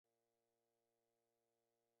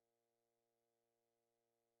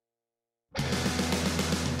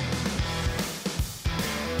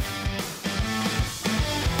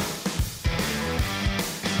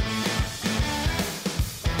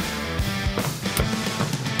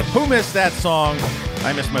Who missed that song?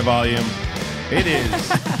 I missed my volume. It is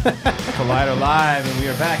Collider Live, and we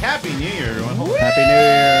are back. Happy New Year, everyone. Happy New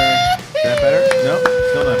Year. Is that better? No,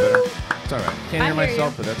 still not better. It's all right. Can't hear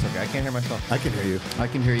myself, you. but that's okay. I can't hear myself. I can hear you. I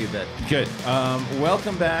can hear you a bit. Good.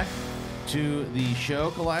 Welcome back to the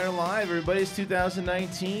show, Collider Live. Everybody, it's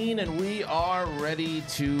 2019, and we are ready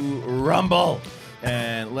to rumble.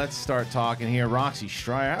 And let's start talking here. Roxy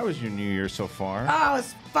Striar, how was your New Year so far? Oh,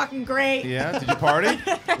 it's fucking great. Yeah? Did you party?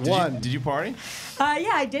 Did you party?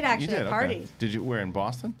 Yeah, I did actually. You did? I partied. Okay. Did you? Where, in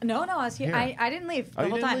Boston? No, I was here. I didn't leave the you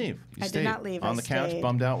whole didn't time. leave? You I stayed did not leave. On the couch,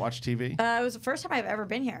 bummed out, watched TV? It was the first time I've ever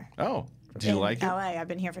been here. Oh. Did you like it? LA. I've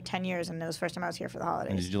been here for 10 years, and it was the first time I was here for the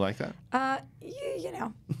holidays. And did you like that? You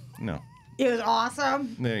know. No. It was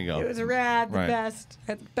awesome. There you go. It was rad, the Right. best.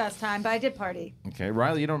 Had the best time, but I did party. Okay.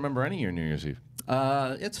 Reilly, you don't remember any of your New Year's Eve?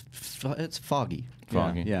 It's foggy.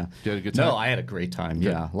 Foggy. Yeah. You had a good time? No, I had a great time.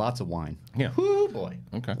 Good. Yeah, lots of wine. Yeah. Whoo boy.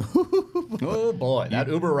 Okay. Oh boy, that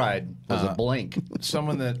Uber ride was a blink.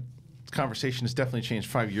 Someone that conversation has definitely changed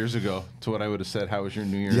 5 years ago to what I would have said, how was your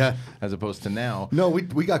New Year's, Yeah. as opposed to now. No, we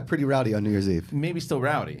got pretty rowdy on New Year's Eve. Maybe still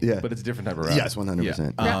rowdy, Yeah. but it's a different type of rowdy. Yes,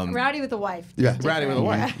 100%. Rowdy with a wife. Yeah. Rowdy with a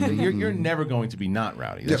wife. Yeah. You're never going to be not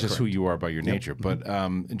rowdy. That's Yeah, just who correct. you are by your nature. But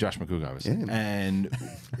Josh Macuga, obviously. Yeah. And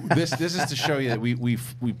this is to show you that we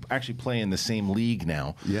actually play in the same league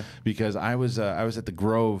now. Yeah. Because I was at the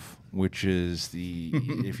Grove, which is the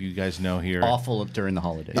if you guys know here. Awful during the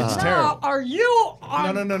holidays. It's No, terrible. are you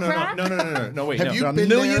on crack? No. Wait, Have no. you There are a been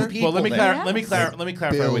million there? people Well, let me there. let me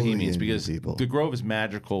clarify what he means, Billion because people. the Grove is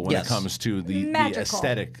magical when Yes. it comes to the Magical.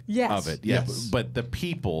 aesthetic Yes. of it. Yeah, Yes. but the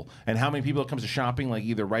people and how many people it comes to shopping, like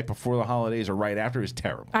either right before the holidays or right after, is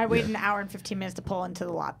terrible. I waited an hour and 15 minutes to pull into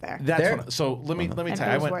the lot there. That's There- what, so. Let me And tell you. it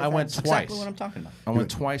I was went worth twice. it. Exactly what I'm talking about. I went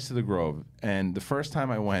twice to the Grove, and the first time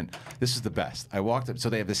I went, this is the best. I walked up. So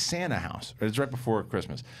they have the Santa house. It's right before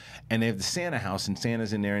Christmas, and they have the Santa house, and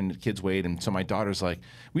Santa's in there, and the kids wait. And so my daughter's like,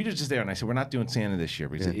 "We were just there," and I said, "We're not doing Santa this year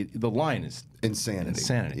because the line is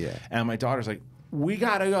Insanity. Yeah. And my daughter's like, "We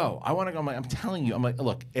gotta go. I want to go." I'm telling you. I'm like,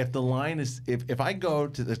 look, if the line is, if I go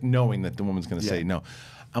to this knowing that the woman's gonna say no,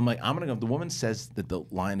 I'm like, I'm gonna go. If the woman says that the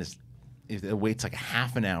line is, if it waits like a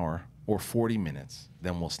half an hour or 40 minutes,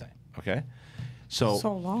 then we'll stay. Okay. So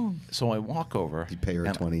long. So I walk over. You pay her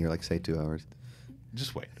and 20 or like say 2 hours.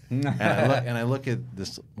 Just wait. and I look at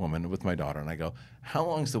this woman with my daughter, and I go, "How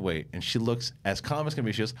long's the wait?" And she looks as calm as can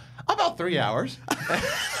be. She goes, "About 3 hours."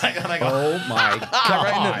 and I go, Oh my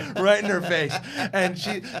God. right in her face. And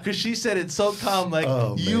because she said it so calm, like,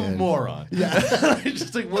 Oh, "You man. moron." Yeah.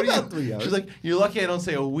 Just like, what About are 3 you? hours. She's like, "You're lucky I don't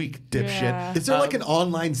say a week, dipshit." Yeah. Is there like an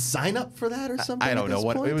online sign up for that or something? I don't at know this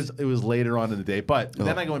what point? it was later on in the day, but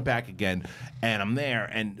then Oh. I went back again, and I'm there,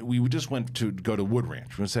 and we just went to go to Wood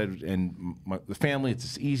Ranch. We said, and the family,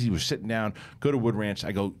 it's easy. We're sitting down, go to Wood Ranch.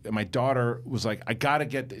 I go, and my daughter was like, "I gotta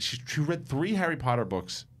get this." She read 3 Harry Potter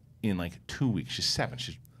books in like 2 weeks. She's 7.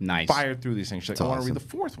 She's Nice. fired through these things. She's like, That's "I want to read awesome.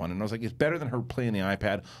 the 4th one," and I was like, "It's better than her playing the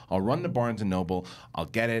iPad. I'll run to Barnes and Noble. I'll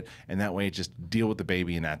get it, and that way, just deal with the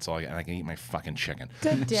baby, and that's all. And I can eat my fucking chicken."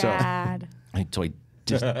 Good dad. So I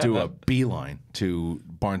just do a beeline to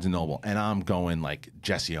Barnes and Noble, and I'm going like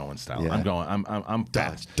Jesse Owens style. Yeah. I'm going. I'm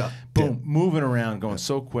fast. duck, Boom, dip. moving around, going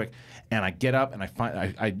so quick. And I get up and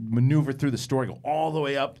I maneuver through the store. I go all the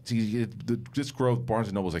way up to this Grove. Barnes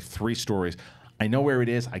and Noble is like 3 stories. I know where it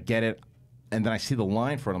is. I get it. And then I see the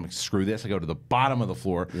line for it. I'm like, screw this. I go to the bottom of the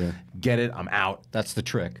floor, get it. I'm out. That's the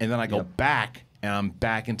trick. And then I go back, and I'm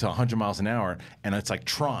back into 100 miles an hour, and it's like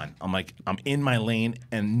Tron. I'm like, I'm in my lane,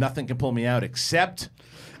 and nothing can pull me out except,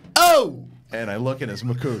 Oh! and I look, and it's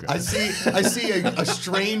Macuga. I see a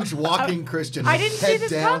strange walking Christian. I didn't see head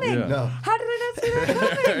this down. coming. Yeah. No. How did I not see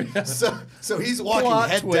that coming? So he's walking Plot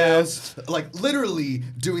head twist. down, like literally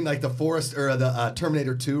doing like the Forest or the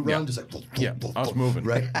Terminator 2 run, Yeah. just like Yeah, I was moving.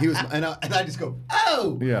 right. He was, and I just go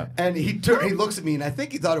oh Yeah. and he looks at me, and I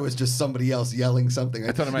think he thought it was just somebody else yelling something.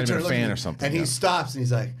 I thought it might have He been a turned to look at fan me, or something, And yeah. he stops and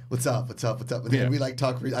he's like, "What's up? What's up? What's up?" And then Yeah. we like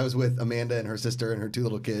talk. I was with Amanda and her sister and her 2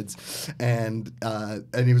 little kids, and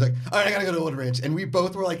he was like, "All right, I gotta go to Wood Ranch," and we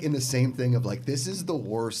both were like in the same thing of like, this is the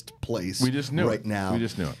worst place. We just knew right it. now. We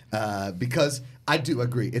just knew it. Because I do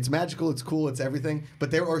agree. It's magical, it's cool, it's everything. But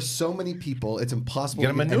there are so many people, it's impossible You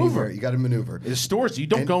gotta to get maneuver. anywhere. You got to maneuver. The stores, you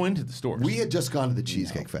don't And go into the stores. We had just gone to the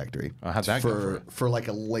Cheesecake Factory How'd that go for like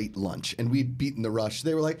a late lunch, and we'd beaten the rush.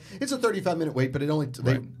 They were like, "It's a 35-minute wait," but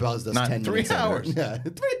they buzzed us Not 10 3 minutes. hours. Yeah,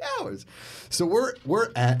 3 hours. So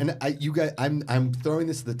we're at, and you guys, I'm throwing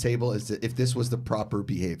this to the table as if this was the proper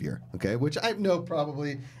behavior, okay? Which I know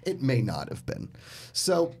probably it may not have been.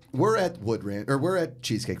 So we're at Wood Ranch, or we're at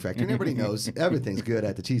Cheesecake Factory, and everybody knows everything. everything's good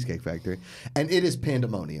at the Cheesecake Factory, and it is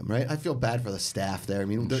pandemonium, right? I feel bad for the staff there. I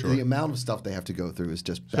mean, the amount of stuff they have to go through is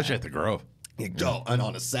just bad. Especially at the Grove. And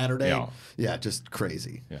on a Saturday, yeah, just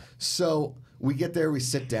crazy. Yeah. So we get there, we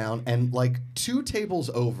sit down, and like 2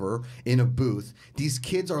 tables over in a booth, these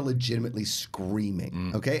kids are legitimately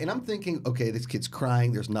screaming, okay? And I'm thinking, okay, this kid's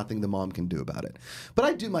crying. There's nothing the mom can do about it. But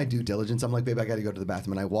I do my due diligence. I'm like, babe, I got to go to the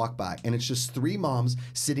bathroom. And I walk by, and it's just 3 moms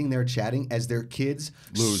sitting there chatting as their kids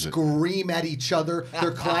scream at each other.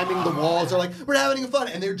 They're climbing the walls. They're like, we're having fun.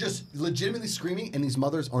 And they're just legitimately screaming, and these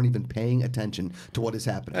mothers aren't even paying attention to what is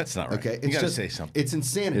happening. That's not right. Okay? You got to say something. It's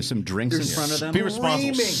insanity. There's some drinks in front of them. Be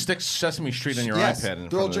responsible. Stick Sesame Street on your iPad.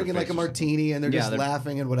 They're all drinking like a martini, and they're just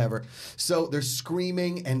laughing and whatever. So they're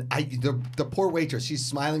screaming, and the poor waitress, she's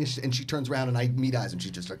smiling, and she turns around, and I meet eyes, and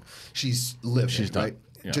she's just like, she's livid, she's done. Right?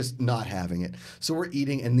 Yeah. Just not having it. So we're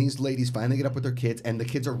eating, and these ladies finally get up with their kids, and the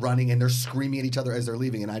kids are running, and they're screaming at each other as they're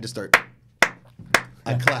leaving, and I just start...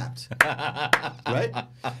 I clapped, right?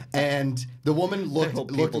 And the woman looked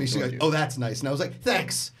at me. She's like, "Oh, that's nice." And I was like,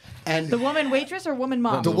 "Thanks." And the woman waitress or woman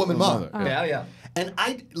mom? The woman mom. Yeah. And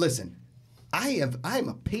listen. I'm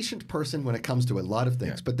a patient person when it comes to a lot of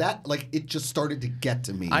things, but that it just started to get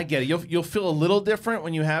to me. I get it. You'll feel a little different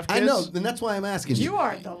when you have kids. I know, and that's why I'm asking you. You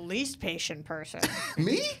are the least patient person.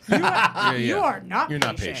 Me? You are not. You're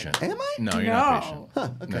not patient. Am I? No, you're not patient. Huh,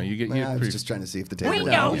 okay. No, you get. I was just trying to see if the table. We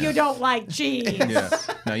know you don't like cheese. Yeah.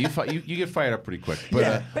 No, you get fired up pretty quick.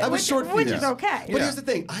 But, I was short, which is okay. But here's the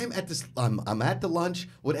thing: I'm at this. I'm at the lunch.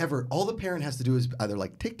 Whatever. All the parent has to do is either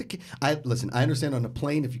take the kid. I understand on a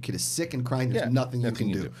plane if your kid is sick and crying, there's nothing you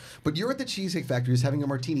can do. But you're at the Cheesecake Factory just having a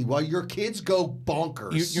martini while your kids go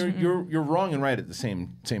bonkers. You're wrong and right at the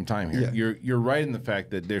same time here. Yeah. You're right in the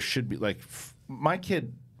fact that there should be my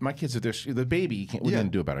kids, if there's the baby, you can't. What are you gonna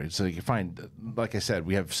do about it? So you find, like I said,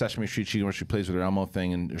 we have Sesame Street. She plays with her Elmo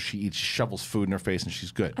thing, and she shovels food in her face, and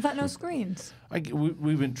she's good. I thought no screens.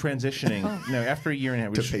 We've been transitioning. No, after a year and a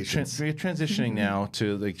half, we're transitioning now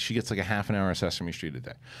to she gets a half an hour of Sesame Street a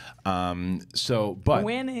day.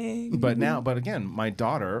 Winning. But again, my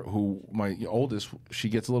daughter, my oldest, she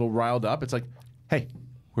gets a little riled up. It's like, hey,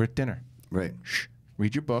 we're at dinner. Right. Shh.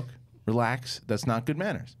 Read your book. Relax. That's not good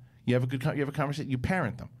manners. You have a conversation. You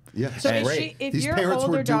parent them. Yeah. So if These your parents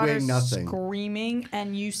older were daughter's doing nothing. screaming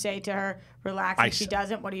and you say to her, relax, and she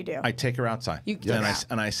doesn't, what do you do? I take her outside.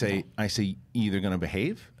 I say, you're either going to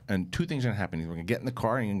behave, and 2 things are going to happen. You're going to get in the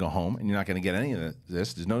car and you're going to go home, and you're not going to get any of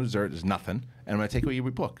this. There's no dessert. There's nothing. And I'm going to take away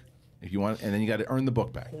your book. If you want, and then you got to earn the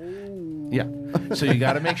book back. Ooh. Yeah. So you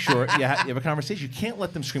got to make sure you have a conversation. You can't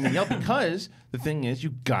let them scream and yell because the thing is, you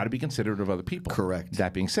got to be considerate of other people. Correct.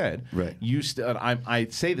 That being said, right. I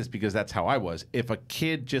say this because that's how I was. If a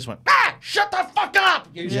kid just went, shut the fuck up!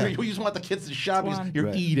 You just want the kids to shut up.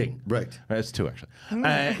 You're eating. Right. That's 2 actually.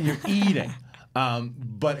 You're eating.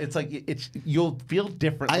 But it's you'll feel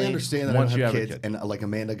differently. I understand that once I don't have you kids, and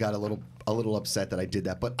Amanda got a little upset that I did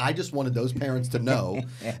that. But I just wanted those parents to know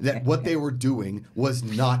that what they were doing was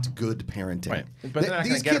not good parenting. Right. But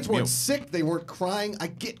these kids weren't sick. They weren't crying. I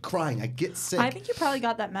get crying. I get sick. I think you probably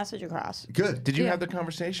got that message across. Good. Did you have the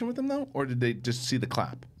conversation with them though, or did they just see the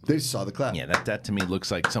clap? They saw the clap. Yeah, that to me looks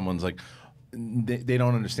like someone's they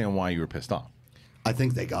don't understand why you were pissed off. I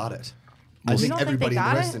think they got it. Well, I think everybody in the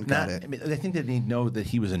restaurant got it. I mean, I think that they know that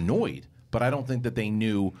he was annoyed, but I don't think that they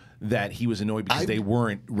knew that he was annoyed because they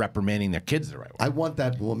weren't reprimanding their kids the right way. I want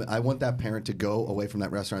that parent to go away from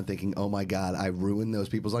that restaurant thinking, "Oh my God, I ruined those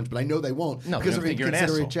people's lunch." But I know they won't because they're going to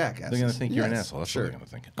consider it jackass. They're going to think you're an asshole. That's what they're going to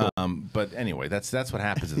think. Cool. But anyway, that's what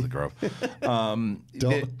happens at the Grove. Don't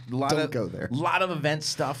go there. A lot of event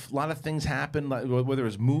stuff. A lot of things happen. Whether it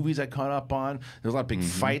was movies I caught up on, there's a lot of big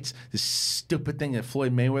fights. This stupid thing that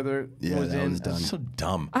Floyd Mayweather was in. That's so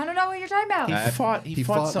dumb. I don't know what you're talking about. He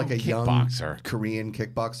fought some like a kickboxer, young Korean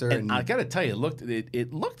kickboxer. And I got to tell you,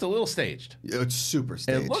 it looked a little staged. It's super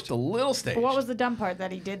staged. It looked a little staged. But what was the dumb part?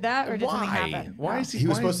 That he did that, or did something happen? Why is he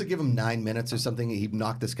was supposed to give him 9 minutes or something. He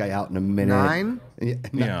knocked this guy out in a minute. 9?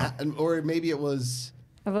 Yeah. Or maybe it was...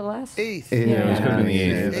 A bit less? 8th. Yeah, it was going to be the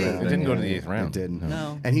 8th. It didn't go to the 8th round. It didn't.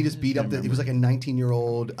 No. And he just beat up he was like a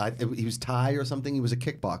 19-year-old. He was Thai or something. He was a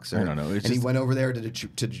kickboxer. I don't know. And he went over there to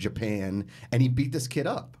Japan, and he beat this kid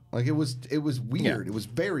up. Like it was weird. Yeah. It was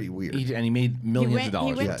very weird. And he made millions of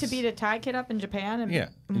dollars. He went to beat a Thai kid up in Japan. And,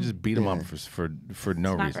 he just beat him up for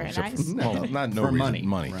no not reason. very nice. Well, not no For reason.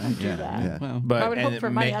 money. Right? Yeah. Well, But I would hope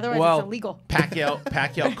for money, otherwise it's illegal.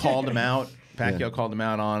 Pacquiao called him out. Pacquiao called him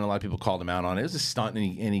out on. A lot of people called him out on it. It was a stunt, and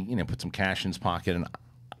he put some cash in his pocket. And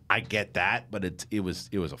I get that, but it was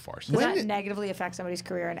a farce. Does that negatively affect somebody's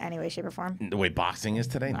career in any way, shape, or form? The way boxing is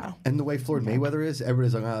today, no. And the way Floyd Mayweather is,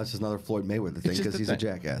 everybody's like, oh, this is another Floyd Mayweather thing because he's a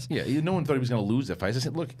jackass. Yeah, no one thought he was going to lose that fight. I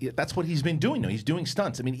said, look, that's what he's been doing now. He's doing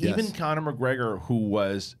stunts. I mean, even Conor McGregor,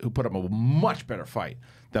 who put up a much better fight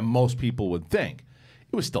than most people would think,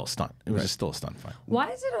 it was still a stunt. It was still a stunt fight. Why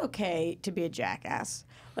is it okay to be a jackass?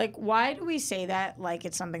 Like, why do we say that like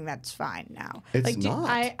it's something that's fine now? It's like, not.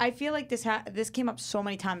 I feel like this came up so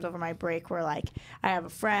many times over my break where, like, I have a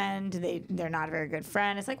friend, they're not a very good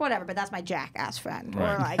friend. It's like, whatever, but that's my jackass friend.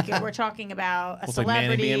 Right. Or, like, we're talking about a celebrity. It's like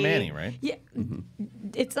Manny being Manny, right? Yeah.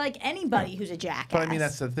 It's like anybody who's a jackass. But, I mean,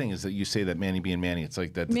 that's the thing, is that you say that Manny being Manny. It's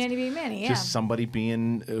like that. Manny being Manny, yeah. Just somebody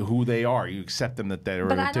being who they are. You accept them that they're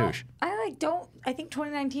a douche. I think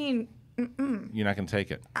 2019... You're not going to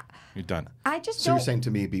take it. You're done. I just So you're saying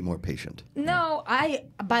to me, be more patient. No,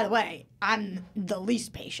 by the way, I'm the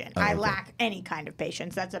least patient. I lack any kind of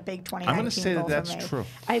patience. That's a big 2019 I'm going to say goal that for me. that's true.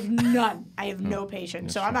 I have none. I have no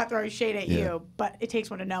patience. So I'm not throwing shade at you, but it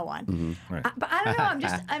takes one to know one. Mm-hmm. Right. But I don't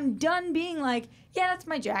know. I'm done being like, yeah, that's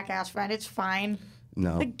my jackass friend. It's fine.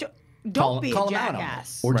 No. Like, don't be a call him out on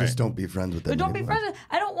jackass. Or just don't be friends with them. Or don't be anymore. friends.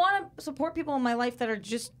 I don't want to support people in my life that are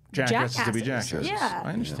just Jackasses to be jackasses. Yeah.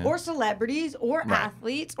 I understand. Or celebrities, or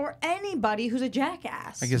athletes, or anybody who's a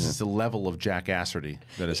jackass. I guess it's the level of jackassery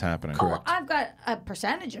that is happening. Oh, I've got a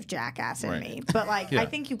percentage of jackass in me, but like I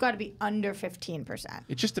think you've got to be under 15%.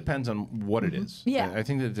 It just depends on what it is. Yeah. I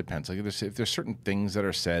think that it depends. Like if there's certain things that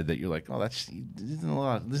are said that you're like, oh, there's not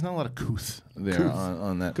a lot of couth there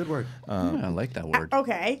on that. Good word. I like that word.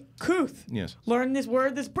 Okay, couth. Yes. Learn this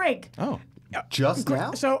word this break. Oh. Just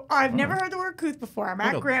now? So I've never heard the word couth before. I'm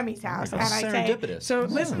at Grammy's house, and I say, serendipitous. so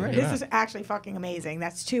listen, right. this is actually fucking amazing.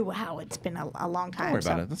 That's too, wow, it's been a long time. Don't worry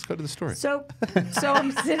about it. Let's go to the story. So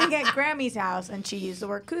I'm sitting at Grammy's house, and she used the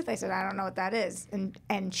word couth. I said, I don't know what that is.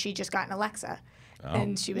 And she just got an Alexa.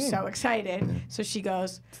 And she was so excited. So she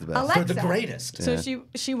goes, Alexa. They're the greatest. So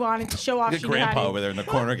she wanted to show off. Your she knew how grandpa to- over there in the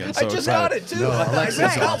corner again. So I just excited. got it, too. No, Alexa's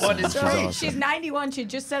Alexa's got awesome. one. It's So great. she's 91. She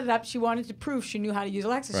just set it up. She wanted to prove she knew how to use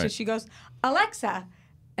Alexa. So Right. she goes, Alexa.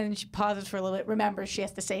 And then she pauses for a little bit. Remember, she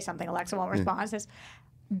has to say something. Alexa won't respond. Says,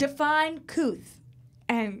 define couth.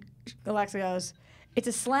 And Alexa goes, it's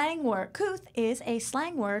a slang word. Couth is a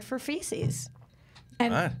slang word for feces.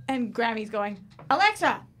 And Grammy's going,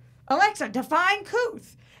 Alexa, define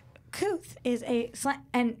couth. Couth is a slang,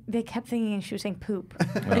 and they kept thinking she was saying poop,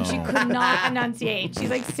 and she could not enunciate. She's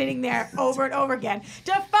like sitting there over and over again.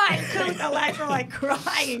 Define couth, Alexa, like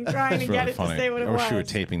crying to That's get really it funny. to say what it I was. wish you were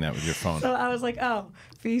taping that with your phone. So I was like, oh,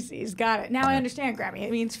 feces, got it. Now I understand, Grammy.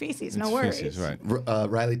 It means feces. No worries. Feces, right.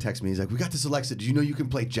 Riley texted me. He's like, we got this Alexa. Do you know you can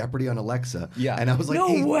play Jeopardy on Alexa? Yeah. And I was like, No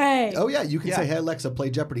hey. way. Oh, yeah. You can say, hey, Alexa, play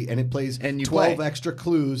Jeopardy. And it plays And you 12 play. extra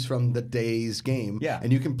clues from the day's game. Yeah.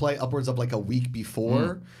 And you can play upwards of like a week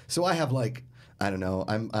before. So I have like, I don't know.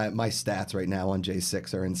 My stats right now on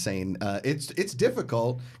J6 are insane. It's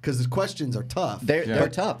difficult because the questions are tough. They're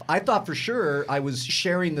tough. I thought for sure I was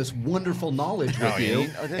sharing this wonderful knowledge with you,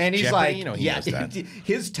 that's and he's Jeopardy, like, he "Yeah." knows that.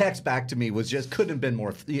 His text back to me was just couldn't have been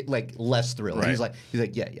more like less thrilling. Right. He's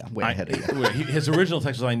like, "Yeah, way ahead of you." His original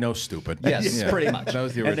text was, I know, stupid. Yes, pretty much. That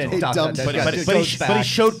was the And then original. dumb- But it he goes back.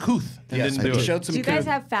 showed couth and Yes, didn't do he it. showed some Do you guys coup.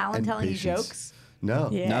 have Fallon And telling you patience. jokes? No.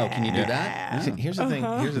 Yeah. No, can you do that? See, here's the thing.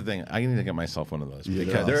 Here's the thing. I need to get myself one of those Yeah,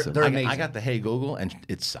 because they're awesome. They're I amazing. got the Hey Google and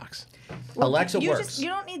it sucks. Alexa you works. You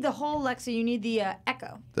don't need the whole Alexa. You need the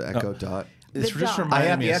Echo. The Echo Dot. This The just dog. reminded I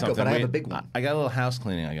have me the of Echo, something. but I have Wait, a big one. I got a little house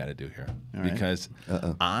cleaning I got to do here right. because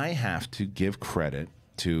I have to give credit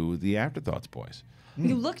to the Afterthoughts boys.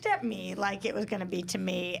 You looked at me like it was going to be to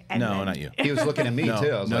me. And No, then, not you. He was looking at me No, too.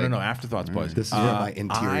 I was no, like, no, Afterthoughts boys. This is where my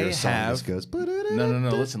interior I song have, just goes. No.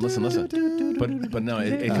 Listen. But no,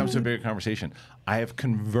 it comes to a bigger conversation. I have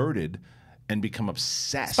converted and become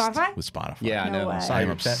obsessed Spotify? with Spotify. Yeah, I No know. way. I saw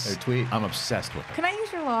your tweet. I'm obsessed with it. Can I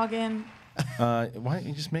use your login? Why don't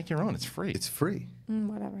you just make your own? It's free. It's free.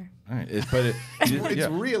 Whatever. All right. It's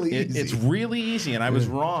really easy. It's really easy, and I was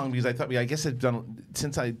wrong because I thought I guess I've done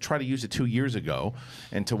since I tried to use it 2 years ago,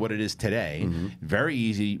 and to what it is today. Very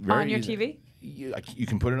easy. Very On your easy. TV? You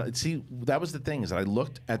can put it on. See, that was the thing is that I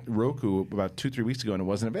looked at Roku about 2-3 weeks ago and it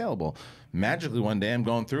wasn't available. Magically, one day I'm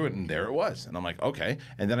going through it and there it was, and I'm like, okay.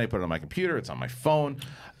 And then I put it on my computer. It's on my phone.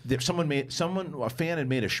 A fan had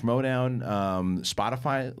made a Schmoedown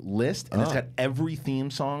Spotify list, and it's got every theme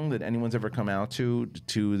song that anyone's ever come out to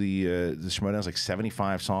the Schmoedown. It's like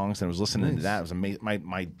 75 songs, and I was listening to that. It was amazing. My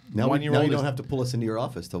Now, 1-year-old you don't have to pull us into your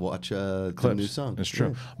office to watch the new song. It's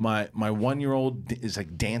true. My 1-year-old is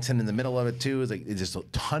like dancing in the middle of it too. It's like it's just a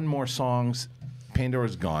ton more songs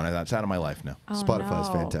Pandora's gone. That's out of my life now. Oh, Spotify's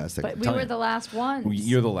no. fantastic. But we Tell were you. the last ones.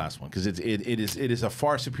 You're the last one because it is a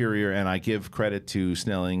far superior, and I give credit to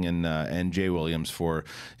Snelling and Jay Williams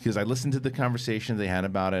because I listened to the conversation they had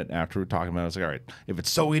about it after we were talking about it. I was like, all right, if it's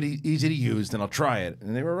so easy to use, then I'll try it,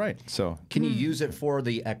 and they were right. So Can you use it for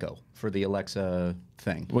the Echo, for the Alexa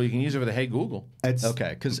thing? well, you can use it for the Hey Google. It's, Okay,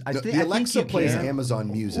 because the Alexa plays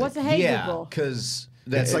Amazon Music. What's a Hey yeah, Google? because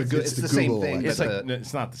It's like it's the the same Google thing. one. It's but like the-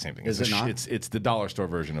 it's not the same thing. Is it not? It's the dollar store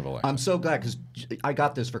version of Alexa. I'm so glad because I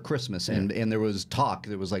got this for Christmas, and there was talk.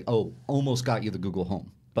 There was like, oh, almost got you the Google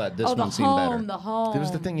Home, but this Oh, the one seemed better. home, the home. That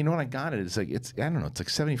was the thing. You know when I got it, I don't know. It's like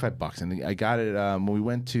 $75, and I got it when we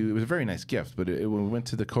went to. It was a very nice gift, but when we went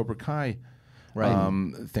to the Cobra Kai.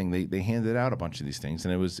 Thing they handed out a bunch of these things,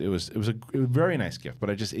 and it was a very nice gift. But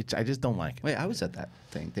I just don't like it. Wait, I was at that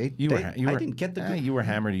thing. I didn't get the. You were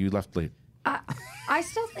hammered. You left late. I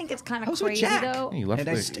still think it's kind I of was with crazy Jack. though. You left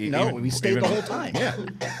And late. no, we stayed the whole time. Yeah.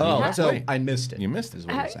 Oh, so late. I missed it. You missed it. Is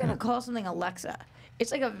what How I'm are you saying. gonna call something Alexa?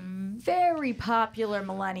 It's like a very popular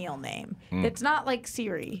millennial name. It's not like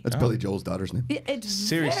Siri. That's Billy Joel's daughter's name. It's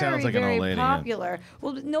Siri very, sounds like an very old lady, yeah. popular.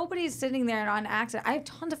 Well, nobody's sitting there on accident. I have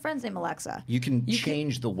tons of friends named Alexa. You can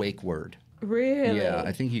change the wake word. Really? Yeah,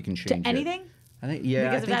 I think you can change to anything. It. I think, yeah,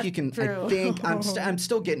 Because I if think that's you can. true. I think I'm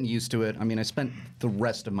still getting used to it. I mean, I spent the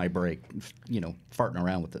rest of my break, farting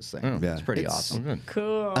around with this thing. Yeah. It's pretty It's- awesome. Good.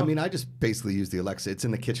 Cool. I mean, I just basically use the Alexa. It's in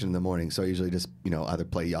the kitchen in the morning, so I usually just either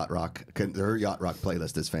play Yacht Rock. Her Yacht Rock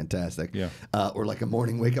playlist is fantastic. Yeah. Or like a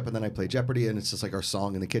morning wake up and then I play Jeopardy, and it's just like our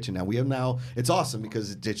song in the kitchen. Now it's awesome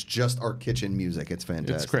because it's just our kitchen music. It's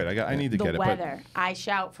fantastic. It's great. I need to the get it. weather. I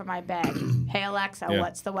shout from my bed. Hey Alexa, Yeah.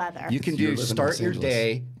 what's the weather? You can You do live in start Los your Angeles.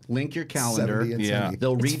 day, link your calendar. 70 and Yeah. 70.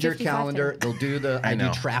 They'll It's read your 55 calendar. today. They'll do the. I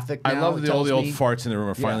know. do traffic. I now, love it all tells the old me. farts in the room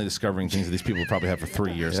are finally discovering things that these people probably have for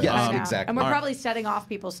 3 years. Yes, I know. exactly. And we're All right. probably setting off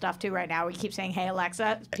people's stuff too right now. We keep saying, "Hey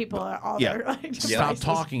Alexa," people are all Yeah. their like, Stop devices.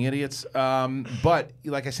 talking, idiots. But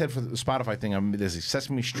like I said for the Spotify thing, there's a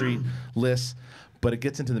Sesame Street list, but it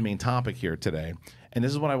gets into the main topic here today. And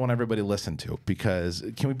this is what I want everybody to listen to because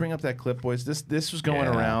can we bring up that clip, boys? This was going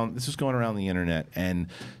around. This was going around the internet, and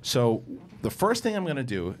so the first thing I'm going to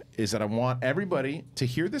do is that I want everybody to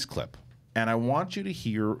hear this clip, and I want you to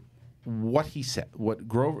hear what he said. What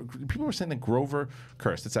Grover? People were saying that Grover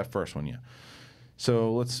cursed. It's that first one, yeah.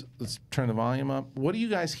 So let's turn the volume up. What do you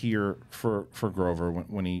guys hear for Grover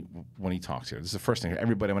when he talks here? This is the first thing.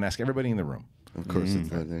 Everybody, I'm going to ask everybody in the room. Of course, it's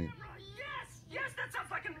that thing. Yes, that sounds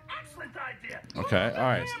like an excellent idea. Okay, all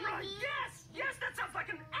right. Camera, yes, that sounds like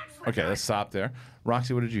an excellent Okay, let's stop there.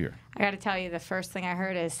 Roxy, what did you hear? I got to tell you, the first thing I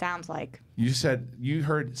heard is sounds like. You said you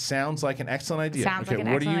heard sounds like an excellent idea. Sounds okay, like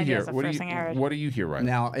an what do you excellent idea hear? is the What do first you thing I heard. What do you hear right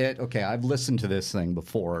Now, okay, I've listened to this thing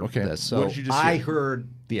before. Okay, This, so what did you just I hear? heard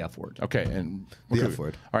the F word. Okay, and The F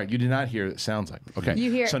word. All right, you did not hear it sounds like. Okay,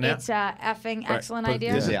 You hear so now, it's a effing Right, excellent but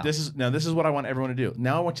idea. This is, Yeah. this is what I want everyone to do.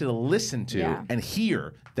 Now I want you to listen to Yeah. and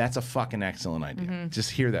hear. That's a fucking excellent idea. Mm-hmm.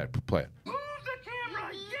 Just hear that. Play it. Move the camera,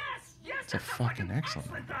 yes, It's a that sounds like fucking an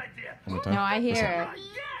excellent idea. One more time. No, I hear Camera, it.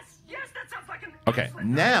 yes, that sounds like an Okay, excellent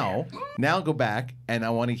now idea. go back and I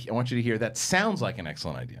want you to hear that sounds like an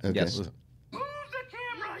excellent idea. Okay. Yes. Listen. Move the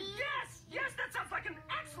camera, yes, that sounds like an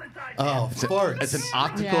excellent idea. Oh, farts. It's an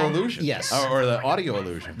optical Yeah. illusion. Yes. Or the audio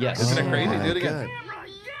illusion. Yes. Isn't it crazy? my Do it again. God. Camera,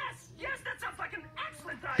 yes, that sounds like an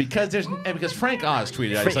excellent idea. Because Frank Oz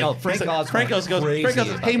tweeted out. He's Frank- like, oh, Frank he's like- Oz Frank went Oz goes, crazy Frank Oz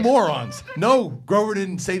goes, about hey this. morons. No, Grover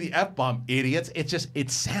didn't say the F-bomb, idiots. It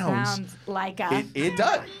sounds. Sounds like a. It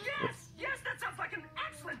does. Yes, that sounds like an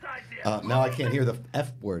excellent idea. Now I can't hear the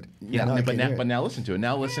F word. Yeah, now I but can't hear it. now listen to it.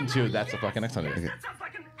 Now listen to that's a fucking excellent idea. That sounds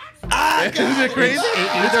like an excellent Isn't it crazy?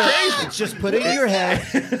 It's just put it in your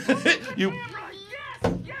head. You.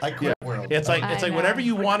 I quit world. It's like I know. whatever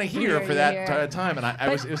you want to hear for that Hear. time, and But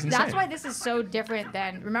it was insane. that's why this is so different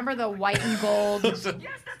than remember the white and gold. Yes, that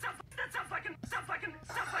sounds like an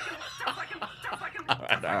All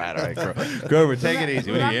right, Grover, take it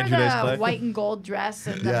easy. What are you, Remember Andrew Dice the Clay? white and gold dress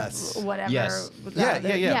and the Yes. whatever. Yes.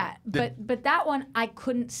 Yeah. But that one I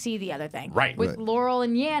couldn't see the other thing. Right. With Right. Laurel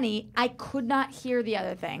and Yanny, I could not hear the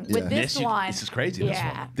other thing. Yeah. With this one, This is crazy.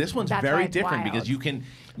 Yeah. This one's That's why very it's different wild. because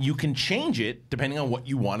you can change it depending on what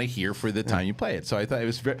you want to hear for the time you play it. So I thought it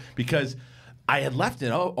was very because I had left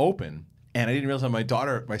it open and I didn't realize my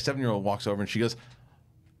daughter, my 7-year-old, walks over and she goes,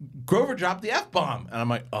 Grover dropped the F-bomb. And I'm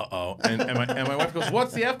like, uh-oh. And my wife goes,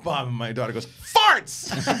 what's the F-bomb? And my daughter goes,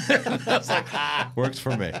 farts! And I was like, works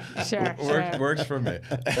for me. Sure. Works for me.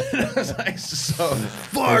 I was like, so...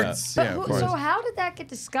 Farts! But so how did that get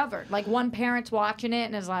discovered? Like one parent's watching it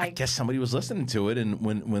and is like... I guess somebody was listening to it, and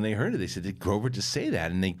when they heard it, they said, did Grover just say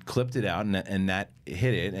that? And they clipped it out, and that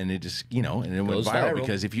hit it, and it just, and it went viral.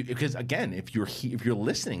 Because again, if you're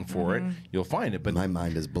listening for it, you'll find it. But my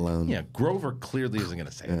mind is blown. Yeah, Grover clearly isn't going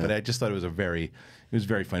to say it, but I just thought it was very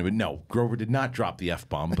funny. But no, Grover did not drop the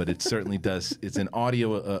F-bomb, but it certainly does. It's an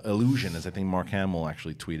audio illusion, as I think Mark Hamill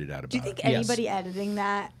actually tweeted out about it. Do you think anybody editing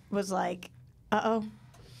that was like, uh-oh?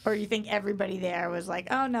 Or you think everybody there was like,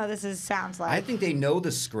 oh, no, sounds like... I think they know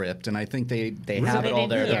the script, and I think they have it all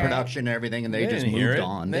there, the production and everything, and they just moved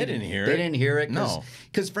on. They didn't hear it. They didn't hear it. No.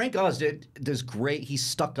 Because Frank Oz does great. He's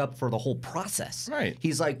stuck up for the whole process. Right.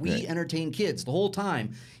 He's like, we entertain kids the whole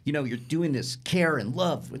time. You're doing this care and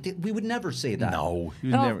love. We would never say that. No.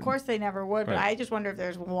 Of course they never would, but I just wonder if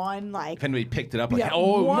there's one, like... If anybody picked it up, like,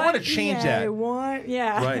 we want to change that.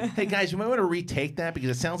 Right. Hey, guys, you might want to retake that, because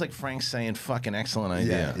it sounds like Frank's saying fucking excellent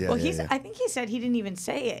idea. Well, I think he said he didn't even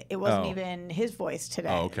say it. It wasn't even his voice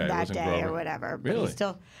today, that day Grover. or whatever. But really? he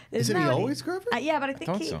still... Isn't he always Grover? Yeah, but I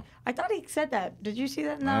think so. I thought he said that. Did you see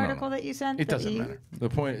that in the article that you sent? It doesn't matter. The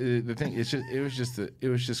point, the thing, it was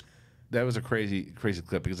just that was a crazy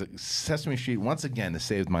clip, because Sesame Street once again has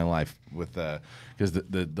saved my life with because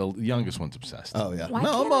the youngest one's obsessed. Oh yeah.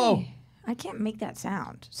 Why I can't make that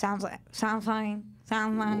sound. Sounds like. Sounds like an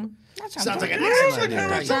Sounds excellent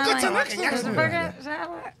idea.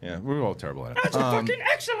 Yeah, we're all terrible at it. That's a fucking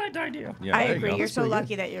excellent idea. Yeah, I there you agree. go. You're so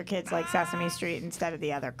lucky that your kids like Sesame Street instead of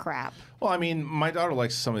the other crap. Well, I mean, my daughter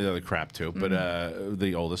likes some of the other crap too, but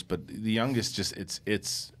the oldest, but the youngest just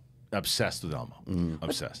it's obsessed with Elmo.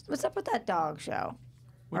 Obsessed. What's up with that dog show?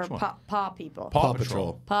 Which or one? Paw People. Paw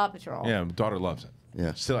Patrol. Paw Patrol. Yeah, my daughter loves it.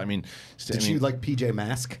 Yeah. Still, I mean, Did she like PJ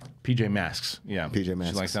Mask? PJ Masks? Yeah, PJ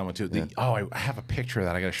Masks. She likes that one too. Yeah. I have a picture of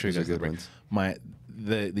that. I got to show you guys. Those are good ones.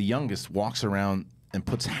 The youngest walks around and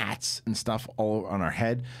puts hats and stuff all on her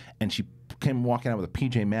head, and she came walking out with a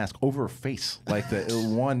PJ Mask over her face, like the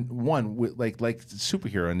one with, like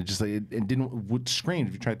superhero, and it just would scream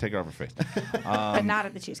if you tried to take it off her face. But not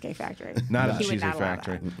at the Cheesecake Factory. Not at the He would Cheesecake not allow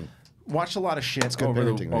Factory. that. Watched a lot of shit good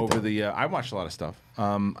parenting right there. I watched a lot of stuff.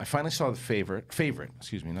 I finally saw the favorite.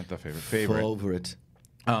 Excuse me, not the favorite. Favorite.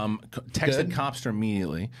 Texted Good? Cobbster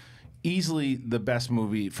immediately. Easily the best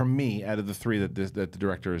movie for me out of the three that the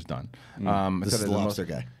director has done. This is the lobster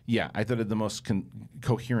guy. Yeah, I thought it the most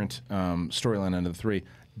coherent storyline out of the three.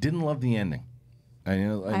 Didn't love the ending. I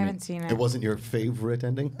haven't seen it. It wasn't your favorite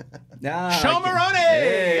ending? Schmoedown!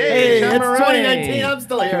 Hey, it's Schmoedown! 2019. I'm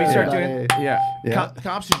still here. Can we start doing it? Yeah.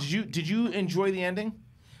 Cobbster, did you enjoy the ending?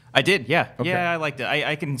 I did, yeah. Okay. Yeah, I liked it.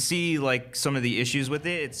 I can see like some of the issues with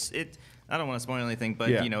it. I don't want to spoil anything, but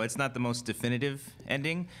it's not the most definitive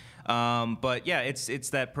ending. But yeah,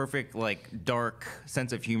 it's that perfect like dark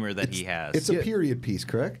sense of humor that he has. It's a period piece,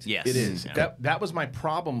 correct? Yes, It is. Yeah. That was my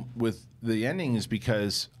problem with the ending, is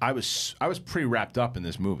because I was pretty wrapped up in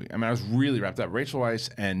this movie. I mean, I was really wrapped up. Rachel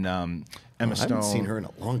Weisz and Emma Stone. I haven't seen her in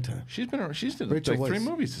a long time. She's done Rachel like 3 Weisz.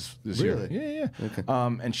 movies this Really? year. Yeah. Okay.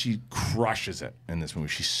 And she crushes it in this movie.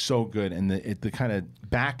 She's so good, and the kind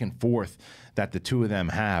of back and forth that the two of them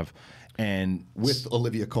have. And With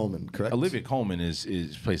Olivia Colman, correct? Olivia Colman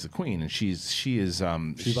plays the queen, and she is She's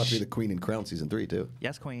about to be the queen in Crown season 3 too.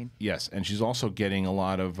 Yes, Queen. yes, and she's also getting a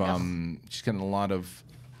lot of a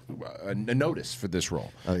notice for this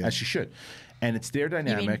role, as she should, and it's their You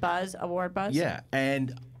dynamic. mean Buzz? Award Buzz? Yeah,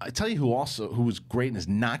 and I tell you who was great and is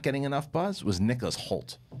not getting enough buzz was Nicholas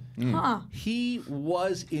Hoult. Huh. He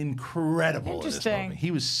was incredible in this Interesting. movie.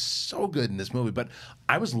 He was so good in this movie, but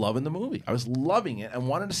I was loving the movie. I was loving it and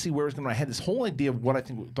wanted to see where it was going to. I had this whole idea of what I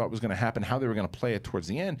thought was going to happen, how they were going to play it towards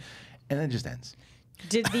the end, and then it just ends.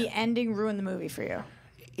 Did the ending ruin the movie for you?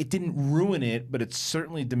 It didn't ruin it, but it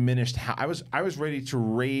certainly diminished how I was ready to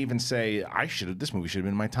rave and say this movie should have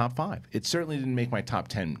been in my top 5. It certainly didn't make my top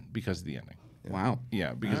 10 because of the ending. Wow.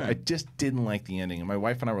 Yeah, because I just didn't like the ending. And my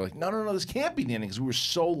wife and I were like, no, this can't be the ending, because we were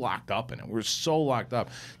so locked up in it. We were so locked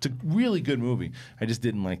up. It's a really good movie. I just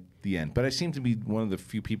didn't like the end. But I seem to be one of the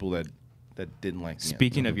few people that didn't like the end.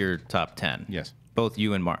 Speaking of your top 10. Yes. Both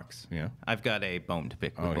you and Mark's. Yeah. I've got a bone to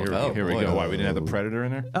pick with Oh, both. here we go. Why, we didn't have the Predator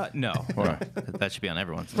in there? No. Why? That should be on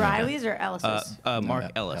everyone's. Reilly's or Ellis's?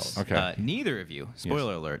 Mark Ellis. Okay. Neither of you,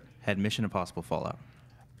 spoiler alert, had Mission Impossible Fallout.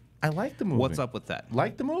 I like the movie. What's up with that?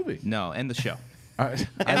 Like the movie. No, and the show. I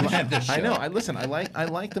know. I listen. I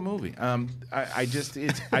like the movie.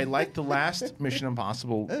 I like the last Mission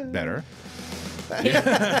Impossible better.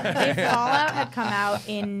 If Fallout had come out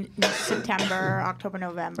in September, October,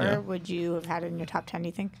 November, would you have had it in your top 10? Do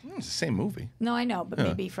you think? It's the same movie. No, I know, but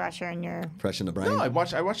maybe fresher in your. Fresh in the brain. No, I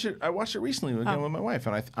watched it recently again with my wife,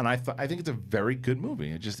 and I think it's a very good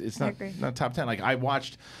movie. It's not top 10. Like I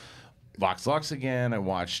watched Vox Lux again. I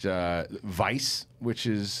watched Vice, which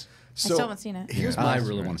is. I still haven't seen it. Here's I my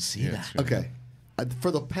really want to see that. Okay. For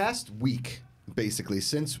the past week, basically,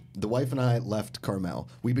 since the wife and I left Carmel,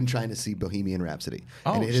 we've been trying to see Bohemian Rhapsody.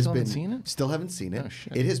 Oh, and it has still been, haven't seen it? Still haven't seen it. Oh,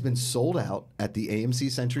 shit. It has been sold out at the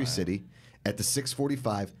AMC Century City at the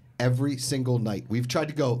 645 every single night. We've tried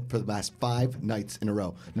to go for the last 5 nights in a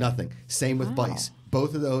row. Nothing. Same with Vice.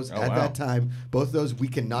 Both of those at that time, both of those, we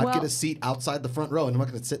cannot get a seat outside the front row, and I'm not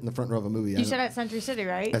going to sit in the front row of a movie. You said at Century City,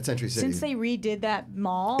 right? At Century City. Since they redid that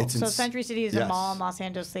mall, so Century City is a mall in Los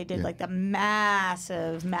Angeles. They did like the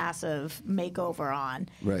massive makeover on.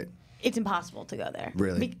 Right. It's impossible to go there.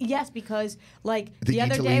 Really? Yes, because like the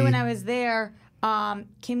other day when I was there,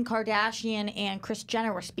 Kim Kardashian and Kris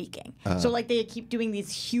Jenner were speaking. So like they keep doing these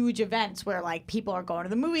huge events where like people are going to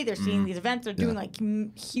the movie, they're seeing these events, they're doing like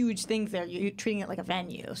huge things there. You're treating it like a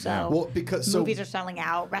venue. So well, because movies are selling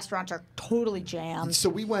out, restaurants are totally jammed. So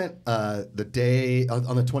we went the day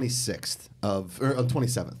on the 26th or on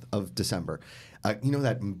 27th of December. You know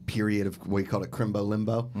that period of what you call it, crimbo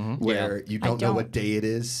limbo, where you don't know what day it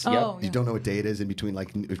is. Oh, You don't know what day it is in between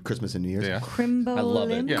like Christmas and New Year's. Yeah. Crimbo I love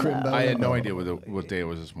it. limbo. Yeah, Crimbo I had no limbo. idea what day it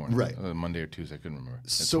was this morning. Right. Monday or Tuesday, I couldn't remember.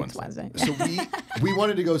 It's So Wednesday. So we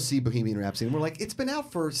wanted to go see Bohemian Rhapsody, and we're like, it's been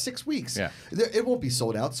out for 6 weeks. Yeah. It won't be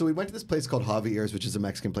sold out. So we went to this place called Javier's, which is a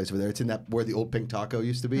Mexican place over there. It's in that where the old Pink Taco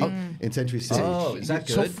used to be in Century City. Oh, is that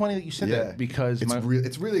It's so good? funny that you said that because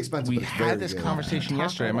it's really expensive. we but it's had very this good. conversation Taco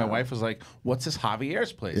yesterday, and my Bell. wife was like, "What's this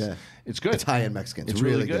Javier's place?" Yeah. It's good. It's high-end Mexican. It's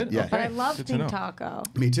really good? Yeah. Okay. But I love Good to Pink know. Taco.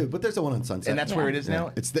 Me too. But there's the one on Sunset. And that's where it is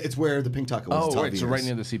now. It's where the Pink Taco was. Oh, It's right. So Javier's. right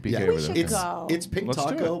near the CPK Yeah. over We there. should Okay. go. It's Pink Let's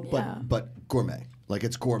do Taco, it. but gourmet. Like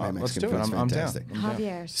it's gourmet Let's Mexican do it. food. It's I'm down. fantastic.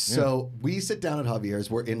 Javier's. So we sit down at Javier's.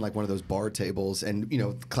 We're in like one of those bar tables, and you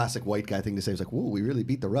know, classic white guy thing to say is like, "Whoa, we really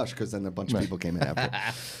beat the rush," because then a bunch of people came in after.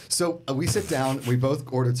 So we sit down. We both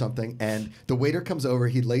ordered something, and the waiter comes over.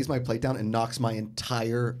 He lays my plate down and knocks my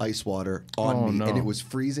entire ice water on me, no. and it was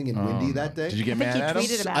freezing and windy that day. Did you get I think mad he at him?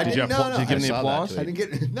 tweeted about I it. Did you, didn't- no, did you give him I the saw that applause? tweet. I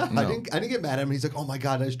didn't get mad at him. He's like, "Oh my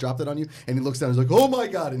god, I just dropped it on you," and he looks down. He's like, "Oh my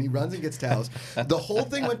god," and he runs and gets towels. The whole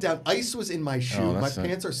thing went down. Ice was in my shoe. Oh, My that's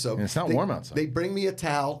pants are soaked. and it's not warm outside. They bring me a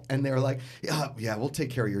towel and they're like, "Yeah, we'll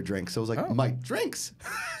take care of your drinks." So I was like, "My drinks?"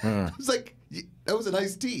 I was like, "That was an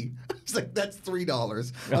iced tea." I was like, "That's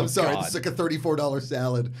 $3." I'm sorry, God. it's like a $34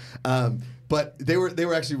 salad. But they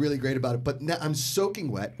were actually really great about it. But now I'm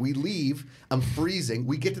soaking wet. We leave. I'm freezing.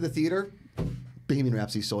 We get to the theater. Bohemian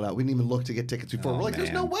Rhapsody sold out. We didn't even look to get tickets before. We're like,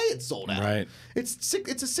 "There's no way it's sold out." Right. It's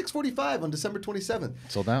a 6:45 on December 27th.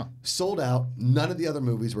 Sold out. Sold out. None of the other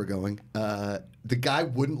movies were going. The guy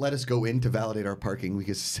wouldn't let us go in to validate our parking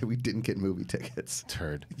because we didn't get movie tickets.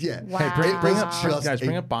 Turd. Yeah. Wow. Hey, bring up, just guys,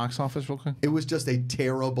 bring a- up box office real quick. It was just a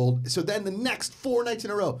terrible. So then the next 4 nights in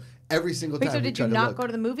a row, every single time. Wait, so we did you tried to not look, go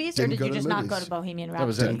to the movies, or didn't did go you to just the not go movies. to Bohemian That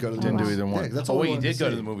was Rhapsody? it. Didn't go to the Didn't do movies. either one. Yeah, that's all oh, we you wanted did to go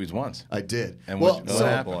to see. the movies once. I did. And well, what so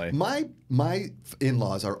happened? my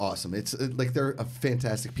in-laws are awesome. It's like they're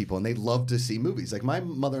fantastic people, and they love to see movies. Like my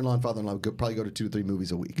mother-in-law and father-in-law probably go to 2 or 3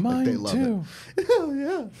 movies a week. Like they Mine love too. it. Oh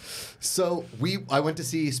yeah. So I went to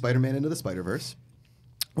see Spider-Man Into the Spider-Verse,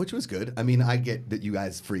 which was good. I mean, I get that you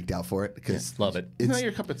guys freaked out for it because Love it. It's not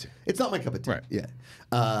your cup of tea. It's not my cup of tea. Right. Yeah.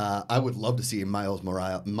 I would love to see Miles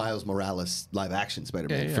Morales live action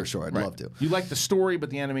Spider-Man for sure. I'd Right. love to. You like the story, but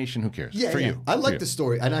the animation, who cares? Yeah, for yeah. you. I For like you. the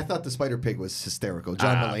story, and I thought the Spider Pig was hysterical.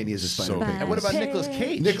 John Mulaney is a so Spider Pig. good. And what about Nicolas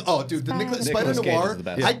Cage? Dude, the Spider Nicolas Cage Noir. is the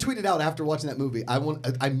best. I tweeted out after watching that movie.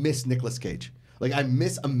 I miss Nicolas Cage. Like I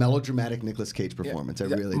miss a melodramatic Nicolas Cage performance. I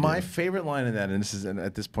really My do. favorite line in that, and this is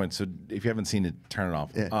at this point, so if you haven't seen it, turn it off.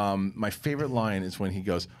 Yeah. My favorite line is when he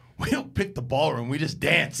goes, "We don't pick the ballroom, we just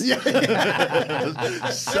dance."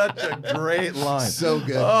 Such a great line. So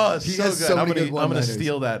good. Oh, He so has good. so I'm many gonna good one-liners.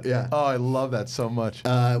 steal that. Yeah. Oh, I love that so much.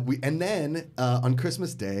 And then on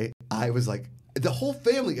Christmas Day, I was like, the whole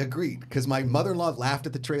family agreed because my mother-in-law laughed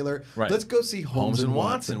at the trailer. Right. Let's go see Holmes and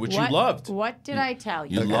Watson. which What- you loved. What did I tell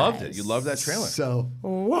you? You loved it. guys? You loved that trailer. So,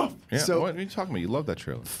 Yeah. so what are you talking about? You love that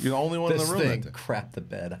trailer. You're the only one in This the room. thing that day. crapped the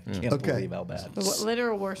bed. I can't Okay. believe how bad. The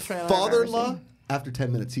literal worst trailer. father-in-law After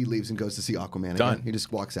 10 minutes, he leaves and goes to see Aquaman Done. again. He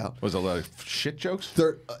just walks out. Was it a lot of shit jokes?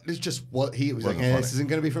 It's just what he was like. Wasn't funny. This isn't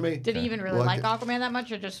going to be for me. Did he even really like Aquaman that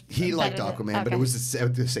much, or just He liked competitive? Aquaman, but Okay. it was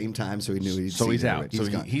at the same time, so he knew he'd So seen he's it out. already. So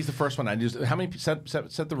gone. he's the first one. I just how many set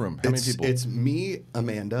the room? How many people? It's me,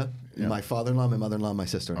 Amanda, my father-in-law, my mother-in-law, my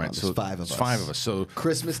sister-in-law. All right, There's so 5 of us. it's 5 of us. So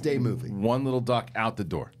Christmas Day movie. one little duck out the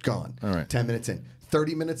door. Gone. All right. 10 minutes in.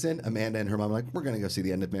 30 minutes in, Amanda and her mom are like, we're going to go see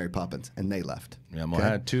the end of Mary Poppins. And they left. Yeah, I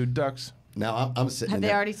had 2 ducks. Now I'm sitting Have in they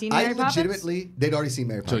there. already seen Mary Poppins? They'd already seen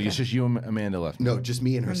Mary So Poppins. it's just you and Amanda left. No, just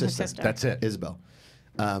me and her And her sister. sister. That's it. Isabel.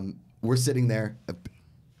 We're sitting there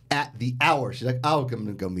at the hour. She's like, I'm going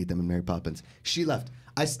to go meet them in Mary Poppins. She left.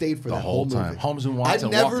 I stayed for The that whole time. movie. Holmes and Watson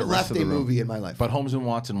I've never walked the rest left of a the room. movie in my life. But Holmes and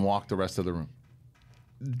Watson walked the rest of the room.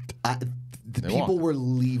 The people walked. were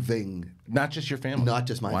leaving. Not just your family. Not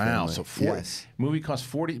just my wow. family. So 40. Yes. Movie cost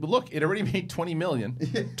 40. But look, it already made 20 million,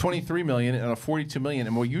 23 million, and a 42 million.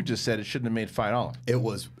 And what you just said, it shouldn't have made $5. It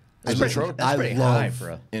was. That's Listen, pretty- that's pretty high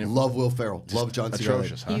for a- love Will Ferrell. Love John Cena.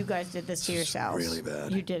 Atrocious, huh? You guys did this to yourselves. really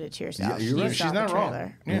bad. You did it to yourselves. Yeah, you're You right. saw She's the not wrong.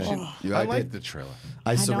 trailer. Yeah, You're I right, like dude. the trailer.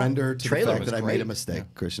 I know. surrender to the Trailer fact was that I made great. a mistake,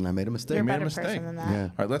 Christian. I made a mistake. You're a made a better mistake. person than that. Yeah.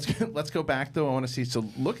 All right, let's go back though. I want to see. So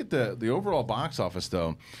look at the overall box office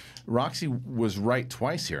though. Roxy was right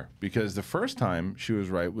twice here because the first time she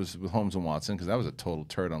was right was with Holmes and Watson because that was a total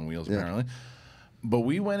turd on wheels apparently. But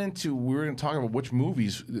we were going to talk about which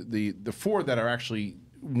movies the 4 that are actually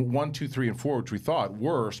 1, 2, 3, and 4, which we thought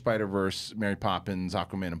were Spider-Verse, Mary Poppins,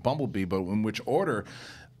 Aquaman, and Bumblebee, but in which order?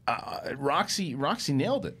 Roxy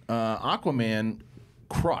nailed it. Aquaman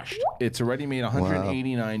crushed. It's already made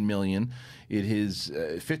 189 million. It is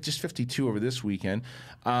just 52 over this weekend.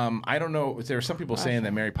 I don't know. There are some people saying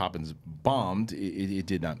that Mary Poppins bombed. It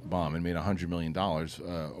did not bomb. It made $100 million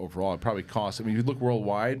overall. It probably cost. I mean, if you look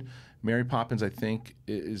worldwide, Mary Poppins, I think,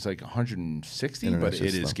 is like 160, but International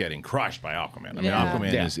it is stuff. getting crushed by Aquaman. I mean, Yeah.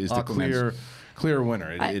 Aquaman Yeah, is the Aquaman's- clear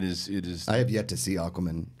winner. It is. I have yet to see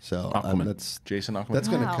Aquaman, so Aquaman. that's Jason Aquaman. That's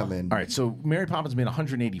going to Wow. come in. All right, so Mary Poppins made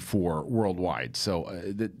 184 worldwide. So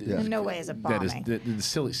In no way is it that is bombing.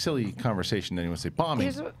 the silly conversation that anyone say bombing,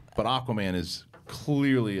 Here's what- but Aquaman is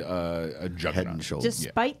clearly a juggernaut. Head and shoulders.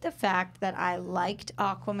 Despite the fact that I liked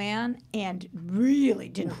Aquaman and really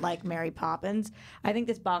didn't like Mary Poppins, I think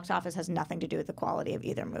this box office has nothing to do with the quality of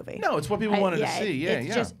either movie. No, it's what people wanted to see.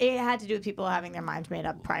 It's just it had to do with people having their minds made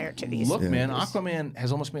up prior to these. Look, man, Aquaman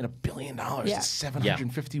has almost made $1 billion. Yeah. It's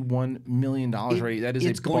 $751 million already. That is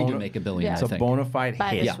It's going to make $1 billion. Yeah. It's I a think. bona fide by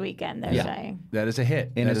hit. this weekend, they're Yeah. saying. That is a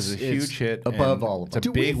hit. And That it's- is a it's huge hit. above and all of It's a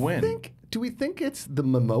them. big win. Do we think it's the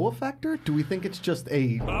Momoa factor? Do we think it's just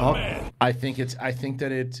a? I think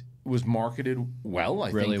that it was marketed well.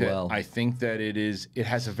 Really well. I think that it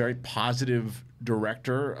has a very positive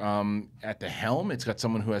director at the helm. It's got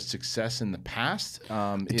someone who has success in the past.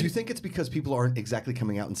 Do you think it's because people aren't exactly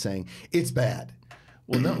coming out and saying it's bad?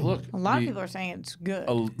 Well, no, look. A lot of people are saying it's good.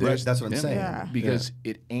 There's- That's what I'm saying. Yeah. Because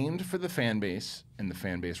it aimed for the fan base, and the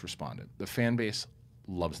fan base responded. The fan base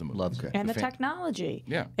loves the movie. Loves it. And the fan- technology.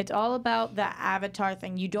 Yeah. It's all about the avatar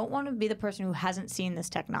thing. You don't want to be the person who hasn't seen this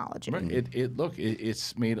technology. Right.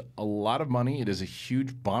 It's made a lot of money. It is a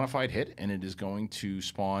huge bona fide hit, and it is going to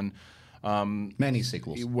spawn Many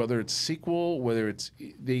sequels. whether it's sequel, whether it's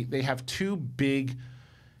they have 2 big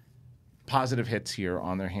positive hits here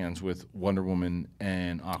on their hands with Wonder Woman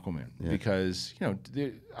and Aquaman because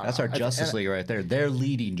That's our Justice League right there. They're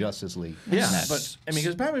leading Justice League. Yeah, And that's- but I mean,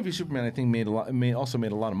 because Batman v Superman, I think also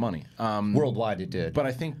made a lot of money. worldwide it did. But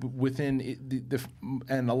I think within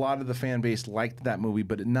and a lot of the fan base liked that movie,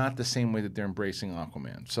 but not the same way that they're embracing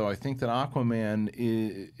Aquaman. So I think that Aquaman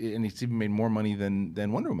and it's even made more money than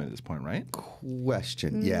Wonder Woman at this point, right?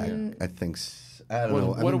 Question. Yeah, I think. I don't know.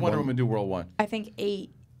 What did Wonder Woman do worldwide? I think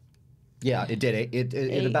 8, yeah, it did.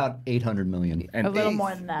 It about 800 million. And a little eighth.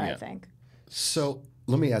 more than that, Yeah. I think. So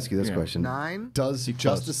let me ask you this Yeah. question: 9? Does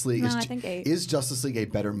Justice League No, I think 8. is Justice League a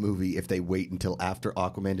better movie if they wait until after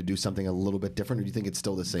Aquaman to do something a little bit different, or do you think it's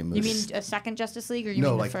still the same movie? You mean a second Justice League, or you no,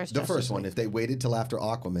 mean like the first the Justice first League? one? If they waited till after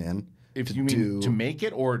Aquaman, If you mean to make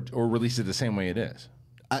it or release it the same way it is.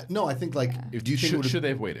 no, I think like If do you think it would've- should they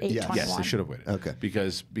have waited? Eight Yes, twenty yes, they one. should have waited. Okay.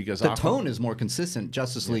 because The Aquaman, tone is more consistent,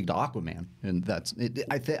 Justice League to Aquaman, and that's it.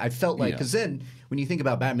 I felt like Yeah. because then when you think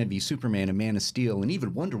about Batman v Superman and Man of Steel and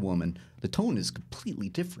even Wonder Woman, the tone is completely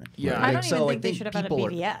different. Yeah. I don't so even I think they should have had a people are-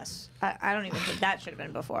 BVS. I don't even think that should have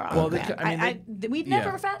been before. Well, they Aquaman. could- I mean, we've yeah.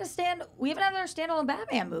 never had a stand. We haven't had a standalone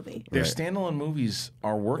Batman movie. Their standalone movies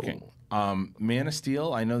are working. Man of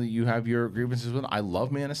Steel, I know that you have your grievances with. I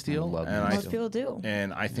love Man of Steel. love and Man of Most people do.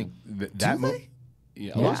 And I think that movie.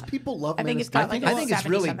 Yeah. Most people love I Man think of it's Steel. got like I think it's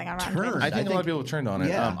really something on Rotten turned. Tomatoes. I think a lot of people have turned on it.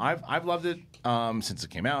 Yeah. I've loved it since it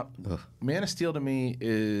came out. Man of Steel to me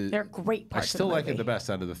is They're great I parts still of the like it movie. the best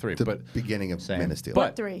out of the three. The But beginning of Man of Steel.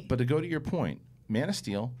 but three? but to go to your point, Man of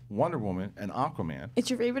Steel, Wonder Woman, and Aquaman. It's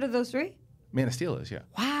your favorite of those three? Man of Steel is Wow.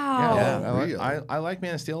 Yeah, really? I like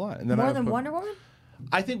Man of Steel a lot. And then More I than put- Wonder Woman?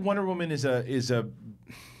 I think Wonder Woman is a.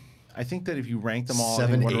 I think that if you rank them all, I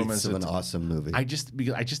think 7/8 Wonder Woman is of an awesome movie.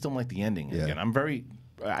 because I just don't like the ending. Yeah. Again,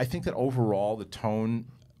 I think that overall the tone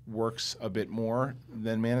works a bit more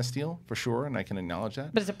than Man of Steel for sure, and I can acknowledge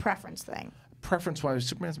that. But it's a preference thing. Preference-wise,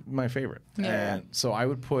 Superman's my favorite, Yeah. and so I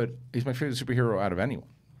would put he's my favorite superhero out of anyone.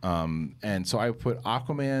 And so I would put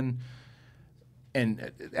Aquaman,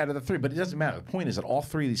 and out of the three, but it doesn't matter. The point is that all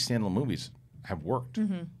three of these standalone movies have worked.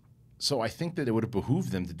 Mm-hmm. So I think that it would have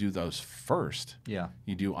behooved them to do those first. Yeah.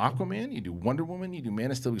 You do Aquaman, you do Wonder Woman, you do Man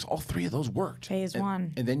of Steel, because all three of those worked. Phase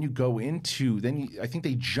one. And then you go into, I think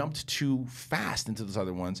they jumped too fast into those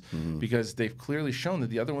other ones because they've clearly shown that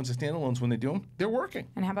the other ones, the standalones, when they do them, they're working.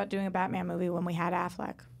 And how about doing a Batman movie when we had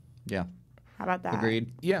Affleck? Yeah. How about that?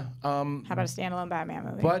 Agreed. Yeah. How about a standalone Batman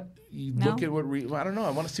movie? But you No? look at what Reeves, I don't know.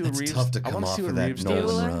 I want to see what It's Reeves. tough to I come want to off see of what that Reeves Nolan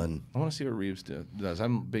does. run. I want to see what Reeves does.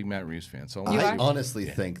 I'm a big Matt Reeves fan, so I I wanna honestly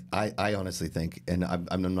think, I honestly think, and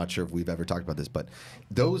I'm not sure if we've ever talked about this, but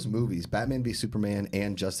those movies, Batman v Superman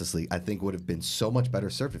and Justice League, I think would have been so much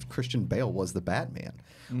better served if Christian Bale was the Batman.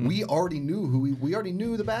 We already knew we already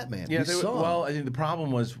knew the Batman. Yeah, we saw him. well, I think the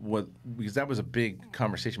problem was because that was a big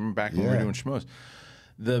conversation. Remember back when we were Yeah. doing Schmoes,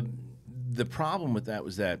 the problem with that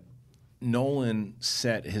was that Nolan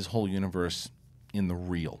set his whole universe in the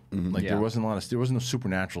real. Like Yeah. there wasn't no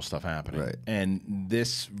supernatural stuff happening. Right. And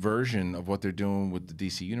this version of what they're doing with the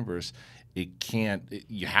DC universe,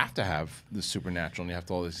 you have to have the supernatural and you have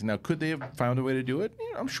to all this. Now, could they have found a way to do it?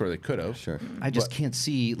 Yeah, I'm sure they could have. Sure. I just can't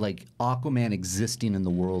see like Aquaman existing in the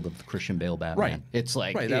world of Christian Bale Batman. Right. It's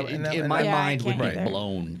like Right, in my Yeah, I mind would can't be either.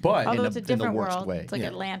 blown. But- Although in it's a the different worst world. way. It's like Yeah.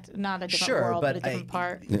 Atlanta, not a different Sure, world, but but a different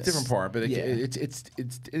part. It's a different part, but Yeah. it's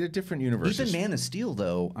a different universe. Even Man of Steel,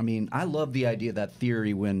 though, I mean, I love the idea, that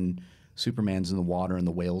theory when Superman's in the water and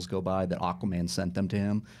the whales go by, that Aquaman sent them to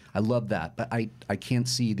him. I love that, but I can't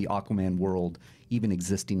see the Aquaman world even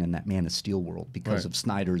existing in that Man of Steel world because Right. of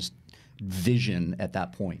Snyder's vision at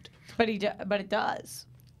that point. But it does.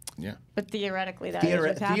 Yeah. But theoretically, that is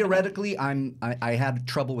what's happening. Theoretically, I had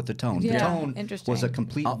trouble with the tone. Yeah, The tone interesting. was a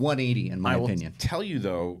complete 180 in my I will opinion. tell you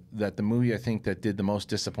though that the movie I think that did the most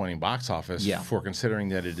disappointing box office Yeah. for considering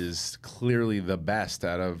that it is clearly the best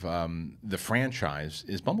out of the franchise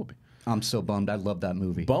is Bumblebee. I'm so bummed. I love that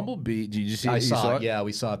movie. Bumblebee, did you see I you saw it. Yeah,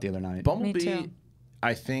 we saw it the other night. Bumblebee, too.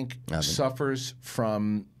 I think, Haven't. suffers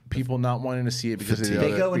from people not wanting to see it because of the They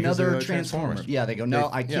other, go because of the another other Transformers. Yeah, they go, no,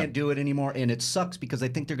 I yeah. can't do it anymore. And it sucks because I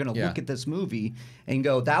think they're going to Yeah. look at this movie and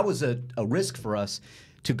go, that was a risk for us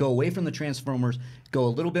to go away from the Transformers, go a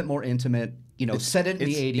little bit more intimate, set it in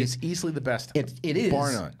the 80s. It's easily the best. It is.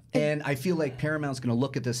 Bar none. And I feel like Paramount's going to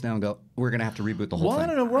look at this now and go, we're going to have to reboot the whole Well, I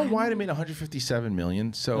thing. don't know. Worldwide, it made 157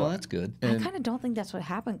 million. So Well, that's good. I kind of don't think that's what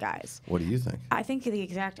happened, guys. What do you think? I think the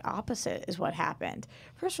exact opposite is what happened.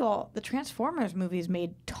 First of all, the Transformers movies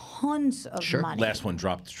made tons of money. last one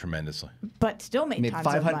dropped tremendously. But still made, It made tons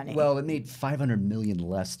of 500. money. Well, it made 500 million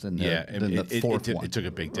less than the, Yeah, than the fourth one. it took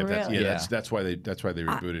a big dip. Really? Yeah, Yeah. that's why they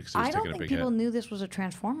rebooted because it was I don't taking a think big people hit. knew this was a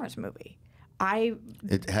Transformers movie.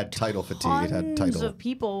 It had title fatigue. It had Tons title. of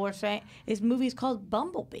people were saying this movie's called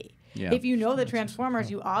Bumblebee. Yeah. If you know the Transformers,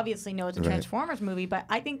 you obviously know it's a Right. Transformers movie. But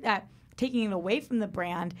I think that taking it away from the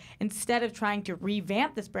brand, instead of trying to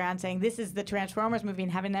revamp this brand, saying this is the Transformers movie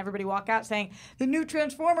and having everybody walk out saying the new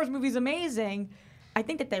Transformers movie is amazing, I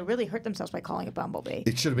think that they really hurt themselves by calling it Bumblebee.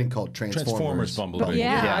 It should have been called Transformers Bumblebee. But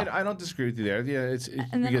yeah. I don't disagree with you there. Yeah, it's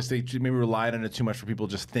And then- because they maybe relied on it too much for people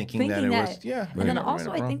just thinking that it was. Yeah, and then right, also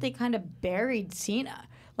right, I wrong. think they kind of buried Cena.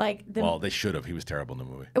 Like the Well, they should have. He was terrible in the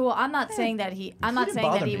movie. Well, I'm not saying that I'm not didn't saying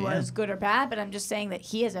that bother he me, was yeah. good or bad, but I'm just saying that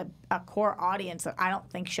he has a core audience that I don't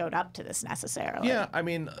think showed up to this necessarily. Yeah, I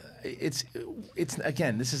mean, it's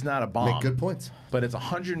again, this is not a bomb. Make good points. But it's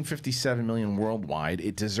 157 million worldwide.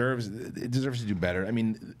 It deserves to do better. I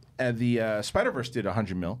mean, the Spider-Verse did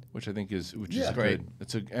 100 mil, which I think is great.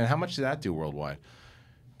 good. And how much did that do worldwide?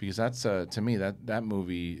 Because that's to me that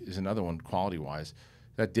movie is another one quality wise.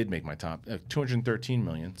 That did make my top 213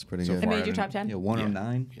 million. It's pretty so good. It far. made your top 10? Yeah,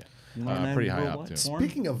 109. Yeah. 109 Pretty high up, worldwide too. for 'em?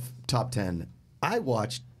 Speaking of top 10, I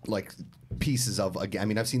watched like pieces of. I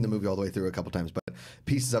mean, I've seen the movie all the way through a couple times, but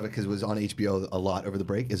pieces of it because it was on HBO a lot over the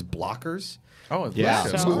break. Is Blockers. Oh, Yeah.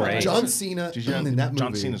 Blockers. So great. John Cena in that movie.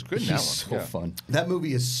 John Cena's good in that one. He's so fun. That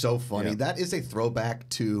movie is so funny. Yeah. That is a throwback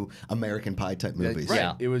to American Pie type movies. Right.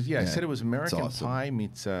 Yeah. It was. Yeah, I said it was American awesome. Pie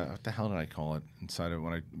meets. What the hell did I call it inside of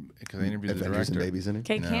because I interviewed the Adventures director. and Babies in it.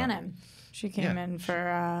 Kate Cannon. She came Yeah. in for,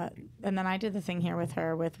 and then I did the thing here with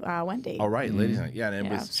her with Wendy. All right, ladies. Yeah, and it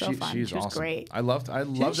Yeah, was. so fun. She's She was awesome. great. I loved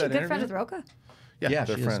Isn't that she a good interview. friend with Roka? Yeah, Yeah,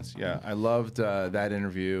 they're she is. friends. Yeah, I loved that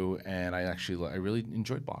interview, and I really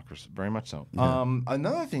enjoyed Blockers very much so.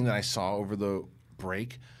 Another thing that I saw over the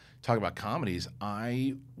break, talk about comedies,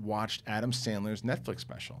 I watched Adam Sandler's Netflix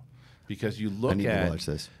special because you look I need at to watch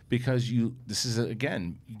this because this is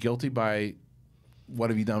again guilty by what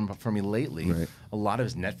have you done for me lately? Right. A lot of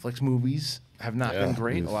his Netflix movies have not been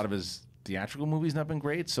great. Oof. A lot of his theatrical movies not been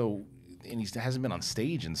great. So. And he hasn't been on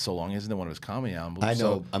stage in so long. He hasn't done one of his comedy albums. I know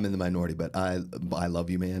So, I'm in the minority, but I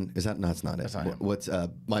Love You Man. Is that? No, it's not it. That's not him. What's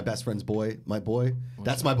My Best Friend's Boy? My boy.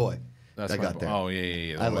 That's my boy. That's I my got boy. there. Oh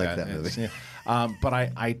yeah. I like that It's- movie. yeah. But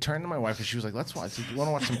I turned to my wife and she was like, "Let's watch. You want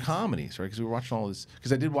to watch some comedies, right?" Because we were watching all this.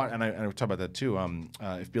 Because I did watch, and I talked about that too.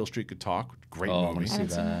 If Beale Street Could Talk, great Oh, I movie. want to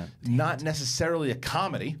see that. Not necessarily a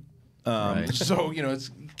comedy. Right. So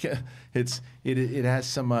it has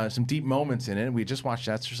some deep moments in it. We just watched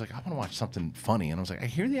that. So she's like, "I want to watch something funny," and I was like, "I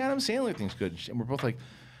hear the Adam Sandler thing's good," and we're both like,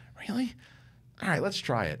 "Really? All right, let's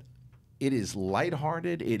try it." It is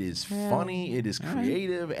lighthearted. It is funny. It is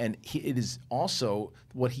creative, and it is also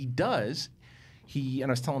what he does. And I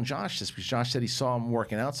was telling Josh this because Josh said he saw him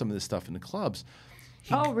working out some of this stuff in the clubs.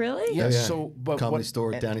 Oh, really? Yeah. Oh, yeah. So, but Comedy what,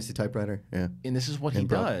 Store, and, Down Easy Typewriter. Yeah. and this is what he Improv.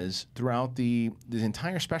 does throughout the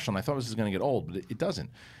entire special. And I thought this was going to get old, but it doesn't.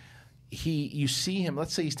 You see him.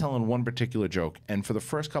 Let's say he's telling one particular joke, and for the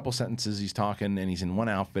first couple sentences, he's talking, and he's in one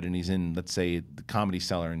outfit, and he's in, let's say, the Comedy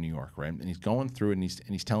Cellar in New York, right? And he's going through it, and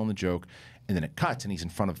he's telling the joke, and then it cuts, and he's in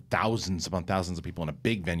front of thousands upon thousands of people in a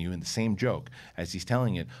big venue in the same joke as he's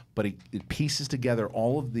telling it. But it pieces together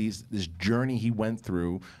all of this journey he went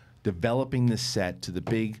through, developing this set to the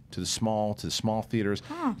big, to the small theaters,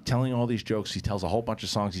 telling all these jokes. He tells a whole bunch of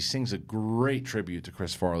songs. He sings a great tribute to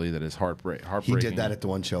Chris Farley that is heartbreaking. He did that at the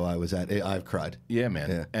one show I was at. I've cried. Yeah, man.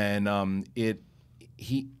 Yeah. And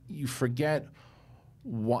you forget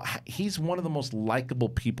he's one of the most likable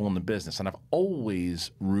people in the business, and I've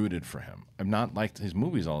always rooted for him. I've not liked his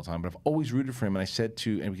movies all the time, but I've always rooted for him. And I said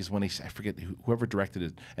and because when I forget whoever directed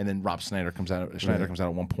it, and then Rob Schneider comes out. Schneider comes out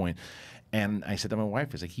at one point. And I said to my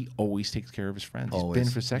wife, "Is like he always takes care of his friends. Always. He's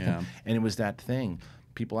been for a second." Yeah. And it was that thing.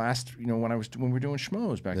 People asked, when we were doing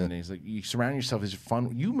Schmoes back in the days, like you surround yourself as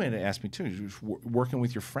fun. You may have asked me too, just working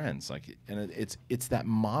with your friends, like, and it's that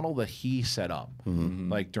model that he set up,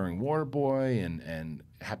 like during Waterboy and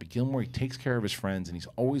Happy Gilmore. He takes care of his friends, and he's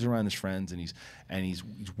always around his friends, and he's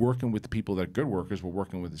working with the people that are good workers. We're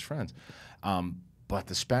working with his friends. But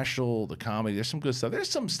the special, the comedy, there's some good stuff. There's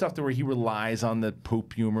some stuff where he relies on the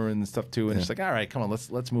poop humor and stuff too, and it's like, all right, come on,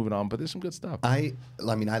 let's move it on. But there's some good stuff. Adam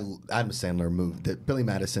Sandler moved that Billy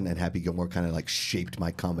Madison and Happy Gilmore kind of like shaped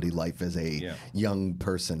my comedy life as a young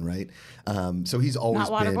person, right? So he's always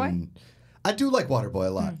Not Waterboy? been. I do like Waterboy a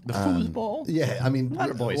lot. The Foosball. Yeah, I mean,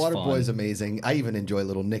 Waterboy's Waterboy's fun. amazing. I even enjoy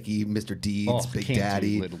Little Nicky, Mr. Deeds, Oh, Big can't do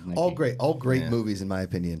Daddy. Little Nicky. All great movies in my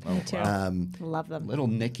opinion. Me too. Love them. Little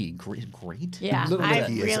Nicky, great. Yeah, Little I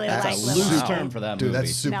Nicky is really That's like a Little loose Nicky. term for that Dude, movie.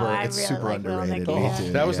 that's super. No, I it's really super like Little underrated. Nicky. Me Yeah.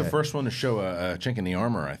 too. That was the yeah. first one to show a chink in the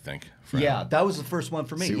armor, I think. for him. Yeah, that was the first one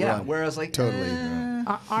for me. See, yeah, we're on- where I was like, totally.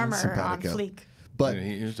 Armor on Simpatico. fleek. But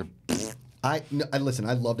He was a listen.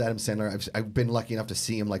 I loved Adam Sandler. I've been lucky enough to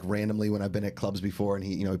see him like randomly when I've been at clubs before, and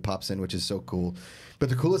he pops in, which is so cool. But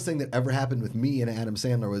the coolest thing that ever happened with me and Adam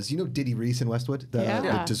Sandler was Diddy Reese in Westwood, the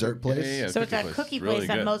Yeah. dessert place. Yeah. So it's Cookie that place. cookie It's really place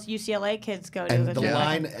that good. most UCLA kids go to. And It's the like-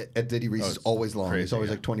 line at Diddy Reese is it's always long. crazy, It's always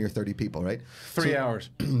yeah. like 20 or 30 people, right? 3 hours.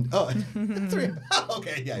 Oh, 3.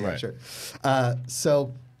 Okay, yeah, Right. sure.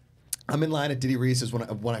 So I'm in line at Diddy Reese's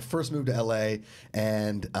when I first moved to LA,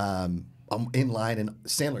 and I'm in line, and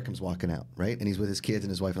Sandler comes walking out, right? And he's with his kids and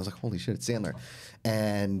his wife. And I was like, holy shit, it's Sandler.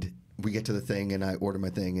 And we get to the thing, and I order my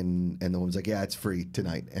thing, and the woman's like, yeah, it's free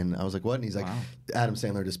tonight. And I was like, what? And he's like, Adam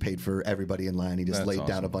Sandler just paid for everybody in line. He just That's laid down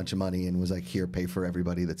awesome. a bunch of money and was like, here, pay for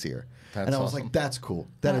everybody that's here. That's and I was awesome. like, that's cool.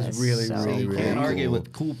 That That is is really, so really, you really can't cool. argue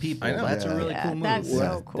with cool people. I know. That's a really Yeah, cool move. that's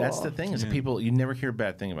so cool. That's the thing is that people, you never hear a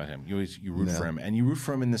bad thing about him. You root for him, and you root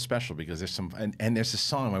for him in this special because there's some and there's a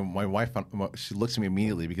song. My wife, she looks at me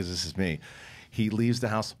immediately because this is me. He leaves the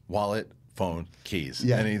house, wallet, phone, keys.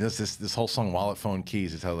 Yeah. And he does this whole song, wallet, phone,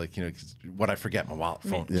 keys. It's how, like, what I forget, my wallet,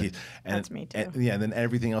 phone, keys. And That's me, too. And then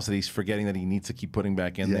everything else that he's forgetting that he needs to keep putting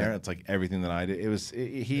back in there. It's like everything that I did. It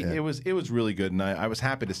was really good, and I was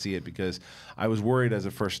happy to see it because I was worried as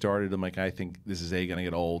it first started. I'm like, I think this is going to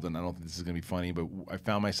get old, and I don't think this is going to be funny. But I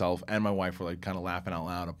found myself and my wife were like kind of laughing out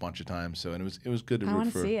loud a bunch of times. So and it was good to I root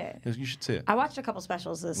wanna for. see it. You should see it. I watched a couple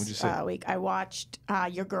specials this week. I watched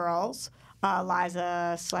Your Girls,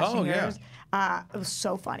 Liza Schlessinger's. It was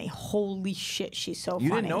so funny. Holy shit, she's so funny.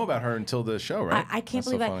 You didn't know about her until the show, right? I can't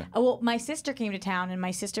believe that. Well, my sister came to town, and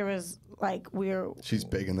my sister was like, She's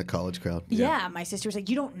big in the college crowd. Yeah, my sister was like,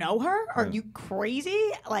 you don't know her? Are you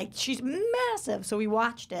crazy? Like, she's massive. So we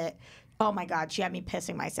watched it. Oh my God, she had me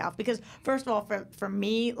pissing myself because first of all, for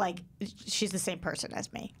me, like she's the same person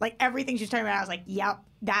as me. Like everything she's talking about, I was like, yep,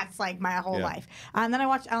 that's like my whole life. And then I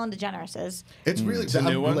watched Ellen DeGeneres'. It's really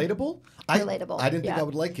relatable. Relatable. I didn't think I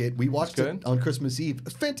would like it. We watched it on Christmas Eve.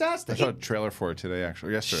 It's fantastic. I saw a trailer for it today,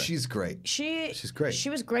 actually, yesterday. She's great. She's great.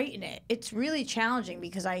 She was great in it. It's really challenging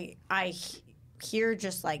because I hear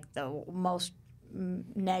just like the most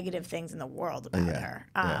negative things in the world about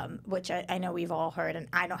her, which I know we've all heard, and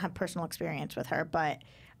I don't have personal experience with her, but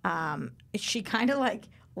she kind of like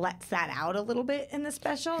lets that out a little bit in the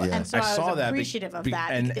special, and so I was appreciative of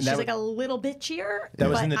that. And she's like a little bitchier. That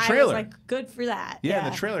was in the trailer. I was like, good for that. Yeah,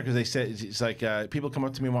 in the trailer, because they said it's like people come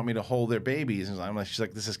up to me and want me to hold their babies, and I'm like, she's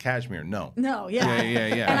like, this is cashmere. No. Yeah.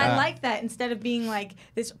 And I like that instead of being like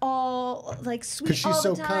this all like sweet. Because she's all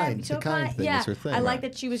so the time, kind. so The kind thing is her thing. I like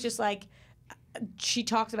that she was just like. She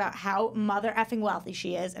talks about how mother effing wealthy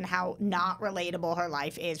she is and how not relatable her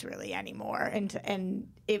life is really anymore, and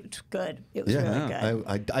it's good. It was really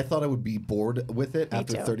good. I thought I would be bored with it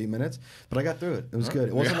after 30 minutes, but I got through it. It was good.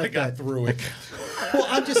 It wasn't like I got through it. Well,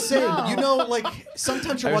 I'm just saying, you know, like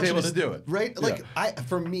sometimes you're watching able to do it, right? Like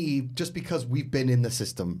for me, just because we've been in the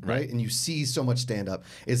system, right, and you see so much stand up,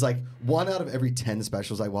 is like 1 out of every 10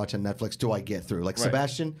 specials I watch on Netflix do I get through. Like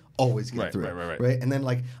Sebastian, always get through. Right. And then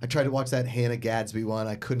like I tried to watch that Hannah Gadsby one.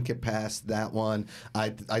 I couldn't get past that one.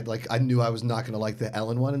 I knew I was not going to like the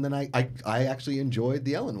Ellen one, and then I actually enjoyed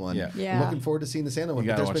the Ellen one. Yeah. I'm looking forward to seeing the Sandler one.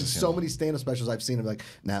 But there's been so many stand-up specials I've seen. I'm like,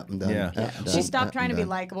 nah, I'm done. I'm done. She stopped trying to be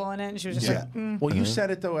likable in it, and she was just like, Well, you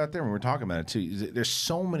said it though out there when we were talking about it too. There's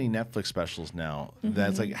so many Netflix specials now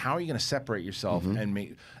that it's like, how are you going to separate yourself and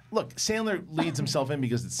make? Look, Sandler leads himself in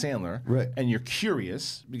because it's Sandler, and you're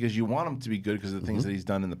curious because you want him to be good because of the things that he's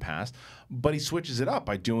done in the past. But he switches it up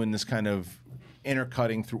by doing this kind of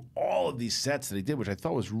intercutting through all of these sets that he did, which I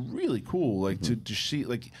thought was really cool. Like to see,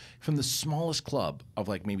 like from the smallest club of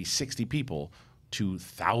like maybe 60 people to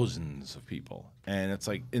thousands of people, and it's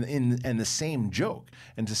like in the same joke,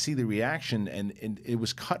 and to see the reaction, and it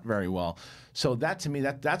was cut very well. So that to me,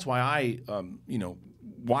 that's why I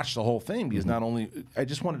watched the whole thing, because not only I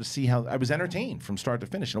just wanted to see how I was entertained from start to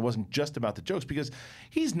finish, and it wasn't just about the jokes, because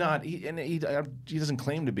he doesn't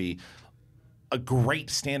claim to be a great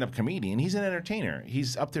stand-up comedian. He's an entertainer.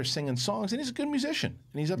 He's up there singing songs, and he's a good musician.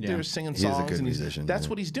 And he's up there singing songs. He is a good musician. That's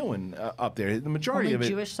what he's doing up there. The majority of it.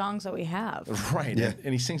 Jewish songs that we have. Right. Yeah.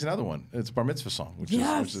 And he sings another one. It's a bar mitzvah song, which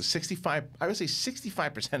is 65. I would say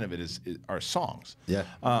 65% of it are songs. Yeah.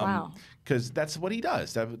 Wow. Because that's what he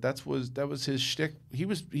does. That was his shtick. He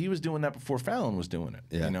was doing that before Fallon was doing it.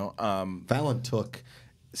 Yeah. You know. Fallon took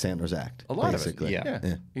Sandler's act. A lot basically. of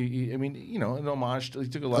it. Yeah. I mean, an homage. He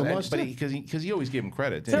took a lot of it, because he always gave him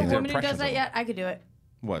credit. So a woman who does that yet, I could do it.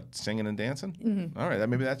 What, singing and dancing? Mm-hmm. All right,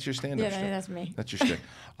 maybe that's your stand-up shtick. That's me. That's your shtick.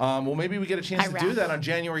 Well, maybe we get a chance to do that on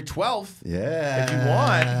January 12th. Yeah. If you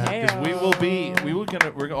want,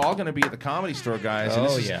 because we're all gonna be at the Comedy Store, guys. And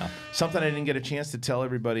this is something I didn't get a chance to tell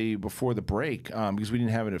everybody before the break, because we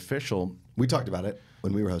didn't have it official. We talked about it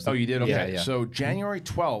when we were hosting. Oh, you did? Okay. Yeah. So January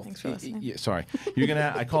 12th. Thanks for listening. Sorry.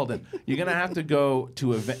 I called in. You're going to have to go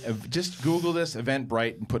to just Google this,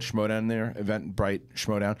 Eventbrite, and put Schmoedown there, Eventbrite,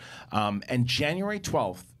 Schmoedown. And January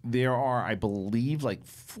 12th, there are, I believe, like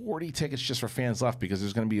 40 tickets just for fans left, because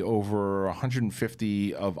there's going to be over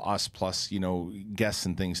 150 of us plus, guests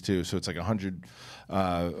and things too. So it's like 100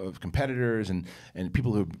 of competitors and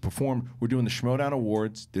people who performed. We're doing the Schmoedown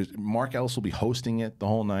Awards. Mark Ellis will be hosting it the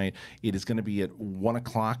whole night. It is going to be at 1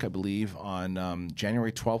 o'clock, I believe, on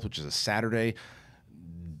January 12th, which is a Saturday.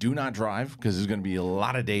 do not drive because there's going to be a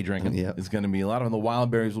lot of day drinking. Yep. There's going to be a lot of the Wild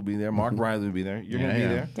Berries will be there. Mark Reilly will be there. You're going to be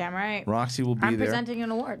there. Damn right. Roxy will be I'm there. presenting an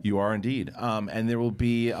award. You are indeed. And there will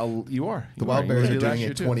be you are. The Wild Berries are doing a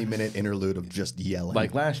year, too. 20-minute interlude of just yelling.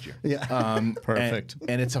 Like last year. Yeah. Perfect.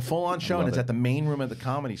 And it's a full-on show, and love it's it. at the main room at the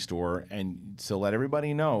Comedy Store. And so let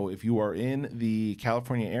everybody know, if you are in the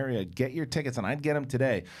California area, get your tickets, and I'd get them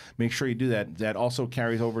today. Make sure you do that. That also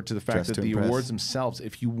carries over to the fact Dress that to the impress. awards themselves,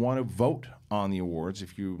 if you want to vote on the awards,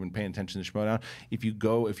 if you've been paying attention to Schmoedown,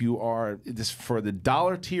 if you are this for the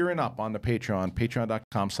 $1 tier and up on the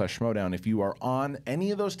patreon.com/Schmoedown, if you are on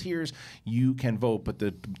any of those tiers, you can vote, but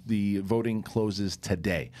the voting closes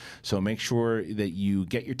today. So make sure that you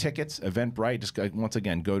get your tickets. Eventbrite, just once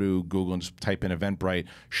again, go to Google and just type in Eventbrite,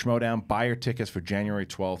 Schmoedown, buy your tickets for January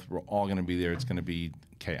 12th. We're all going to be there. It's going to be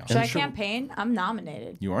chaos. Should I campaign? I'm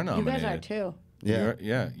nominated. You are nominated. You guys are too.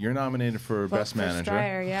 Yeah. You're nominated for Vote Best for Manager.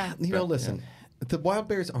 Striar, yeah. Listen. The Wild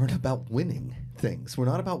Berries aren't about winning things. We're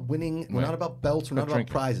not about winning. We're Right. not about belts. We're not about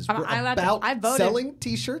drinking. prizes. I'm We're allowed to- about I voted. selling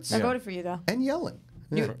T-shirts I voted for you though. and yelling.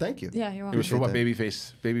 Yeah, thank you. Yeah, you're It was for welcome. what?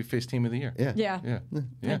 Appreciate Babyface Team of the Year. Yeah. Yeah.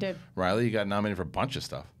 Yeah. I did. Riley, you got nominated for a bunch of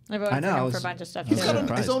stuff. I voted I know, for I him was- for a bunch of stuff I too. was He's got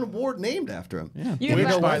surprised. his own award named after him. Yeah. You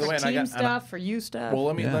Well, got by the way, and I team got- and I- stuff for you stuff.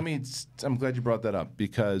 Well, Yeah. I'm glad you brought that up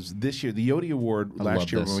because this year, the Yodi Award I last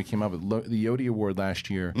love year this. when we came up with the Yodi Award last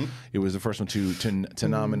year, it was the first one to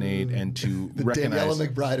nominate and to The recognize. Daniela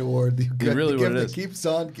McBride Award. The really gift what it that is. keeps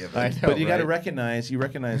on giving. I know. But you got to right? recognize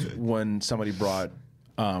when somebody brought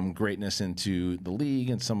greatness into the league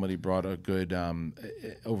and somebody brought a good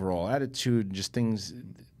overall attitude, and just things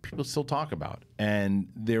people still talk about. And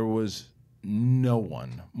there was no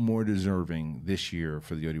one more deserving this year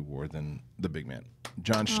for the Yodi Award than the big man.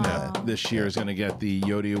 John Schnepp this year is going to get the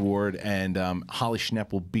Yodi Award, and Holly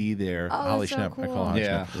Schnepp will be there. Holly that's so Schnepp, I cool. call her Holly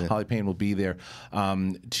Yeah. Schnepp. Holly Payne will be there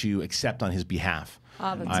to accept on his behalf.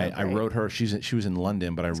 Oh, that's so I great. wrote her. She was in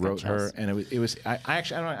London, but I wrote her, chills. and it was. I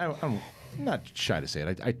actually, I'm not shy to say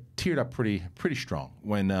it. I teared up pretty strong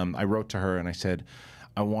when I wrote to her and I said,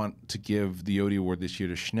 I want to give the Yodi Award this year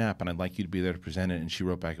to Schnepp, and I'd like you to be there to present it. And she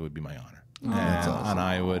wrote back, it would be my honor. And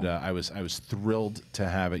I would, I was thrilled to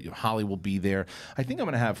have it. Holly will be there. I think I'm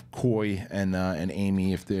going to have Coy and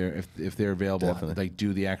Amy if they're available. Definitely. Like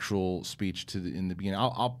do the actual speech in the beginning.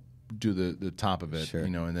 I'll do the top of it, Sure.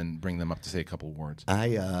 and then bring them up to say a couple of words.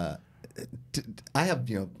 I have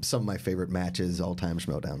some of my favorite matches all time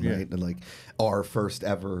Schmoedown, Yeah. right? And like our first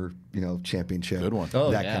ever championship, Good one.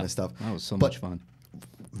 Oh, that yeah. kind of stuff. That was so But much fun.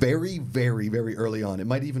 Very, very, very early on, it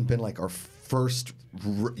might even been like our first,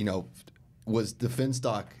 was the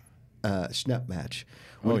Finstock Schnepp match.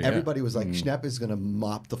 When Oh, yeah. everybody was like, Schnepp is going to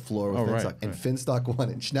mop the floor with Oh, right, Finstock. And right. Finstock won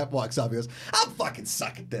it. And Schnepp walks up. He goes, I'm fucking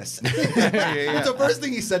suck at this. It's the first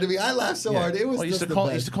thing he said to me. I laughed so hard. It was Well, he just used to the call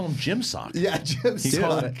best. him Jim Sock. Yeah, Jim He Sock.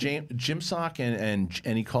 called him Jim Sock and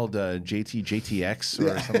he called JTX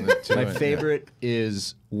or something. Too. My Yeah. favorite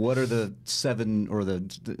is what are the seven or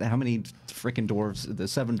how many freaking dwarves? The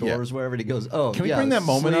seven dwarves, wherever he goes. Oh, Can we yeah, bring that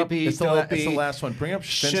moment up? Sleepy, It's the Dopey, last one. Bring up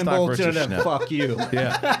Finstock Schimble, versus Schnepp. fuck you.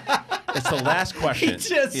 Yeah, it's the last question.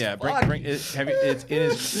 just yeah, fucked. bring it. It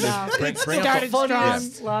is. No. Bring up Started the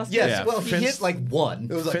strong, lost Yes, Yeah. well, he Finst- hit like one.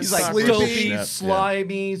 It was like He's like Finstock versus dopey, Schnepp, yeah.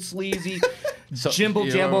 slimy, sleazy, Jimble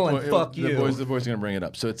you know, Jamble, and the fuck you. The boys are gonna bring it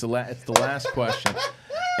up. So it's the last question.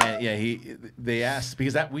 And yeah, they asked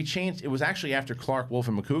because we changed. It was actually after Clark Wolf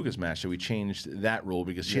and Macuga's match that we changed that rule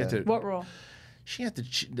because she had to. What rule? She had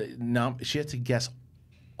to guess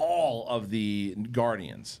all of the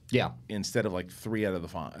Guardians. Yeah. Instead of like three out of the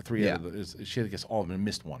she had to guess all of them and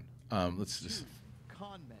missed one. Let's just.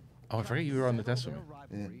 Oh, I forgot you were on the desk with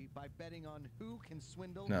me.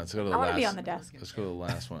 No, let's go to the I last. wanna be on the desk. Let's go to the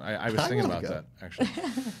last one. I was I thinking wanna about go. that actually,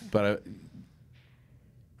 but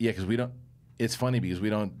yeah, because we don't. It's funny because they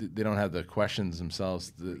don't have the questions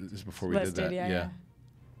themselves. This is before we Listed, did that. yeah.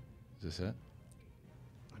 Is this it?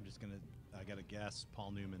 I'm just gonna. I gotta guess.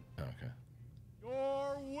 Paul Newman. Oh, okay.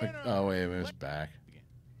 Your winner. Oh wait, it was back.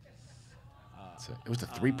 It was the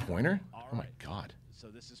 3-pointer. Oh my god, So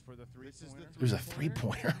this is for the three. This is the it was a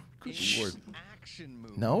 3-pointer. Good lord. action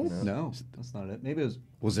movie. No. No, that's not it. Maybe it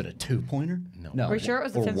was it a 2-pointer? No. No. Are you sure it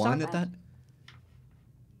was the or Finstock one at match? that?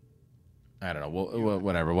 I don't know. Well,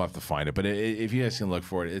 whatever. We'll have to find it. But if you guys can look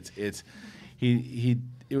for it, it's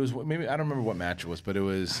it was maybe I don't remember what match it was, but it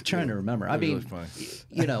was. I'm trying to remember. I it was mean,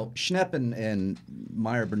 really funny. Schnepp and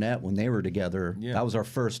Meyer Burnett when they were together, Yeah. that was our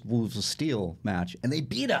first Wolves of Steel match, and they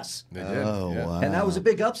beat us. They did. Oh, yeah. wow. And that was a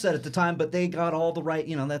big upset at the time, but they got all the right,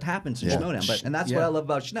 that happens in Yeah. Schmoedown. And that's what I love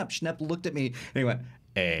about Schnepp. Schnepp looked at me and he went,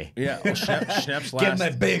 "Hey." Yeah, well, Schnepp's last. Give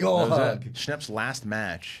him a big ol' that was hug. it. Schnepp's last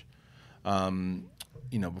match.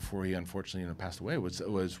 before he unfortunately passed away, was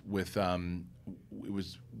with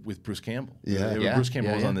Bruce Campbell. Yeah. Bruce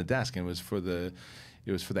Campbell was on the desk, and it was for the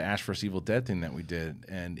Ash vs. Evil Dead thing that we did,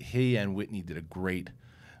 and he and Whitney did a great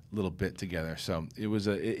little bit together. So it was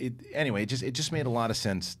anyway. It just made a lot of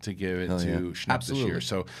sense to give it to Schnepp this year.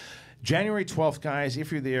 So January 12th, guys,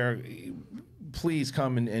 if you're there, please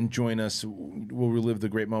come and join us. We'll relive the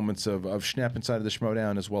great moments of Schnepp inside of the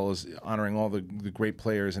Schmoedown, as well as honoring all the great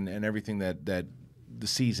players and everything that the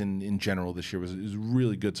season in general this year was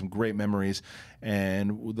really good. Some great memories,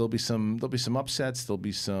 and there'll be some upsets. There'll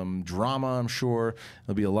be some drama, I'm sure.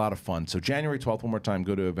 It'll be a lot of fun. So January 12th, one more time,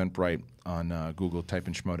 go to Eventbrite on Google, type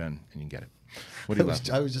in Schmoedown, and you can get it. What do you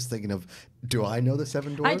I was just thinking of, do I know the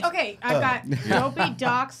 7 dwarves? I've got Dopey,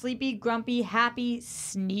 Doc, Sleepy, Grumpy, Happy,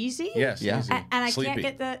 Sneezy. Yes, Yeah. Sneezy. And I Sleepy.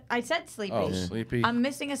 can't get I said Sleepy. Oh, Sleepy. I'm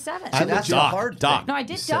missing a 7. That's the hard Doc. thing. No, I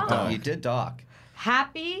did You said Doc. You did Doc.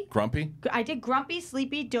 Happy. Grumpy, I did Grumpy,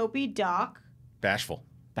 Sleepy, Dopey, Doc. bashful.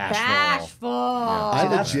 Bashful. See,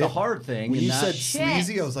 that's the legit- hard thing. When and you that- said Shit.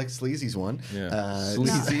 sleazy, I was like, sleazy's one. Yeah.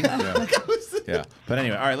 Sleazy. Yeah. But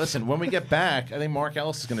anyway, all right, listen, when we get back, I think Mark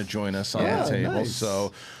Ellis is going to join us on the table. nice.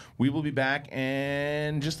 So we will be back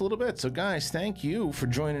in just a little bit. So, guys, thank you for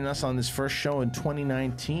joining us on this first show in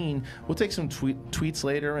 2019. We'll take some tweets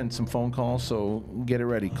later and some phone calls, so get it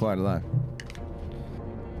ready. Collider Live.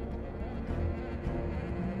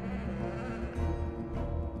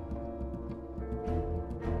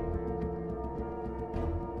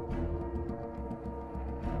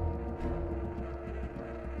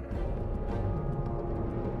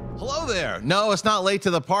 Hello there. No, it's not late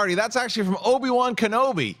to the party. That's actually from Obi-Wan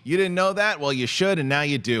Kenobi. You didn't know that? Well, you should, and now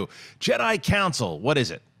you do. Jedi Council. What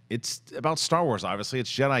is it? It's about Star Wars, obviously.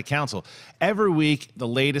 It's Jedi Council. Every week, the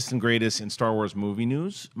latest and greatest in Star Wars movie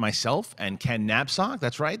news. Myself and Ken Knapsack,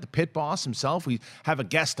 that's right, the pit boss himself. We have a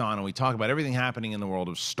guest on, and we talk about everything happening in the world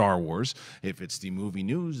of Star Wars. If it's the movie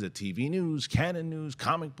news, the TV news, canon news,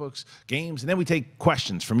 comic books, games, and then we take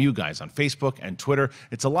questions from you guys on Facebook and Twitter.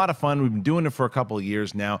 It's a lot of fun. We've been doing it for a couple of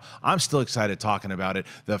years now. I'm still excited talking about it.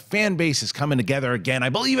 The fan base is coming together again. I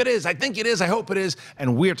believe it is. I think it is. I hope it is.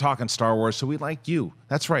 And we're talking Star Wars, so we like you.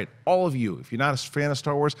 That's right. All of you. If you're not a fan of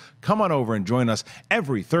Star Wars, come on over and join us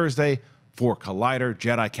every Thursday for Collider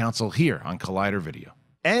Jedi Council here on Collider Video.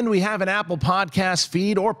 And we have an Apple Podcast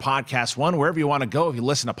feed or Podcast One, wherever you want to go if you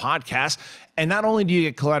listen to podcasts. And not only do you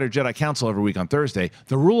get Collider Jedi Council every week on Thursday,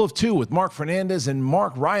 The Rule of Two with Mark Fernandez and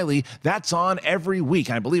Mark Reilly, that's on every week.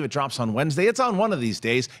 And I believe it drops on Wednesday. It's on one of these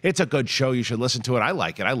days. It's a good show. You should listen to it. I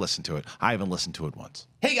like it. I listen to it. I haven't listened to it once.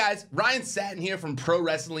 Hey guys, Ryan Satin here from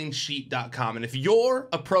ProWrestlingSheet.com. And if you're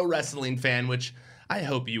a pro wrestling fan, which I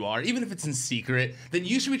hope you are, even if it's in secret, then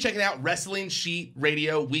you should be checking out Wrestling Sheet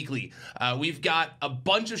Radio Weekly. We've got a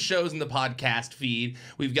bunch of shows in the podcast feed.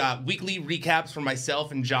 We've got weekly recaps from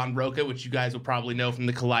myself and John Roca, which you guys will probably know from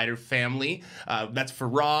the Collider family. That's for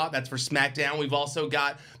Raw, that's for SmackDown. We've also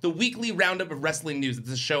got the weekly roundup of wrestling news.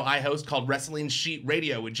 It's a show I host called Wrestling Sheet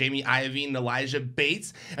Radio with Jamie Iovine and Elijah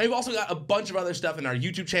Bates. And we've also got a bunch of other stuff in our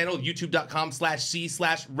YouTube channel,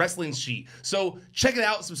 youtube.com/c/wrestling sheet. So check it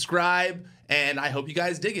out, subscribe, and I hope you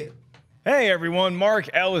guys dig it. Hey everyone, Mark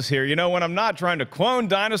Ellis here. You know, when I'm not trying to clone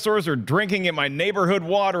dinosaurs or drinking at my neighborhood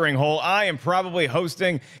watering hole, I am probably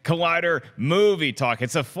hosting Collider Movie Talk.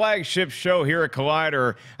 It's a flagship show here at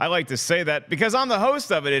Collider. I like to say that because I'm the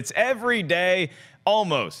host of it. It's every day,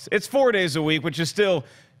 almost. It's 4 days a week, which is still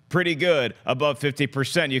pretty good, above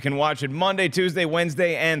 50%. You can watch it Monday, Tuesday,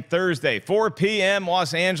 Wednesday, and Thursday. 4 p.m.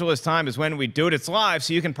 Los Angeles time is when we do it. It's live,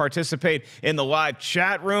 so you can participate in the live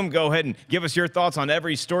chat room. Go ahead and give us your thoughts on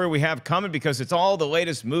every story we have coming because it's all the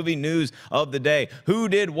latest movie news of the day. Who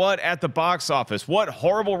did what at the box office? What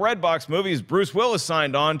horrible Redbox movies Bruce Willis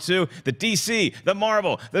signed on to? The DC, the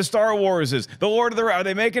Marvel, the Star Warses, the Lord of the Rings. Are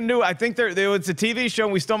they making new? I think it's a TV show,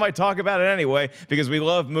 and we still might talk about it anyway because we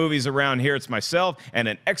love movies around here. It's myself and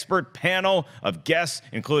an expert panel of guests,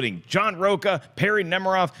 including John Roca, Perry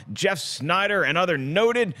Nemiroff, Jeff Snyder, and other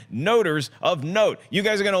noted noters of note. You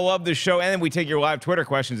guys are going to love this show, and then we take your live Twitter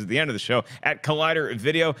questions at the end of the show at Collider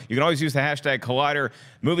Video. You can always use the hashtag Collider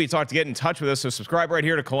Movie Talk to get in touch with us, so subscribe right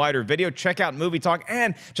here to Collider Video. Check out Movie Talk,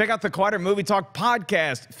 and check out the Collider Movie Talk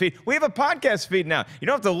podcast feed. We have a podcast feed now. You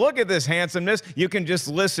don't have to look at this handsomeness. You can just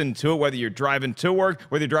listen to it, whether you're driving to work,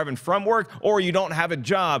 whether you're driving from work, or you don't have a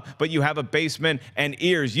job, but you have a basement and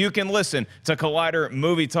ears. You can listen to Collider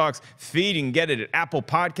Movie Talk's feed. You can get it at Apple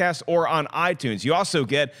Podcasts or on iTunes. You also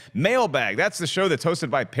get Mailbag. That's the show that's hosted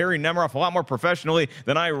by Perry Nemiroff a lot more professionally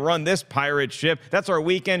than I run this pirate ship. That's our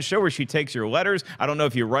weekend show where she takes your letters. I don't know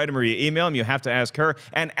if you write them or you email them. You have to ask her.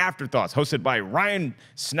 And Afterthoughts, hosted by Ryan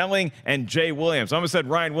Snelling and Jay Williams. I almost said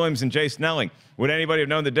Ryan Williams and Jay Snelling. Would anybody have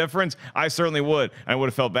known the difference? I certainly would. I would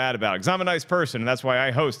have felt bad about it because I'm a nice person, and that's why I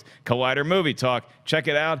host Collider Movie Talk. Check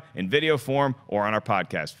it out in video form or on our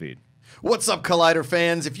podcast feed. What's up, Collider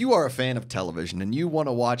fans? If you are a fan of television and you want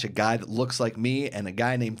to watch a guy that looks like me and a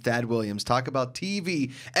guy named Thad Williams talk about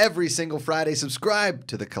TV every single Friday, subscribe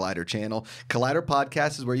to the Collider channel. Collider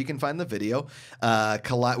Podcast is where you can find the video.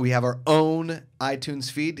 We have our own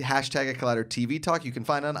iTunes feed, hashtag Collider TV Talk. You can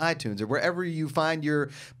find it on iTunes or wherever you find your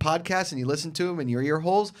podcasts and you listen to them in your ear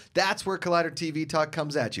holes. That's where Collider TV Talk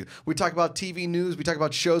comes at you. We talk about TV news. We talk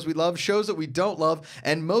about shows we love, shows that we don't love,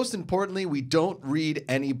 and most importantly, we don't read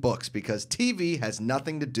any books because TV has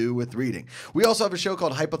nothing to do with reading. We also have a show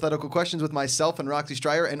called Hypothetical Questions with myself and Roxy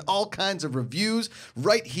Striar and all kinds of reviews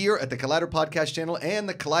right here at the Collider Podcast channel and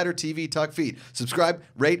the Collider TV Talk feed. Subscribe,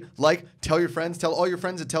 rate, like, tell your friends, tell all your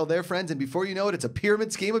friends, and tell their friends, and before you know it, it's a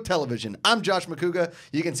pyramid scheme of television. I'm Josh Macuga.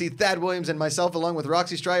 You can see Thad Williams and myself along with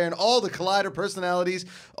Roxy Striar and all the Collider personalities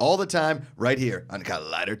all the time right here on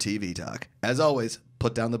Collider TV Talk. As always,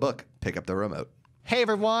 put down the book, pick up the remote. Hey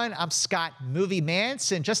everyone, I'm Scott Movie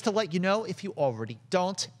Mance, and just to let you know, if you already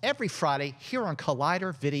don't, every Friday here on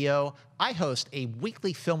Collider Video, I host a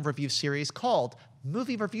weekly film review series called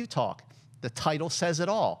Movie Review Talk. The title says it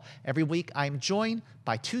all. Every week I'm joined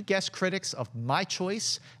by two guest critics of my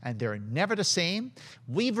choice, and they're never the same.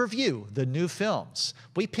 We review the new films.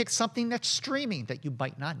 We pick something that's streaming that you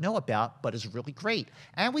might not know about, but is really great.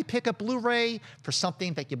 And we pick a Blu-ray for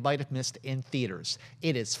something that you might have missed in theaters.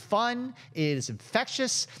 It is fun. It is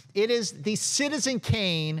infectious. It is the Citizen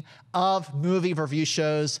Kane of movie review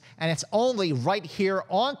shows, and it's only right here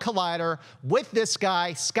on Collider with this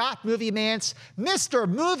guy, Scott Movie Mance, Mr.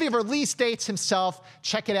 Movie Release Dates himself.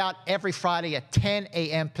 Check it out every Friday at 10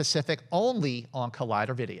 a.m. Pacific, only on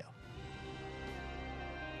Collider Video.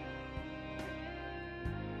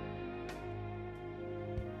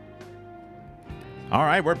 All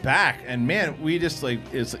right, we're back, and man, we just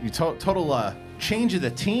it's total change of the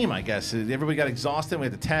team, I guess. Everybody got exhausted. We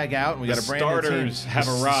had to tag out, and we got a brand new team.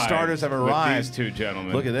 Starters have arrived. With these two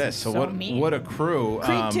gentlemen. Look at this. So what a crew.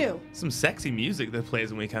 Creed 2. Some sexy music that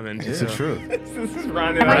plays when we come in. It's the truth. This is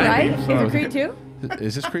running. Am I right? Is it Creed 2?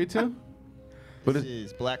 Is this Creed 2? This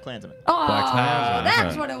is Black Klansman. Oh, Black Klansman,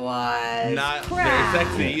 that's okay. what it was. Not Crap. very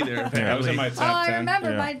sexy either. That was in my Oh, top 10. I remember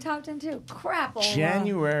Yeah. my top 10 too. Crap.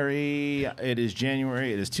 January. It is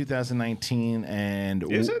January. It is 2019,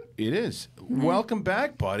 and Is it? It is. Welcome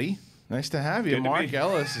back, buddy. Nice to have you. Good to Mark be-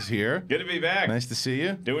 Ellis is here. Good to be back. Nice to see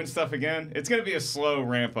you. Doing stuff again. It's going to be a slow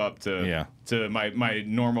ramp up to my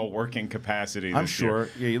normal working capacity. I'm this year. sure.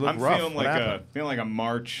 Yeah, you look I'm rough. feeling What like a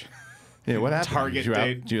March. Yeah, what happened? Target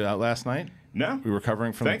date. Did you out last night? No. We were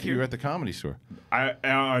recovering from. Thank you. You were at the Comedy Store.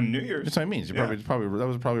 On New Year's. That's what I mean. You Yeah. probably that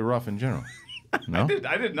was probably rough in general. No.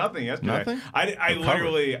 I did nothing yesterday. Nothing? I Recovered.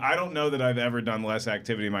 literally, I don't know that I've ever done less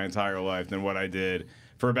activity my entire life than what I did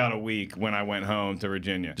for about a week when I went home to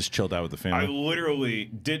Virginia. Just chilled out with the I family. literally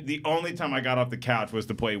did. The only time I got off the couch was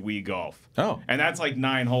to play Wii golf. Oh. And that's like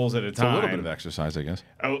 9 holes at a It's time. a little bit of exercise, I guess.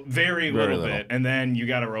 Oh, very Very little little. bit, and then you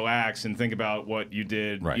got to relax and think about what you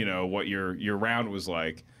did. Right. You know what your round was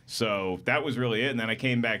like. So that was really it. And then I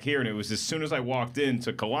came back here, and it was as soon as I walked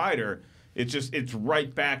into Collider, it's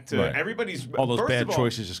right back to Right. everybody's. All those first bad of all,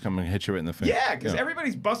 choices just come and hit you right in the face. Yeah, because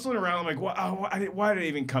everybody's bustling around. I'm like, why did I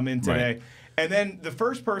even come in today? Right. And then the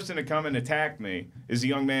first person to come and attack me is a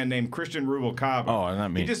young man named Kristian Harloff. Oh,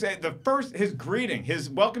 not me. He just said his greeting, his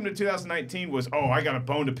welcome to 2019 was, "Oh, I got a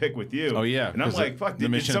bone to pick with you." Oh yeah. And I'm 'cause like, "Fuck, the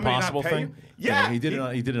did Mission somebody not Impossible pay thing. you?" Yeah, he did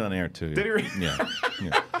it. He did it on air too. Did he really? Yeah.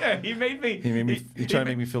 Yeah. Yeah, he made me. He tried to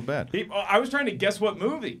make me feel bad. I was trying to guess what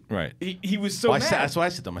movie. Right. He was so Well, mad. that's why I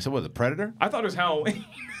said to him. I said, "What, the Predator?" I thought it was Halloween.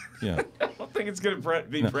 Yeah. I don't think it's gonna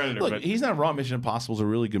be Predator. Look, but he's not wrong. Mission Impossible is a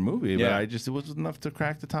really good movie, but Yeah. it wasn't enough to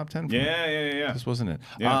crack the top 10 for me. yeah. This wasn't it.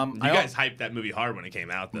 Yeah. You guys hyped that movie hard when it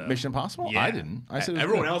came out, though. Mission Impossible? Yeah. I didn't. I said it was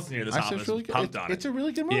everyone good. else in here in this I said office it's really was good. pumped on it. It's a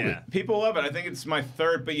really good movie. Yeah. People love it. I think it's my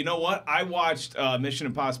third. But you know what? I watched Mission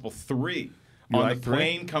Impossible 3 You on like the 3?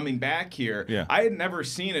 plane coming back here. Yeah. I had never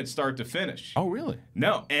seen it start to finish. Oh, really?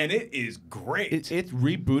 No, and it is great. It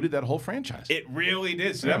rebooted that whole franchise. It really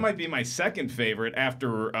did. So Yeah. that might be my second favorite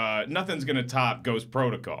after Nothing's Gonna Top Ghost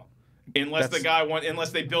Protocol. Unless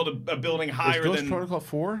they build a building higher Is Ghost than Protocol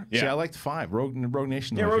 4? Yeah. See, I liked 5. Rogue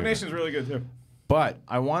Nation. Yeah, Rogue Nation's really good too. But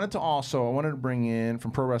I wanted to bring in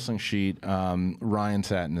from Pro Wrestling Sheet, Ryan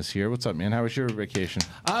Satin is here. What's up, man? How was your vacation?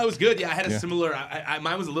 It was good. Yeah, I had a similar.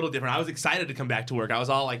 Mine was a little different. I was excited to come back to work. I was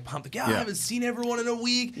all like pumped. Like, I haven't seen everyone in a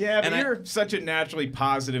week. Yeah, but you're such a naturally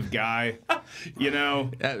positive guy. You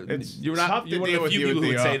know, you're not. You're one of the few people who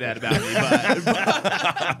would say that about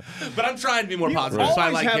me. But I'm trying to be more positive. So I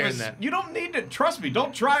like hearing that. You don't need to trust me.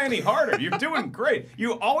 Don't try any harder. You're doing great.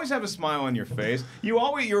 You always have a smile on your face. You're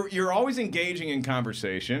always engaging in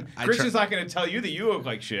conversation. Christian's not going to tell you that you look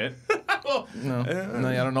like shit. No,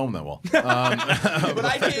 I don't know him that well.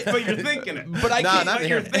 But you're thinking it. But I can't. But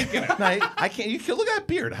you're thinking it. No, I can't. You can look at that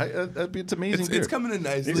beard. It's amazing. It's coming in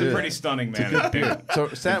nice. He's a pretty stunning man. It's a good beard. So,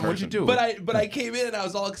 Sam, what'd you do? But I came in and I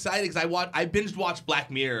was all excited because I binge watched Black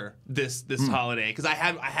Mirror this holiday because I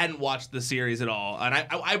hadn't watched the series at all, and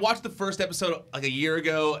I watched the first episode like a year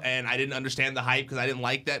ago and I didn't understand the hype because I didn't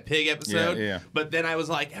like that pig episode. Yeah. But then I was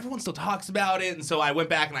like, everyone still talks about it, and so I went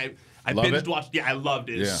back and I Love binged it? watched. Yeah, I loved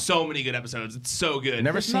it. Yeah. So many good episodes. It's so good.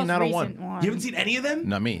 Never seen not a one. You haven't seen any of them?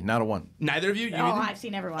 Not me. Not a one. Neither of you? I've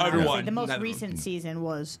seen everyone. Everyone. Honestly. The most Neither recent season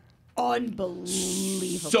was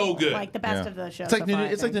unbelievable. So good. Like the best of the show. It's like so far,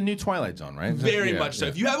 it's like the new Twilight Zone, right? Very much so.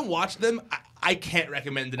 If you haven't watched them, I can't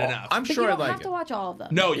recommend it enough. I'm But sure you I don't like have it. to watch all of them.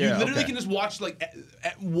 No, you Yeah, literally okay. can just watch like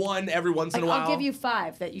one every once in a Like, while. I'll give you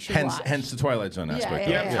 5 that you should Hence, watch. hence the Twilight Zone aspect.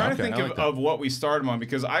 yeah, of it. I'm trying to okay, think I like that. of what we started on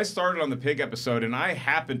because I started on the pig episode and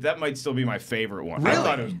that might still be my favorite one. Really? I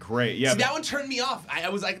thought it was great. Yeah, See, that one turned me off. I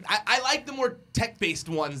was like, I like the more tech-based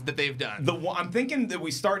ones that they've done. I'm thinking that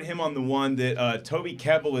we start him on the one that Toby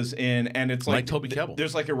Kebbell is in, and it's like Toby Kebbell.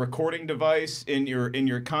 There's like a recording device in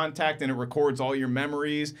your contact, and it records all your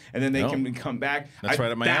memories, and then they can come back. That's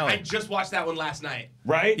right up my alley. I just watched that one last night.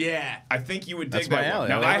 Right? Yeah. I think you would dig That's my that alley. one.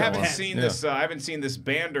 Now I like I that haven't one. seen Yeah. this. I haven't seen this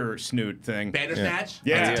Bandersnatch thing. Bandersnatch?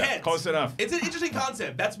 Yeah, It's intense. close enough. It's an interesting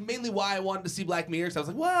concept. That's mainly why I wanted to see Black Mirror. Because I was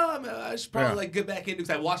like, well, I should probably like get back into because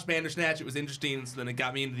I watched Bandersnatch. It was interesting, so then it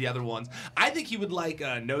got me into the other ones. I think he would like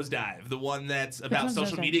Nosedive, the one that's about one's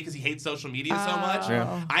social Nosedive? media because he hates social media so much.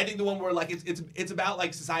 Yeah. I think the one where like it's about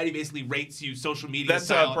like society basically rates you social media. That's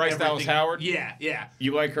style, Bryce Dallas everything. Howard? Yeah.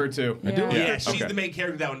 You like her too. I do. Yeah, she's Okay. the main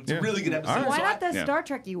character of that one. It's a really good episode. Why So not the yeah. Star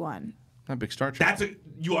Trek-y one? Not a big Star Trek.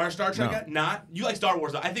 you are a Star Trek No. guy? Not? You like Star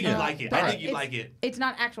Wars though. I think you'd like it. I think you'd like it. It's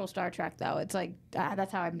not actual Star Trek though. It's like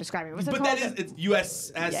that's how I'm describing it. What's it But called? that is it's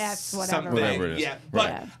USS Yes, whatever. something. Whatever it is. Yeah, but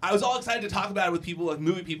Yeah. I was all excited to talk about it with people like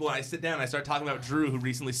movie people, and I sit down and I start talking about Drew, who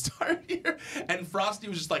recently started here, and Frosty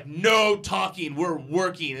was just like, "No talking, we're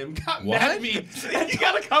working," and got mad at me. You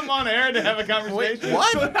gotta come on air to have a conversation.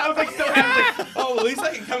 What? So I was like, so I was like, "Oh, at least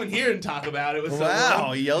I can come in here and talk about it." It was so Wow,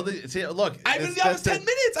 long. he yelled at, see, look. I've been in the office 10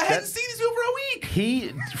 minutes. I hadn't seen these people for a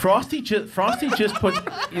week. Frosty just put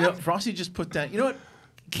Frosty just put down. You know what?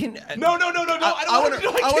 No.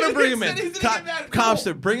 I want to bring him in.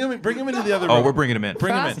 Cobbster, bring him into the other room. Oh, we're bringing him in.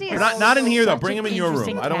 Bring him Frosty in. is Not in here though. such Bring him an in your room.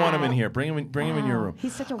 interesting I don't want him in cat. here. Bring him in your room.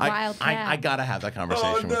 He's such a wild cat. I gotta have that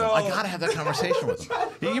conversation with him. no. I gotta have that conversation with him.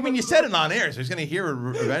 I mean, you said it on air, so he's gonna hear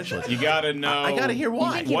it eventually. You gotta know. I gotta hear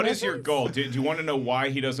why. think he What is your listens? goal? Do you want to know why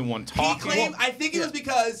he doesn't want He talking? claimed, I think it was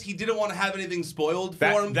because he didn't want to have anything spoiled for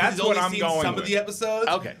him. 'Cause that's he's only what I'm seen going some with. of the episodes.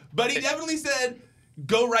 Okay. But he definitely said,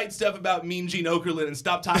 go write stuff about Mean Gene Okerlund and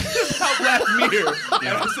stop talking about Black Mirror. And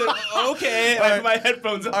I said, okay. And I put my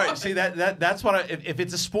headphones on. All right, see that's what if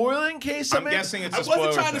it's a spoiling case. I'm guessing it's I a spoiler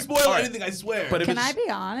wasn't trying to thing. spoil All right. anything, I swear. But if Can it's, I be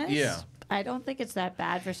honest? Yeah. I don't think it's that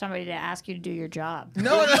bad for somebody to ask you to do your job.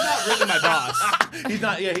 No, He's not really my boss. he's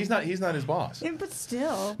not. Yeah, he's not his boss. Yeah, but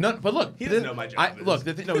still. No, but look, He doesn't know my job is. Look,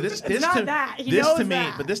 this not to, that. He this knows to me,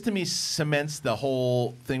 that. but this to me cements the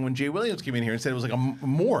whole thing when Jay Williams came in here and said it was like a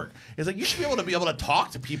morgue. It's like you should be able to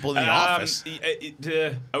talk to people in the office.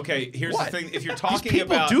 Okay, here's What? the thing. If you're These talking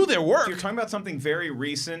people about do their work. if you're talking about something very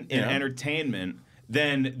recent in Yeah. entertainment,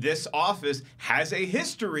 then this office has a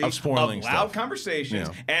history Of spoiling loud stuff. conversations.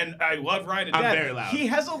 Yeah. And I love Ryan to I'm death. very loud. He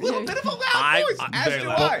has a little bit of a loud voice, as very do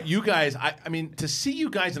loud. I. But you guys, I mean, to see you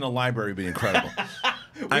guys in a library would be incredible.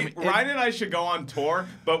 Ryan and I should go on tour,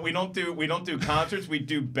 but we don't do concerts. We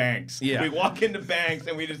do banks. Yeah. We walk into banks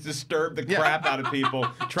and we just disturb the crap out of people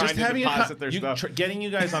trying Just to having deposit their stuff. getting you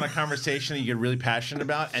guys on a conversation that you get really passionate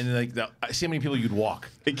about, and like see how many people you'd walk.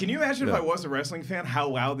 Can you imagine if I was a wrestling fan, how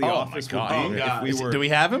loud the office would be if we were? Do we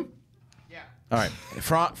have him? Yeah. All right,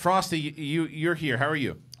 Frosty, you're here. How are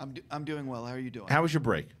you? I'm doing well. How are you doing? How was your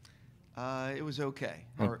break? It was okay.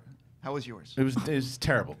 How was yours? It was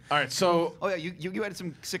terrible. All right, so Oh yeah, you had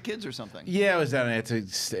some sick kids or something. yeah, I was down. I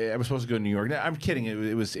was supposed to go to New York. No, I'm kidding.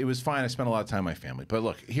 It was fine. I spent a lot of time with my family. But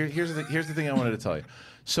look, here's the thing I wanted to tell you.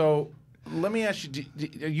 So let me ask you: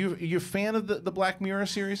 are you a fan of the Black Mirror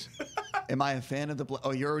series? Am I a fan of the?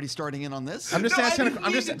 Oh, you're already starting in on this. I'm just No, I asking. didn't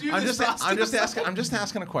mean to do this, Frosty. I'm just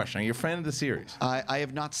asking a question. Are you a fan of the series? I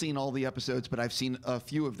have not seen all the episodes, but I've seen a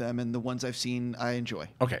few of them, and the ones I've seen, I enjoy.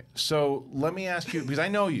 Okay, so let me ask you because I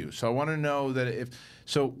know you, so I want to know that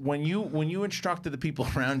when you instructed the people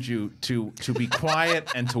around you to be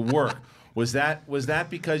quiet and to work. Was that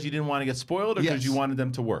because you didn't want to get spoiled, or because you wanted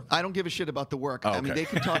them to work? I don't give a shit about the work. Oh, I mean, okay. they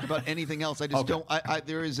can talk about anything else. I just don't.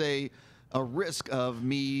 There is a risk of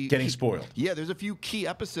me getting spoiled. Yeah, there's a few key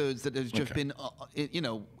episodes that has just been,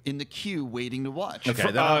 in the queue waiting to watch. Okay,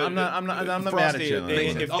 I'm not mad at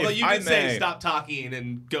you. Although you did say stop talking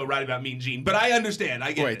and go write about Mean Gene, but I understand.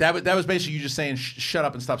 I get it. That was basically you just saying shut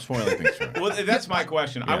up and stop spoiling things for me. Well, that's my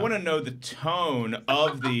question. I want to know the tone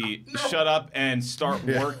of the shut up and start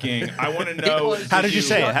working. I want to know. How did you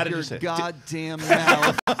say it? How did you your say it? goddamn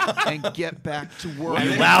mouth and get back to work.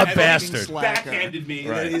 You loud bastard. Backhanded me.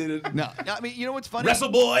 Right. No, I mean, you know what's funny? Wrestle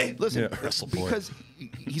boy. Listen, Wrestle boy. because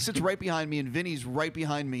he sits right behind me and Vinny's right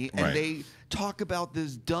behind me, and Right. they talk about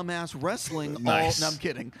this dumbass wrestling. Nice. No, I'm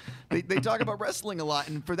kidding. They talk about wrestling a lot,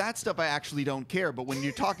 and for that stuff, I actually don't care. But when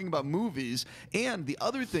you're talking about movies, and the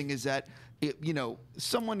other thing is that,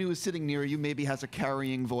 someone who is sitting near you maybe has a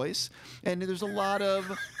carrying voice, and there's a lot of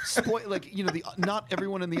not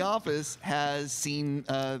everyone in the office has seen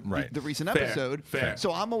the recent episode. Fair.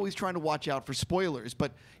 So I'm always trying to watch out for spoilers.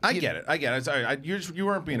 But I get it. Sorry, you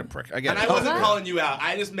weren't being a prick. I get And it. I wasn't calling you out.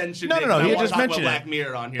 I just mentioned No, it. no. I He want just to talk mentioned about it. Black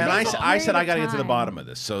Mirror on here. And That's all. I said I got to get to the time. bottom of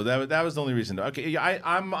this. So that was the only reason. Okay,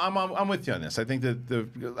 I'm with you on this. I think that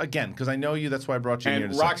again because I know you. That's why I brought you here.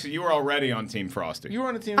 And to Roxy, you were already on Team Frosty. You were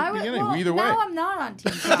on the team at the beginning. Either way. Now I'm not on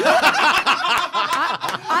Team Frosty.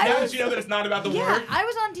 Now that you know that it's not about the work. I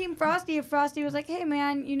was on Team Frosty if Frosty was like, hey,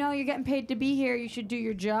 man, you're getting paid to be here. You should do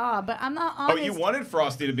your job. But I'm not on Oh, you wanted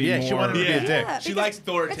Frosty to be more. Yeah, she wanted him to be a dick. She likes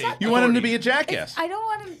authority. You want him to be a jackass. I don't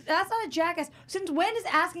want him. That's not a jackass. Since when is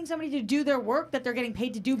asking somebody to do their work that they're getting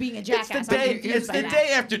paid to do being a jackass? It's the day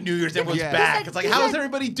after New Year's. Everyone's back. It's like, how's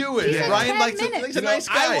everybody doing? He's like Ryan 10 likes minutes. he's a nice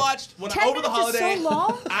guy. I watched over 10 the minutes is holiday. so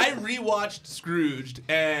long? I rewatched Scrooged,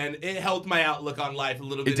 and it helped my outlook on life a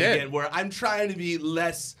little bit did. again. Where I'm trying to be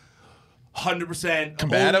less 100%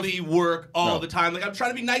 Combative? only work all No. the time. Like I'm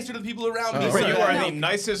trying to be nicer to the people around me. Oh. so You that- are No. the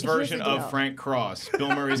nicest Here's version the deal. of Frank Cross, Bill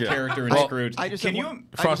Murray's character in Well, Scrooge. I just Can have you? one,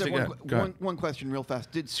 I just Frosty, have go ahead. one question real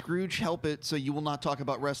fast. Did Scrooge help it so you will not talk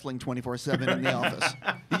about wrestling 24/7 in the office?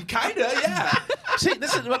 Kinda, yeah. See,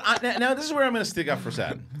 this is what now. This is where I'm going to stick up for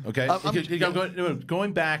Satin. Okay,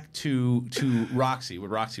 going back to Roxy, what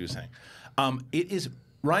Roxy was saying. It is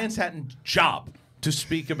Ryan Satin's job to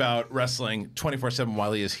speak about wrestling 24/7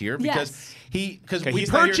 while he is here because Okay, we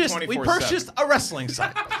he's not here purchased a wrestling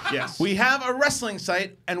site. Yes. We have a wrestling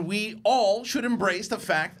site, and we all should embrace the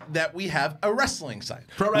fact that we have a wrestling site.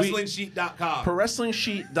 ProWrestlingSheet.com.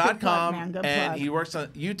 ProWrestlingSheet.com, Good plug, man. Good and plug. he works on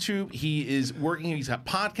YouTube. He is working. He's got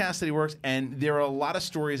podcasts that he works, and there are a lot of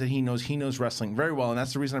stories that he knows. He knows wrestling very well, and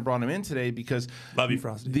that's the reason I brought him in today because Love you,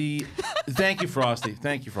 Frosty. Thank you, Frosty.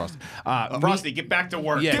 Thank you, Frosty. Frosty, get back to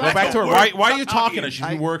work. Yeah, Get go back to her. work. Why are you Stop talking to her? talking. She's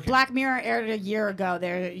been working. Black Mirror aired a year ago.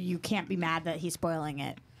 There, you can't be mad that he's spoiling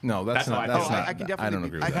it. No, that's That's not. how I That's feel. not. I can definitely. I don't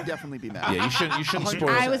agree with I that. can definitely be mad. Yeah, you shouldn't spoil.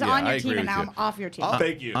 I was yeah, on your I team, agree and now with I'm you. off your team.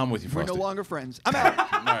 Thank you. I'm with you, We're Frosty. no longer friends. I'm out.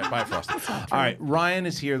 All right, bye, Frosty. All right, Ryan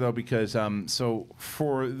is here though because so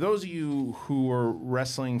for those of you who are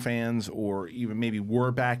wrestling fans or even maybe were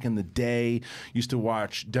back in the day, used to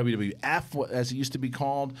watch WWF as it used to be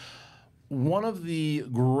called. One of the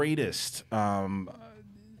greatest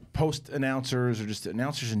post announcers or just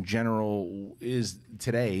announcers in general is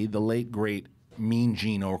today the late great Mean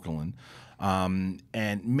Gene Okerlund.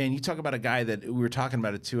 And man, you talk about a guy that we were talking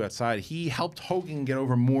about it too outside. He helped Hogan get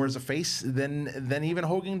over more as a face than even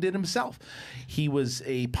Hogan did himself. He was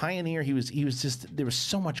a pioneer. He was just there was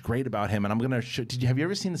so much great about him. And I'm gonna show. Have you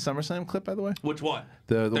ever seen the SummerSlam clip by the way? Which one?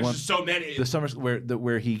 The There's one. just so many. The Summer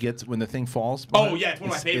where he gets when the thing falls. Oh, yeah, it's one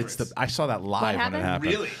of my favorites. I saw that live when it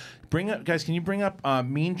happened. Really? Bring up, guys. Can you bring up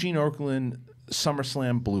Mean Gene Okerlund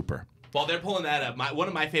SummerSlam blooper? While they're pulling that up, one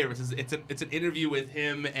of my favorites is it's an interview with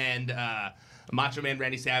him and Macho Man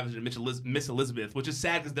Randy Savage and Miss Elizabeth, which is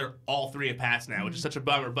sad because they're all three have passed now, which is such a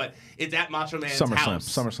bummer. But it's at Macho Man's house.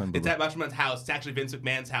 SummerSlam. It's at Macho Man's house. It's actually Vince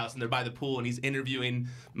McMahon's house, and they're by the pool, and he's interviewing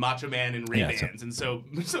Macho Man in Ray-Bans. And so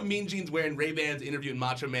Mean Gene's wearing Ray-Bans, interviewing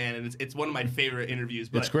Macho Man, and it's one of my favorite interviews.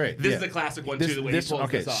 But It's great. This Yeah. is a classic one too. The way he pulls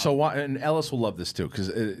okay, this off. so and Ellis will love this too because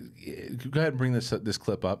go ahead and bring this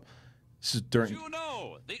clip up. This is during. You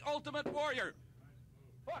know, the Ultimate Warrior.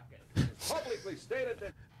 Fuck it. It's publicly stated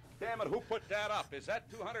that. Damn it, who put that up? Is that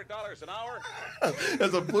 $200 an hour?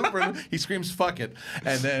 As a blooper, he screams "fuck it,"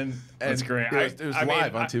 and then that's great. It was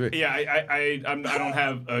live on TV. I don't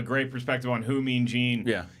have a great perspective on who Mean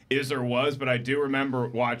Gene is or was, but I do remember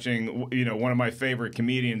watching, one of my favorite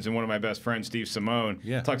comedians and one of my best friends, Steve Simone,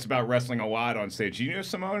 talks about wrestling a lot on stage. You know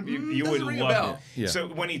Simone? You would love it. Yeah. So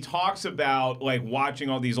when he talks about like watching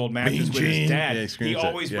all these old matches with his dad, he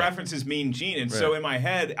always references Mean Gene, and so in my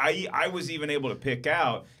head, I was even able to pick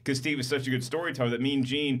out, because Steve is such a good storyteller, that Mean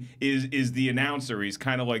Gene is the announcer. He's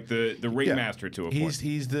kind of like the ringmaster to a point.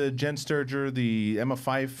 He's the Jen Sturger, the Emma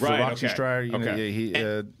Fife, the Roxy Striar.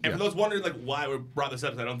 And for those wondering like why we brought this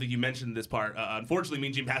up, I don't think you mentioned this part. Unfortunately,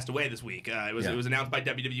 Mean Gene passed away this week. It was announced by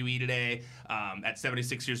WWE today at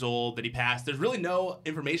 76 years old that he passed. There's really no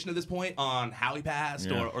information at this point on how he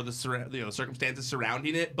passed or the circumstances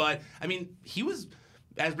surrounding it. But I mean, he was,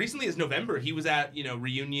 as recently as November, he was at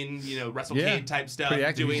reunion, WrestleCade type stuff. Pretty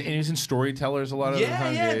active. And he's in Storytellers a lot of the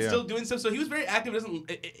time. Still doing stuff. So he was very active.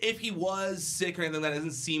 If he was sick or anything, that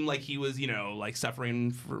doesn't seem like he was like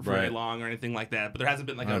suffering for very long or anything like that. But there hasn't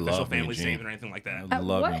been like an official family statement or anything like that.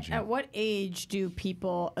 At what age do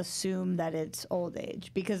people assume that it's old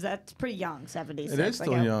age? Because that's pretty young, 76. It is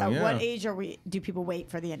still young. At what age do people wait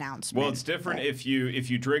for the announcement? Well, it's different if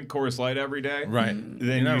you drink Coors Light every day,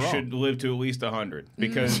 then you should live to at least 100.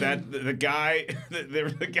 Because the guy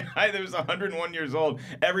that was 101 years old,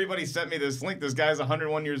 everybody sent me this link. This guy's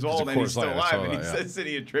 101 years old and he's still alive, and he says that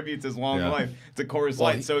he attributes his long life to Coors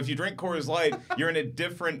Light. So if you drink Coors Light, you're in a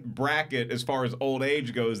different bracket as far as old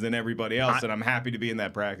age goes than everybody else, and I'm happy to be in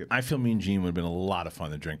that bracket. I feel Mean Gene would have been a lot of fun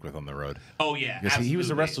to drink with on the road. Oh yeah, he was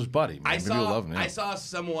the wrestler's buddy. Man. People love him. I saw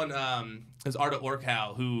someone, as Arda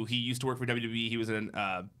Orcal, who he used to work for WWE. He was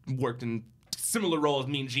worked in similar role as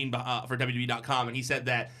Mean Gene for WWE.com, and he said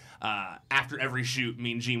that after every shoot,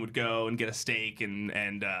 Mean Gene would go and get a steak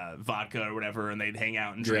and vodka or whatever, and they'd hang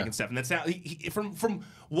out and drink and stuff. And that's from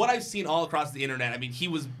what I've seen all across the internet. I mean, he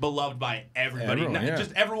was beloved by everybody,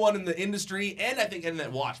 just everyone in the industry, and I think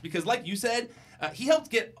Internet Watch, because like you said, he helped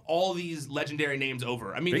get all these legendary names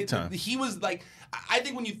over. I mean, he was like, I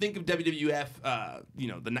think when you think of WWF, the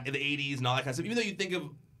 80s and all that kind of stuff, even though you think of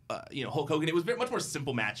Hulk Hogan, it was much more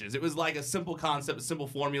simple matches. It was like a simple concept, a simple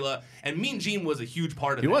formula, and Mean Gene was a huge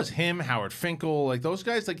part of it. He was. Him, Howard Finkel, like those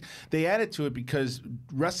guys, like they added to it because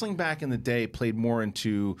wrestling back in the day played more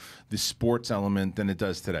into the sports element than it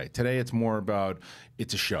does today. Today it's more about,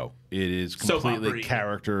 it's a show. It is completely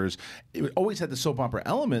characters. It always had the soap opera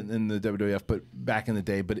element in the WWF, but back in the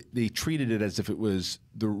day, but they treated it as if it was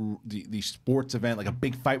the sports event, like a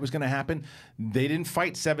big fight was going to happen. They didn't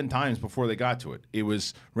fight 7 times before they got to it. It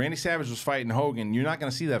was Randy Savage was fighting Hogan. You're not going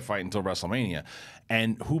to see that fight until WrestleMania.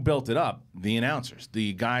 And who built it up? The announcers,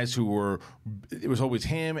 the guys who were. It was always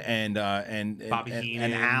him and Bobby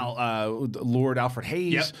Heenan and Lord Alfred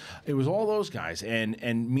Hayes. Yep. It was all those guys,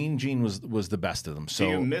 and Mean Gene was the best of them. So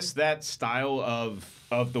do you miss that style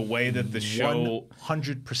of the way that the show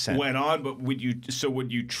 100% went on? But would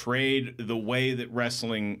you trade the way that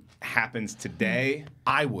wrestling happens today?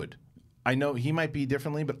 I would. I know he might be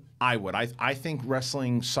differently, but I would. I think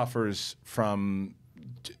wrestling suffers from.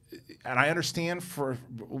 And I understand for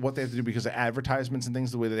what they have to do because of advertisements and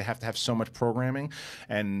things, the way that they have to have so much programming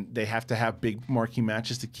and they have to have big marquee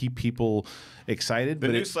matches to keep people excited. The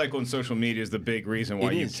news cycle and social media is the big reason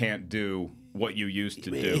why you can't do what you used to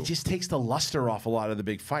do. It just takes the luster off a lot of the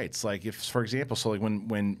big fights. Like if, for example, so like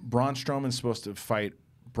when Braun Strowman's supposed to fight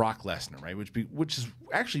Brock Lesnar, right? Which is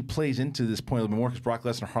actually plays into this point a little bit more because Brock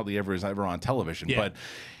Lesnar hardly ever is ever on television. Yeah. But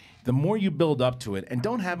the more you build up to it, and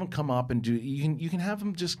don't have them come up and do, you can have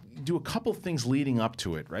them just do a couple things leading up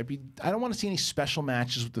to it, right? I don't want to see any special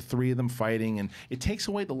matches with the 3 of them fighting, and it takes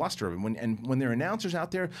away the luster of it. When there are announcers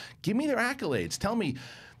out there, give me their accolades. Tell me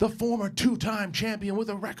the former 2-time champion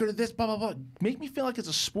with a record of this, blah blah blah. Make me feel like it's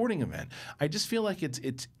a sporting event. I just feel like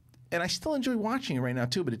it's. And I still enjoy watching it right now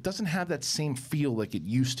too, but it doesn't have that same feel like it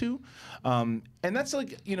used to. And that's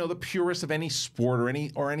like the purist of any sport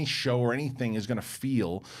or any show or anything is going to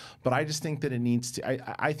feel. But I just think that it needs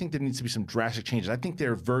to. I think there needs to be some drastic changes. I think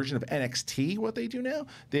their version of NXT, what they do now,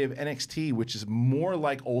 they have NXT, which is more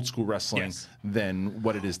like old school wrestling than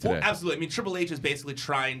what it is today. Well, absolutely. I mean, Triple H is basically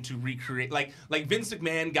trying to recreate, like Vince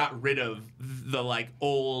McMahon got rid of the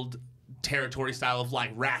old territory style of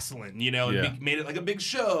wrestling, and made it like a big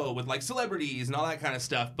show with celebrities and all that kind of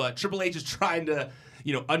stuff. But Triple H is trying to,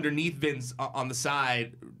 underneath Vince on the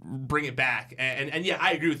side, bring it back. And yeah,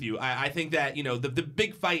 I agree with you. I think that the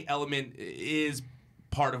big fight element is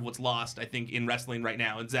part of what's lost, I think, in wrestling right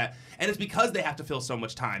now. And it's because they have to fill so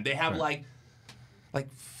much time. They have like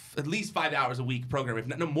at least 5 hours a week program, if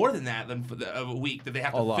not no more than that, of a week that they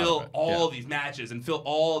have to lot fill of it, all these matches and fill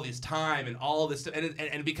all this time and all this stuff, and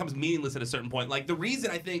it becomes meaningless at a certain point. Like the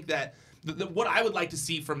reason I think that what I would like to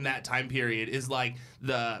see from that time period is like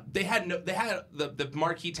they had the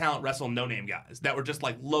marquee talent wrestle no-name guys that were just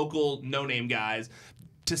like local no-name guys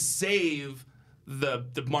to save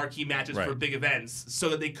the marquee matches for big events so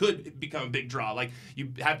that they could become a big draw. Like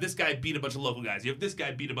you have this guy beat a bunch of local guys, you have this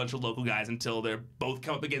guy beat a bunch of local guys until they're both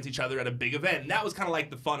come up against each other at a big event. And that was kind of like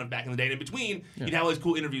the fun of back in the day. And in between, you'd have all these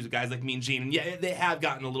cool interviews with guys like Mean Gene. And yeah, they have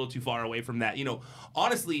gotten a little too far away from that. You know,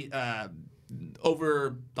 honestly,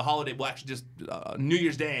 over the holiday, well, actually just New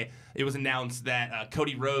Year's Day, it was announced that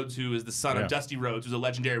Cody Rhodes, who is the son of Dusty Rhodes, who's a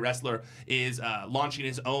legendary wrestler, is launching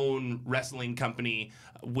his own wrestling company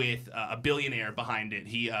with a billionaire behind it.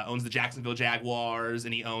 He owns the Jacksonville Jaguars,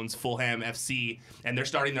 and he owns Fulham FC, and they're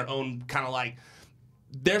starting their own kind of like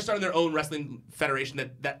wrestling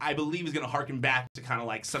federation that I believe is going to harken back to kind of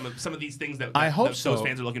like some of these things that I hope those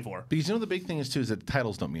fans are looking for. Because you know the big thing is too is that the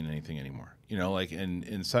titles don't mean anything anymore. You know, like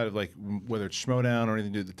inside of like whether it's Schmoedown or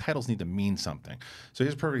anything, the titles need to mean something. So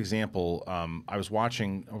here's a perfect example. I was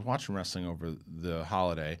watching wrestling over the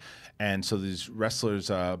holiday, and so these wrestlers,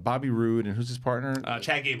 Bobby Roode and who's his partner?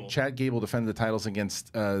 Chad Gable. Chad Gable defended the titles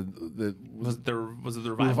against was it the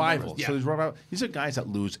Revival? Revival. Yeah. So these are guys that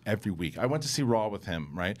lose every week. I went to see Raw with him,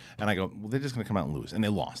 right? And I go, well, they're just going to come out and lose, and they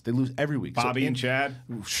lost. They lose every week. Bobby and Chad.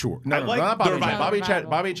 Sure. No, not Bobby and Chad.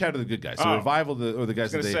 Bobby and Chad are the good guys. So Revival are the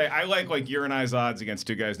guys. I was going to say I like your and I's odds against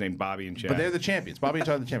two guys named Bobby and Chad. But they're the champions. Bobby and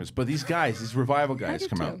Chad are the champions. But these guys, these Revival guys,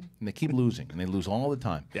 come out and they keep losing, and they lose all the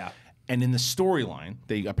time. Yeah. And in the storyline,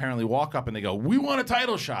 they apparently walk up and they go, "We want a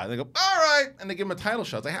title shot." They go, "All right," and they give them a title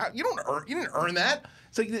shot. It's like, you didn't earn that.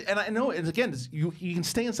 It's like, and I know, and again, you can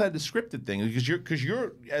stay inside the scripted thing because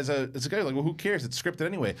you're as a guy like, well, who cares? It's scripted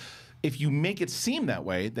anyway. If you make it seem that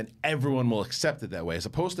way, then everyone will accept it that way, as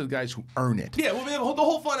opposed to the guys who earn it. Yeah, well, the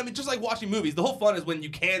whole fun, I mean, just like watching movies, the whole fun is when you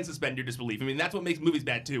can suspend your disbelief. I mean, that's what makes movies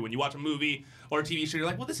bad, too. When you watch a movie or a TV show, you're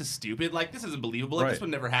like, well, this is stupid. Like, this isn't believable. Like, this would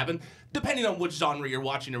never happen. Depending on which genre you're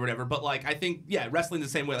watching or whatever. But, like, I think, wrestling's the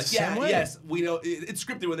same way. Like, yes, we know it's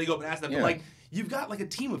scripted when they go up and ask that. But, like, you've got like a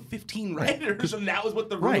team of 15 writers, and that was what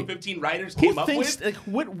the room of 15 writers came up with. Like,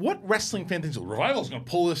 what wrestling fan thinks Revival's going to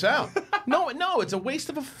pull this out? no, it's a waste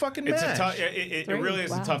of a fucking match. It really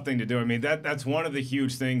is a tough thing to do. I mean, that's one of the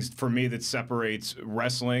huge things for me that separates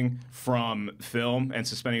wrestling from film and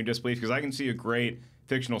suspending your disbelief, because I can see a great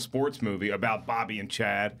fictional sports movie about Bobby and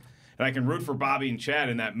Chad, and I can root for Bobby and Chad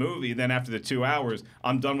in that movie. Then after the 2 hours,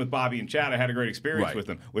 I'm done with Bobby and Chad. I had a great experience with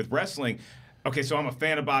them. With wrestling, okay, so I'm a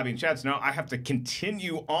fan of Bobby and Chad, so now I have to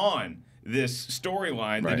continue on this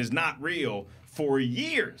storyline that is not real for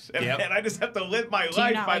years. And, and I just have to live my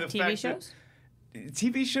life by the fact shows?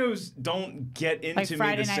 TV shows don't get into Like me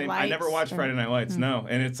Friday the Night same. Lights, I never watched Friday Night Lights, no.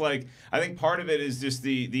 And it's like, I think part of it is just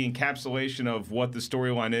the encapsulation of what the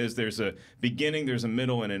storyline is. There's a beginning, there's a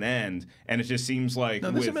middle, and an end. And it just seems like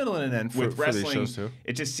there's a middle and an end with for wrestling, these shows too.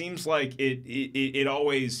 It just seems like it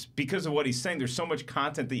always, because of what he's saying, there's so much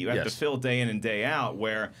content that you have to fill day in and day out,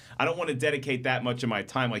 where I don't want to dedicate that much of my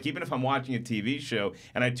time. Like, even if I'm watching a TV show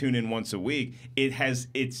and I tune in once a week,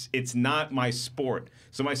 it's not my sport.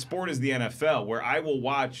 So my sport is the NFL, where I will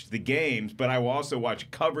watch the games, but I will also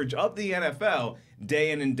watch coverage of the NFL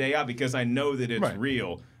day in and day out, because I know that it's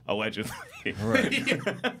real, allegedly.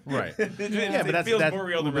 Right. It feels more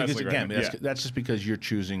real than wrestling. Again, that's just because you're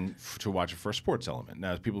choosing to watch it for a sports element. Now,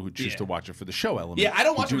 there's people who choose to watch it for the show element. Yeah, I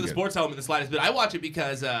don't watch it for the sports element the slightest, but I watch it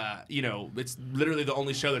because, it's literally the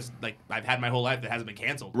only show that's like I've had my whole life that hasn't been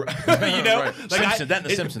canceled. You know, like that and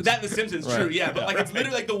the Simpsons. That and the Simpsons, true. Yeah, but like it's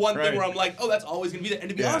literally like the one thing where I'm like, oh, that's always gonna be there. And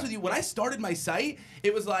to be honest with you, when I started my site,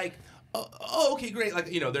 it was like, oh, okay, great. Like,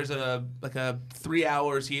 there's a 3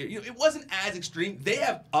 hours here. It wasn't as extreme. They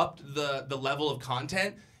have upped the level of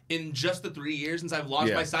content in just the 3 years since I've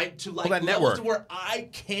launched my site to like levels to where I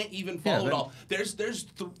can't even follow it all.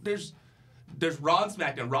 There's Raw and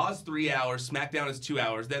SmackDown. Raw's 3 hours. SmackDown is 2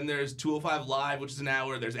 hours. Then there's 205 Live, which is an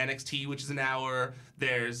hour. There's NXT, which is an hour.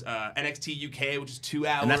 There's NXT UK, which is 2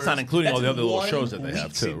 hours. And that's not including all the other little shows that they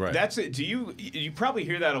have too, right? That's it. You probably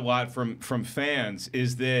hear that a lot from fans,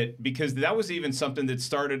 is that because that was even something that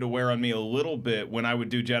started to wear on me a little bit when I would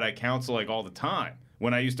do Jedi Council like all the time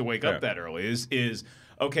when I used to wake up that early.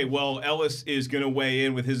 okay, well, Ellis is going to weigh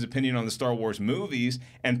in with his opinion on the Star Wars movies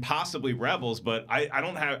and possibly Rebels, but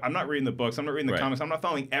I'm not reading the books, I'm not reading the comics, I'm not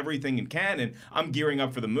following everything in canon. I'm gearing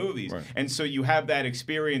up for the movies. And so you have that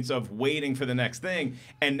experience of waiting for the next thing.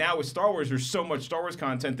 And now with Star Wars, there's so much Star Wars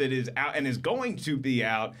content that is out and is going to be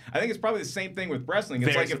out. I think it's probably the same thing with wrestling.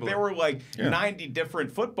 It's if there were 90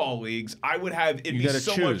 different football leagues, I would have it'd be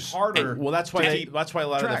so much harder. Well, that's why a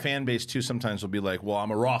lot of the fan base too sometimes will be like, well,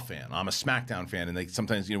 I'm a Raw fan, I'm a SmackDown fan, and they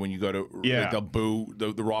sometimes when you go to they'll boo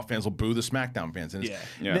the Raw fans will boo the SmackDown fans, and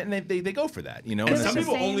they go for that, And some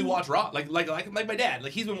people only watch Raw, like my dad,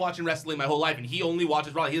 he's been watching wrestling my whole life, and he only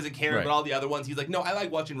watches Raw. He doesn't care about all the other ones. He's like, no, I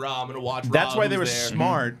like watching Raw. I'm gonna watch Raw. That's why they were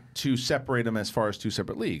smart to separate them as far as two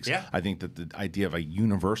separate leagues. Yeah. I think that the idea of a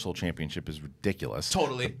universal championship is ridiculous.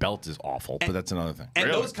 Totally. The belt is awful, but that's another thing. And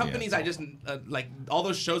those companies I just all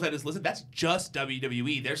those shows I just listed, that's just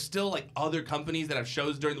WWE. There's still other companies that have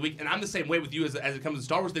shows during the week, and I'm the same way with you as it comes to the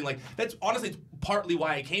Star Wars thing. That's honestly it's partly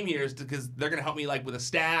why I came here, is because they're gonna help me with a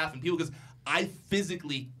staff and people, because I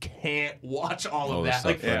physically can't watch all of that.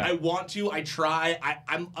 Stuff, I want to. I try.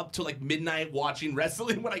 I'm up till midnight watching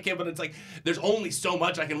wrestling when I can, but it's there's only so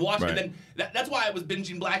much I can watch. And then that's why I was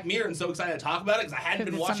binging Black Mirror and so excited to talk about it, because I hadn't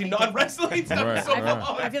been watching non-wrestling stuff so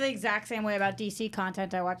long. I feel the exact same way about DC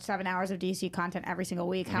content. I watch 7 hours of DC content every single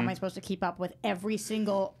week. How am I supposed to keep up with every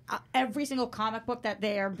single comic book that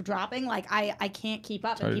they are dropping? I can't keep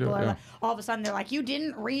up. And people are all of a sudden they're like, you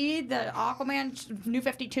didn't read the Aquaman New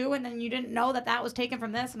 52, and then you didn't know that was taken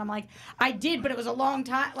from this, and I'm like, I did, but it was a long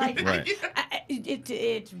time.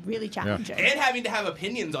 It's really challenging. And having to have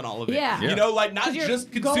opinions on all of it. Yeah. Not just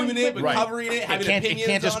consuming it, but covering it, having opinions on it. You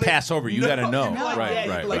can't just pass over. You got to know.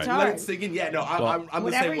 Right. Let it sink in. Yeah, no, I'm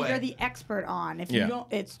the same way. Whatever you're the expert on, if you don't,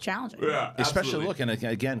 it's challenging. Yeah, especially looking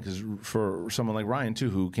again, because for someone like Ryan too,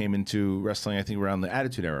 who came into wrestling, I think around the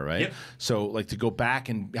Attitude Era, right? Yep. So to go back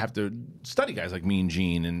and have to study guys like Mean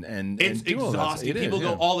Gene and it's do all that. exhausting. People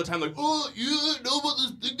go all the time oh, you didn't know about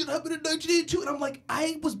this thing that happened in 1982, and I'm like,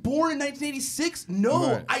 I was born in 1986.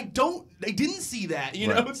 No, I didn't see that. You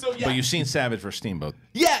know, so yeah. But you've seen Savage vs. Steamboat.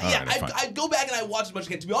 Yeah. I go back and I watch as much as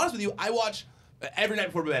I can. To be honest with you, I watch. Every night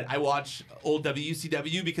before bed, I watch old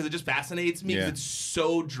WCW because it just fascinates me, because it's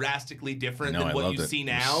so drastically different than what you see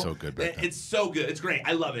now. It's so good. It's so good. It's great.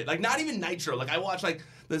 I love it. Not even Nitro. I watch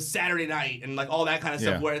the Saturday Night and all that kind of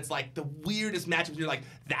stuff, where it's the weirdest matchups. You're like,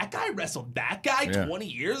 that guy wrestled that guy 20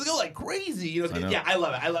 years ago, crazy. I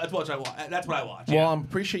love it. That's what I watch. That's what I watch. Well, I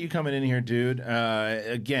appreciate you coming in here, dude.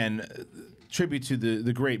 Again, tribute to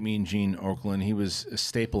the great Mean Gene Okerlund. He was a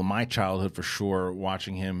staple of my childhood for sure,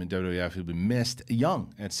 watching him in WWF. He'll be missed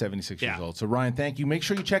young at 76 years old. So, Ryan, thank you. Make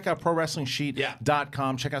sure you check out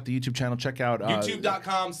ProWrestlingSheet.com. Check out the YouTube channel. Check out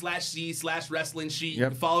YouTube.com/C/Wrestling Sheet. You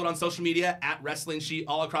can follow it on social media at Wrestling Sheet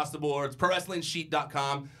all across the board. It's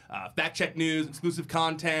ProWrestlingSheet.com. Fact check news, exclusive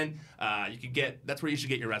content. You can that's where you should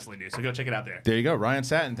get your wrestling news. So go check it out there. There you go, Ryan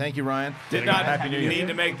Satin. Thank you, Ryan. Did not Happy New Year. Need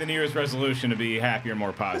to make the New Year's resolution to be happier and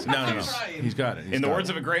more positive. No. He's got it. In the words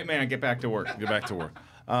of a great man, get back to work. Get back to work.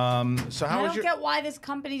 So how I don't get why this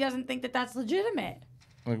company doesn't think that that's legitimate.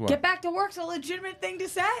 Get back to work's a legitimate thing to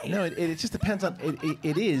say. No, it just depends on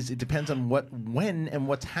it depends on when and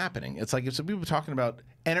what's happening. It's like if some people are talking about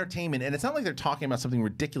entertainment, and it's not like they're talking about something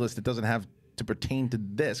ridiculous that doesn't have to pertain to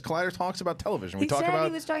this. Collider talks about television. He said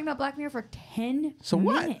he was talking about Black Mirror for 10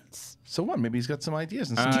 minutes. So what? Maybe he's got some ideas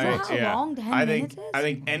and some Do you know how long 10 minutes is? I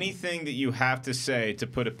think anything that you have to say to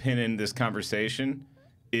put a pin in this conversation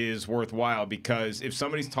is worthwhile, because if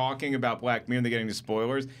somebody's talking about Black Mirror and they're getting the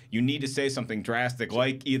spoilers, you need to say something drastic,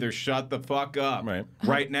 like either shut the fuck up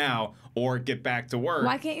right now or get back to work.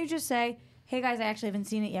 Why can't you just say, hey guys, I actually haven't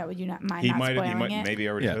seen it yet. Would you not mind not spoiling it? Maybe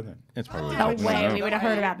already said that. It's probably no way. We would have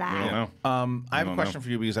heard about that. I don't know. I have a question for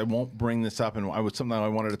you, because I won't bring this up, and something I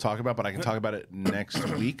wanted to talk about, but I can talk about it next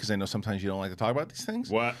week, because I know sometimes you don't like to talk about these things.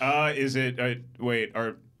 What is it?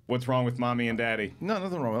 What's wrong with mommy and daddy? No,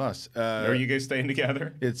 nothing wrong with us. Are you guys staying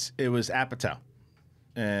together? It was Apatow,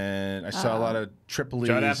 and I saw a lot of Tripoli's.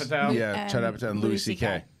 Judd Apatow? Yeah, Judd Apatow and Louis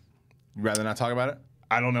C.K. You rather not talk about it?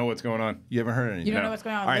 I don't know what's going on. You haven't heard anything? You don't know what's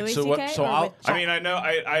going on with Louis C.K.? I know.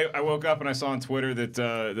 I woke up and I saw on Twitter that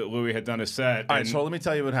Louis had done a set. All right, so let me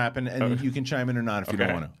tell you what happened, and you can chime in or not if you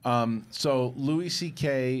don't want to. So Louis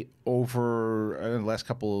C.K. over the last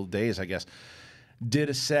couple of days, I guess,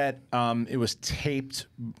 did a set. It was taped,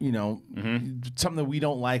 something that we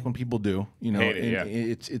don't like when people do. Hate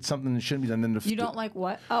it, it's something that shouldn't be done. You don't like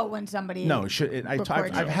what? Oh, when somebody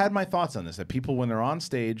I've had my thoughts on this, that people, when they're on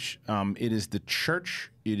stage, it is the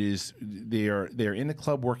church, they're in the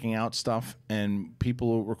club working out stuff, and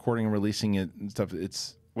people recording and releasing it and stuff.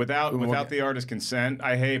 without the artist's consent,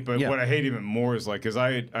 I hate. But what I hate even more is like, because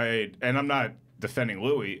and I'm not defending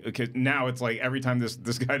Louis, because now it's like every time this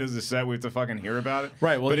guy does a set, we have to fucking hear about it.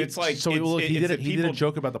 Right. Well, but it's like he did a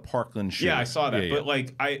joke about the Parkland shoot. Yeah, I saw that. But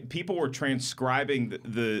like, people were transcribing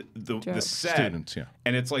the set, students,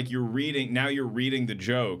 and it's like you're reading the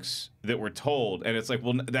jokes that were told, and it's like,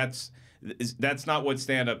 well, that's not what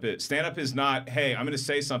stand-up is. Stand-up is not, hey, I'm going to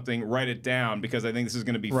say something, write it down because I think this is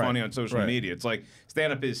going to be funny on social media. It's like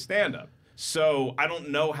stand-up is stand-up. So I don't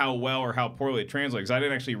know how well or how poorly it translates, because I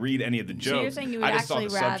didn't actually read any of the jokes. So you're saying you would actually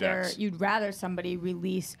rather somebody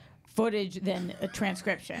release footage than a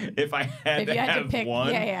transcription? If I had to have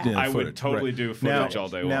one, I would totally do footage all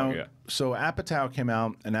day long. Yeah. So Apatow came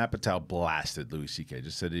out, and Apatow blasted Louis C.K.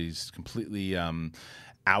 Just said he's completely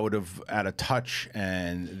out of touch,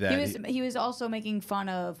 and that he was also making fun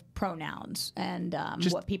of pronouns and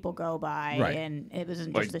what people go by, and it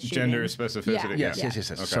wasn't like just the gender shooting. specificity. Yes.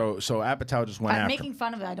 Okay. So Apatow just went after making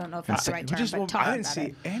fun of it. I don't know if that's the right term, but I didn't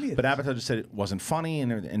see any of But Apatow just said it wasn't funny,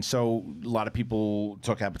 and so a lot of people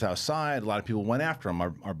took Apatow's side. A lot of people went after him.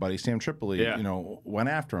 Our buddy Sam Tripoli, went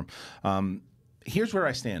after him. Here's where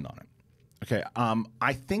I stand on it. Okay,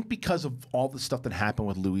 I think because of all the stuff that happened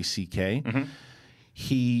with Louis C.K.,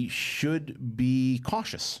 he should be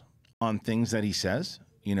cautious on things that he says,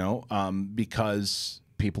 because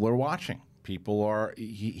people are watching. People are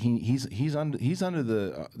he's under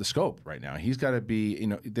the scope right now. He's got to be,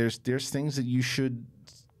 there's things that you should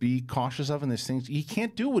be cautious of, and there's things he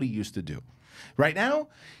can't do what he used to do. Right now,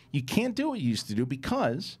 you can't do what you used to do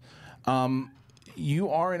because you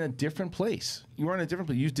are in a different place. You are in a different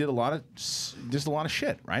place. You did a lot of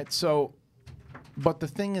shit, right? So, but the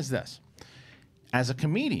thing is this. As a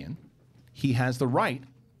comedian, he has the right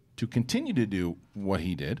to continue to do what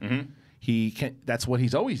he did. He can. That's what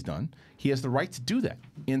he's always done. He has the right to do that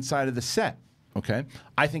inside of the set. Okay.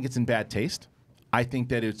 I think it's in bad taste. I think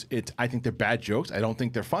that it's. I think they're bad jokes. I don't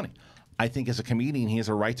think they're funny. I think as a comedian, he has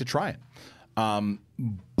a right to try it.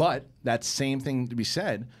 But that same thing to be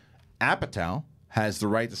said, Apatow has the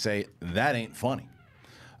right to say that ain't funny.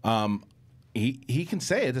 He can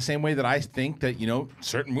say it the same way that I think that,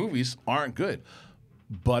 certain movies aren't good.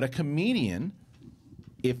 But a comedian,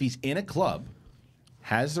 if he's in a club,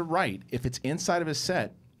 has the right, if it's inside of his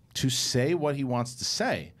set, to say what he wants to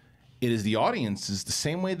say. It is the audience's, the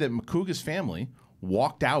same way that Macuga's family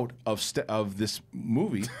walked out of this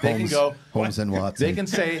movie. They can go Holmes and Watson. They can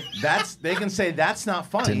say that's not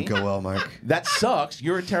funny. Didn't go well, Mark. That sucks.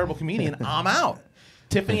 You're a terrible comedian. I'm out.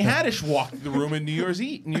 Tiffany Haddish walked the room in New Year's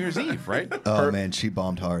Eve, right? Oh, man, she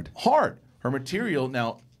bombed hard. Her material,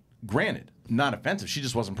 now, granted, not offensive. She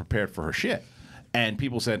just wasn't prepared for her shit. And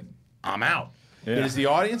people said, I'm out. Yeah. It is the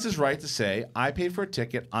audience's right to say, I paid for a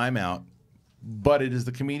ticket, I'm out. But it is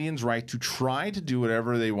the comedian's right to try to do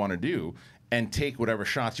whatever they want to do and take whatever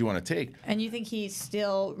shots you want to take. And you think he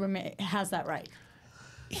still has that right?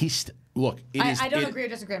 Look, I don't agree or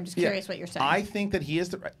disagree. I'm just curious what you're saying. I think that he has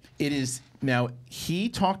the right. It is now. He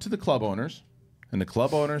talked to the club owners, and the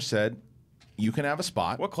club owners said, "You can have a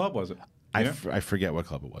spot." What club was it? I forget what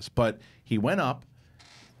club it was, but he went up,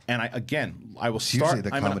 and I will start.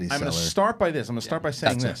 I'm going to start by this. I'm going to start by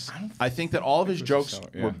saying this. I think that all of his jokes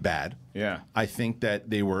were bad. Yeah. I think that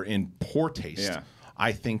they were in poor taste. Yeah.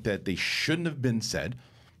 I think that they shouldn't have been said.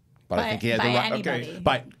 But I think he had the right. Anybody.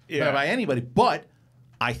 By anybody, but.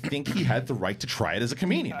 I think he had the right to try it as a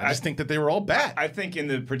comedian. I just think that they were all bad. I think in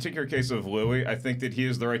the particular case of Louis, I think that he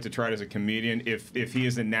has the right to try it as a comedian if he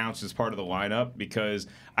is announced as part of the lineup, because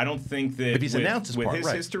I don't think that if he's announced as with part, his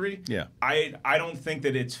right. history, yeah. I don't think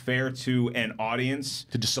that it's fair to an audience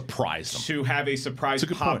to just surprise them, to have a surprise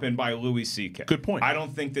pop in by Louis C.K. Good point. I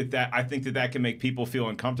don't think that I think that can make people feel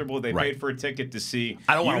uncomfortable. They paid for a ticket to see.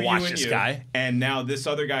 I don't want to watch this guy, and now this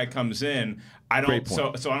other guy comes in. I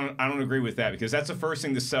don't agree with that, because that's the first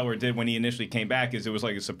thing the seller did when he initially came back, is it was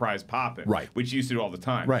like a surprise pop-in, right? Which he used to do all the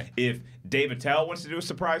time. Right. If Dave Attell wants to do a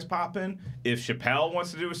surprise pop-in, if Chappelle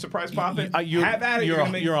wants to do a surprise pop-in, have at it. You're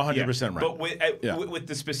 100% right. But with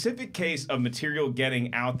the specific case of material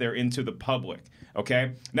getting out there into the public,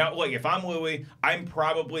 okay? Now, look, if I'm Louis, I'm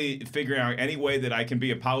probably figuring out any way that I can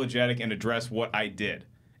be apologetic and address what I did,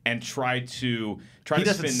 and try to spin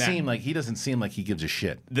that. He doesn't seem like he gives a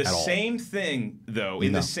shit. The same thing, though,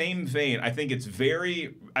 in the same vein, I think it's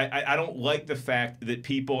very. I don't like the fact that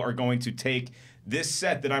people are going to take this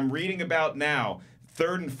set that I'm reading about now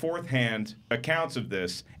third and fourth hand accounts of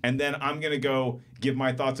this, and then I'm going to go give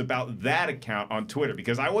my thoughts about that account on Twitter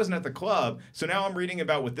because I wasn't at the club. So now I'm reading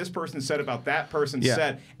about what this person said about that person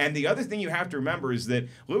said. And the other thing you have to remember is that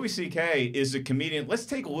Louis C.K. is a comedian. Let's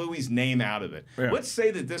take Louis's name out of it. Yeah. Let's say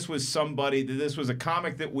that this was somebody, that this was a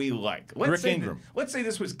comic that we like. Let's say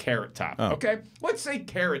this was Carrot Top, okay? Let's say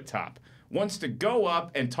Carrot Top wants to go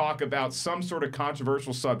up and talk about some sort of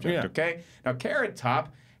controversial subject, okay? Now, Carrot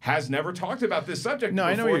Top has never talked about this subject before.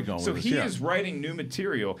 I know where you're going with this, he is writing new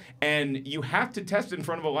material, and you have to test it in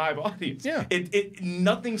front of a live audience. Yeah.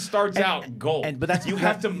 Nothing starts out gold. But that's you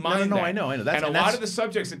have to mind that. I know. That's, and a lot of the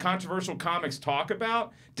subjects that controversial comics talk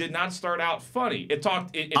about did not start out funny. It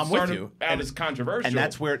started out as controversial. And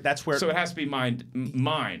that's where so it has to be mind.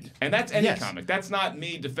 And that's any comic. That's not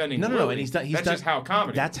me defending No, and he's just how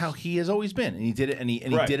comedy. That's how he has always been. And he did it and he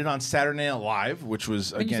did it on Saturday Night Live, which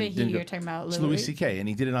was when again you say you're talking about Louis C.K. and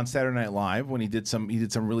he did it on Saturday Night Live when he did some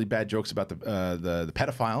really bad jokes about the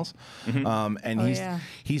pedophiles. And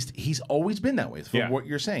he's always been that way. For what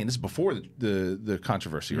you're saying. This is before the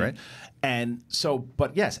controversy, right? And so,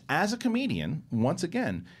 but yes, as a comedian, once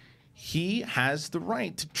again, he has the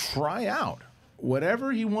right to try out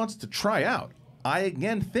whatever he wants to try out. I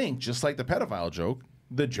again think, just like the pedophile joke,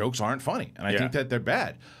 the jokes aren't funny, and I think that they're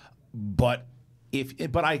bad. But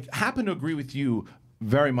I happen to agree with you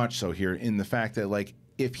very much so here in the fact that, like,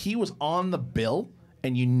 if he was on the bill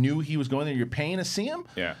and you knew he was going there, you're paying to see him,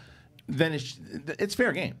 then it's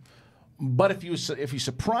fair game. But if you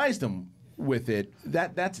surprised him with it,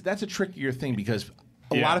 that's a trickier thing because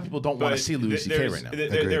a lot of people don't want to see Louis C.K. right now.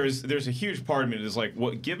 There's a huge part of me that is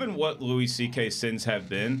like, given what Louis C.K.'s sins have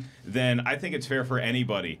been, then I think it's fair for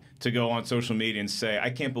anybody to go on social media and say,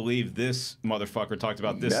 I can't believe this motherfucker talked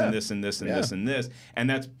about this and this and this and this and this. And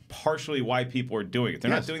that's partially why people are doing it.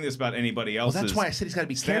 They're not doing this about anybody else's. Well, that's why I said he's got to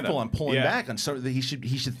be careful on pulling back on so that he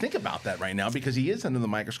should think about that right now because he is under the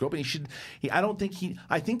microscope and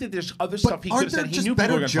I think that there's other stuff he could have said he knew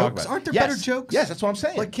people were going to talk about. Aren't there better jokes? Yes, that's what I'm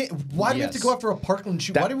saying. Like, why do we have to go after a Parkland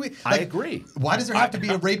shoot? Why do we? I agree. Why does there have to be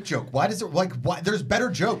a rape joke? Why does there why? There's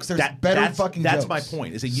better jokes. There's better fucking jokes. That's my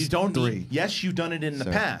point. Is that you don't need. Yes, you've done it in the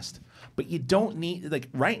past. But you don't need, like,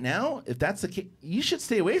 right now, if that's the case, you should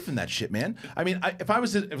stay away from that shit, man. I mean, if I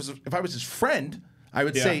was his friend, I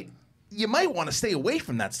would say you might want to stay away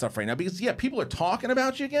from that stuff right now because people are talking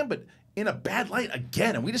about you again, but in a bad light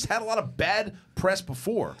again. And we just had a lot of bad press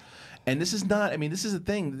before. And this is not, I mean, this is the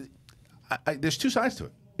thing. There's two sides to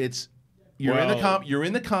it. It's you're in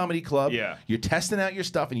the comedy club, you're testing out your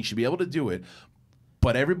stuff, and you should be able to do it.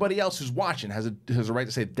 But everybody else who's watching has a right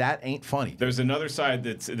to say that ain't funny. There's another side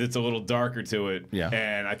that's a little darker to it,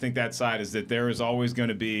 and I think that side is that there is always going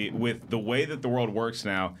to be, with the way that the world works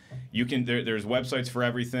now, there's websites for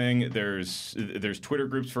everything, there's Twitter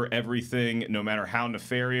groups for everything, no matter how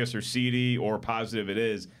nefarious or seedy or positive it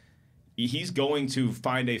is. He's going to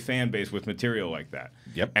find a fan base with material like that.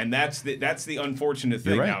 Yep. And that's the unfortunate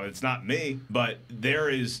thing. Now, it's not me, but there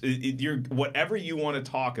is whatever you want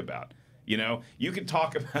to talk about. You know, you can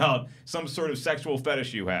talk about some sort of sexual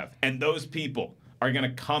fetish you have, and those people are going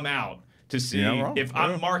to come out to see. If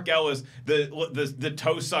I'm Mark Ellis, the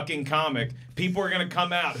toe-sucking comic, people are going to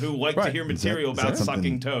come out who like to hear material about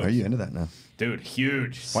sucking toes. Are you into that now? Dude,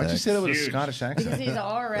 huge. Why'd you say that with a Scottish accent? Because he's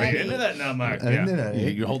already. Are you into that now, Mark?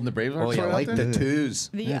 You're holding the Braves. Oh, yeah, I like the twos.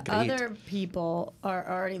 The other people are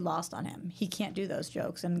already lost on him. He can't do those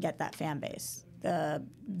jokes and get that fan base.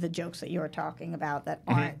 The jokes that you were talking about that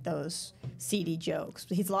aren't those seedy jokes.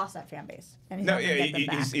 He's lost that fan base. And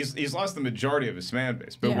he's lost the majority of his fan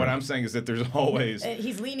base. But what I'm saying is that there's always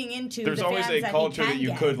he's leaning into. There's always a culture that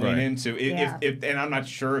you could lean into. If and I'm not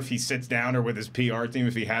sure if he sits down or with his PR team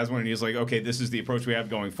if he has one and he's like, okay, this is the approach we have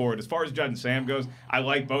going forward. As far as Judd and Sam goes, I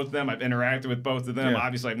like both of them. I've interacted with both of them.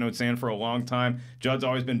 Obviously, I've known Sam for a long time. Judd's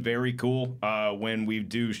always been very cool when we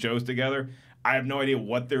do shows together. I have no idea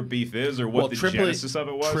what their beef is or what the genesis of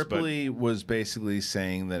it was. Tripoli was basically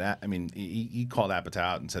saying that, I mean, he called Apatow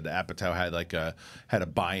out and said that Apatow had a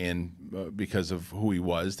buy-in because of who he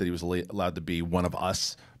was, that he was allowed to be one of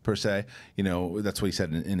us, per se. You know, that's what he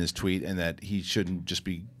said in his tweet, and that he shouldn't just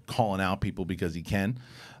be calling out people because he can,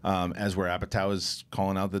 as where Apatow is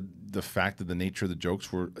calling out the fact that the nature of the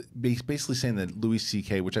jokes were basically saying that Louis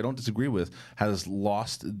C.K., which I don't disagree with, has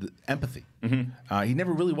lost the empathy. He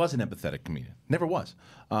never really was an empathetic comedian. Never was.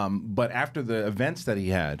 But after the events that he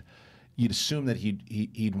had, you'd assume that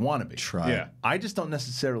he'd want to be. I just don't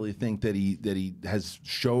necessarily think that he has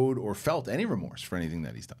showed or felt any remorse for anything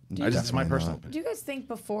that he's done. That's my personal opinion. Do you guys think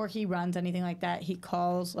before he runs anything like that, he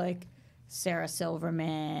calls like Sarah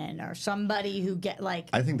Silverman or somebody who get like?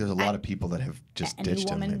 I think there's a lot of people that have just ditched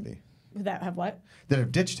him. Maybe. That have what? That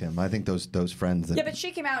have ditched him. I think those friends. That Yeah, but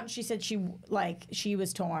she came out and she said she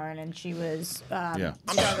was torn and she was. I'm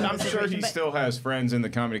struggling with the sure he situation, but- still has friends in the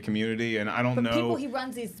comedy community, and I don't But know. people he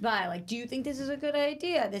runs these by, like, do you think this is a good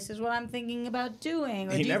idea? This is what I'm thinking about doing.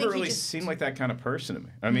 Or He do you never think really he just... seemed like that kind of person to me.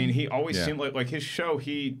 I mean, he always seemed like his show.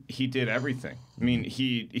 He did everything. I mean,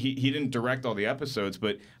 he didn't direct all the episodes,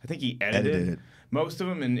 but I think he edited it. most of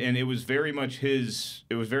them, and it was very much his.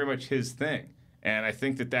 It was very much his thing, and I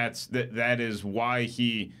think that is why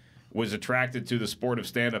he was attracted to the sport of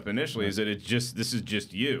stand-up initially. Is that this is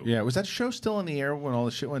just you. Yeah, was that show still in the air when all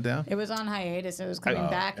the shit went down? It was on hiatus. It was coming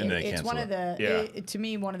back. and they It's one of the, canceled to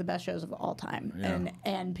me, one of the best shows of all time. Yeah.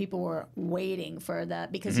 And people were waiting for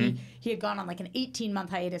that because Mm-hmm. he had gone on like an 18-month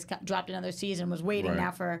hiatus, dropped another season, was waiting Right.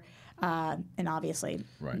 now for, and obviously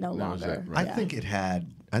Right. no That was longer. it, right.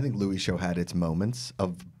 I think Louis' show had its moments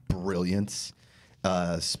of brilliance,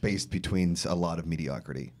 spaced between a lot of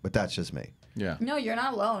mediocrity. But that's just me. Yeah. No, you're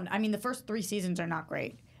not alone. I mean, the first 3 seasons are not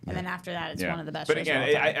great. And then after that, it's one of the best But shows again,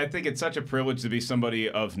 of all time. I think it's such a privilege to be somebody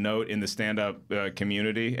of note in the stand-up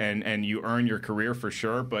community, and you earn your career for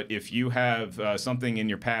sure. But if you have something in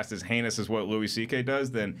your past as heinous as what Louis C.K.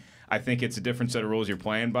 does, then I think it's a different set of rules you're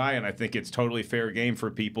playing by, and I think it's totally fair game for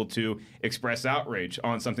people to express outrage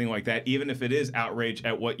on something like that, even if it is outrage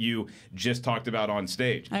at what you just talked about on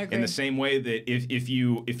stage. I agree. In the same way that if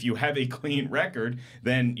you have a clean record,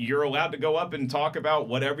 then you're allowed to go up and talk about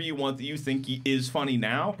whatever you want that you think is funny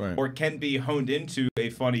now, Right. or can be honed into a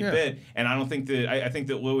funny bit. And I don't think that I think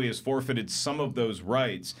that Louis has forfeited some of those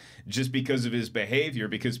rights just because of his behavior,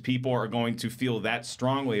 because people are going to feel that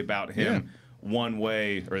strongly about him. One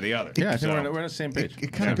way or the other. Yeah, I think we're on the same page.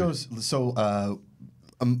 It kind of goes so.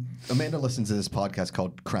 Amanda listens to this podcast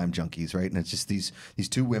called Crime Junkies, right? And it's just these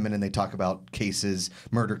two women, and they talk about cases,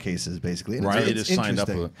 murder cases, basically. And Riley it's just signed up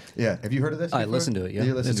interesting. Yeah, have you heard of this? I before? listened to it, yeah.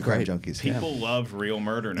 You listen It's to Crime great. Junkies. People love real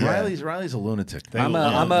murder now. Riley's a lunatic. I'm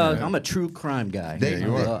a true crime guy.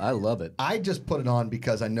 You are. I love it. I just put it on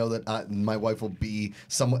because I know that my wife will be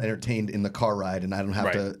somewhat entertained in the car ride, and I don't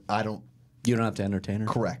have to. You don't have to entertain her.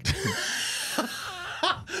 Correct.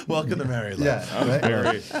 Welcome to married life. Yeah,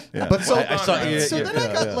 right? But so,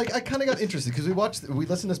 I kind of got interested because we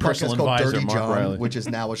listened to this Personal podcast called advisor, Dirty Mark John, Reilly. which is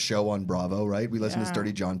now a show on Bravo, right? We listened to this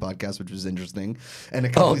Dirty John podcast, which was interesting, and a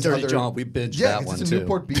couple of these Dirty other, John, we binged that one it's too. in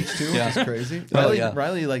Newport Beach too, which is crazy.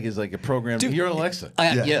 Riley is like a program. You're an Alexa.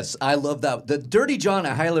 Yes, I love that. The Dirty John,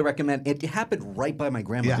 I highly recommend. It happened right by my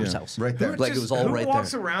grandmother's house. Right there. Like it was all right Who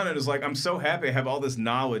walks there. around and is like, I'm so happy I have all this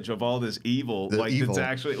knowledge of all this evil. It's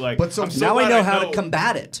actually like. But so I'm so Now I glad know how to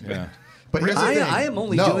combat it. Yeah. But here's the thing. I am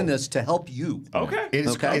only doing this to help you. Okay.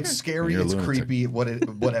 It's scary, You're a it's lunatic. creepy,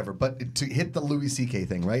 whatever. But to hit the Louis C.K.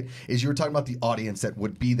 thing, right, is you were talking about the audience that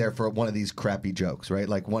would be there for one of these crappy jokes, right?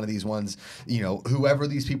 Like one of these ones, whoever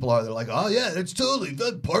these people are, they're like, oh yeah, it's totally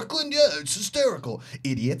Parkland, yeah, it's hysterical,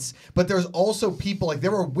 idiots. But there's also people like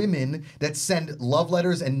there are women that send love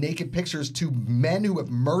letters and naked pictures to men who have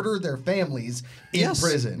murdered their families in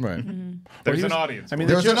prison. Right. There's an audience. I mean,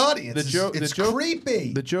 There's the an joke- audience. The joke, It's the joke,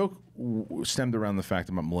 creepy. The joke stemmed around the fact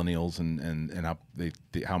about millennials and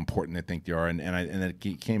how important they think they are, and it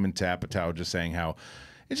came into Apatow just saying how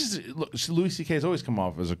it's just look, Louis C.K. has always come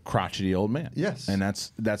off as a crotchety old man. Yes. and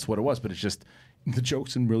that's what it was. But it's just the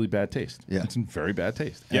joke's in really bad taste. Yeah. It's in very bad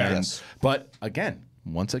taste. Yeah. And- Yes. But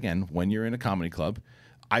once again, when you're in a comedy club,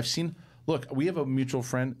 I've seen. Look, we have a mutual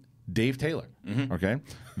friend, Dave Taylor. Okay,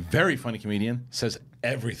 very funny comedian. Says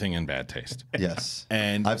everything in bad taste. Yes,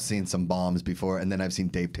 and I've seen some bombs before, and then I've seen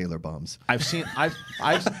Dave Taylor bombs. But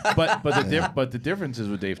the difference is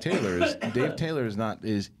with Dave Taylor is not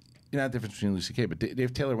the difference between Louis C.K. But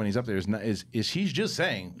Dave Taylor when he's up there is he's just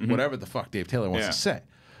saying whatever the fuck Dave Taylor wants to say.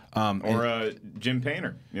 Or Jim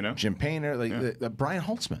Painter, Jim Painter, Brian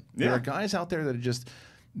Holtzman. There are guys out there that are just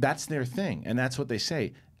that's their thing, and that's what they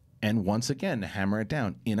say. And once again, to hammer it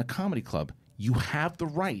down, in a comedy club, you have the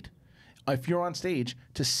right, if you're on stage,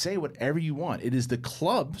 to say whatever you want. It is the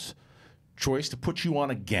club's choice to put you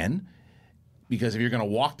on again, because if you're going to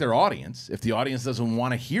walk their audience, if the audience doesn't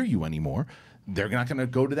want to hear you anymore, they're not going to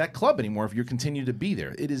go to that club anymore if you continue to be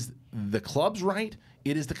there. It is the club's right.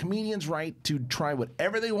 It is the comedian's right to try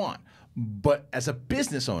whatever they want. But as a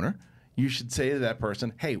business owner, you should say to that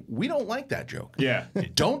person, hey, we don't like that joke. Yeah.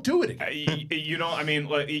 Don't do it again. You don't, I mean,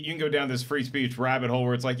 like, you can go down this free speech rabbit hole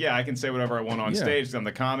where it's like, yeah, I can say whatever I want on stage 'cause I'm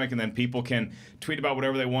the comic, and then people can tweet about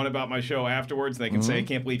whatever they want about my show afterwards, and they can say, I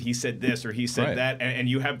can't believe he said this or he said that, and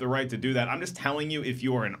you have the right to do that. I'm just telling you, if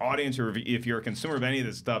you're an audience or if you're a consumer of any of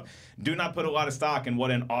this stuff, do not put a lot of stock in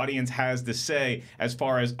what an audience has to say as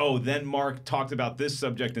far as, oh, then Mark talked about this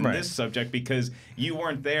subject and this subject, because you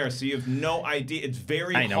weren't there, so you have no idea. It's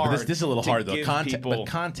very hard is a little hard though. give But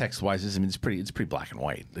context-wise, I mean, it's pretty black and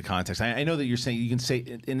white. The context. I know that you're saying you can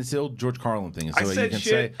say, and it's the old George Carlin thing. I So said you can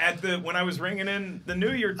shit say, when I was ringing in the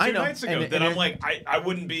New Year 2 I know, nights ago. and I'm like, I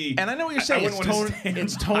wouldn't be. And I know what you're saying.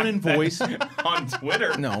 It's tone and voice on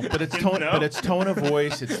Twitter. No, but it's tone. But it's tone of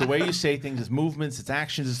voice. It's the way you say things. It's movements. It's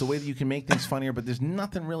actions. It's the way that you can make things funnier. But there's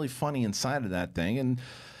nothing really funny inside of that thing. And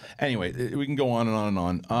anyway, we can go on and on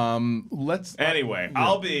and on. Let's. Anyway,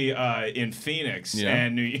 I'll be in Phoenix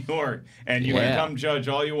and New York, and you can come judge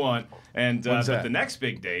all you want. And but the next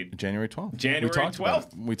big date, January 12th. January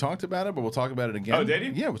 12th. We talked about it, but we'll talk about it again. Oh, did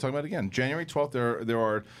you? Yeah, we'll talk about it again. January 12th. There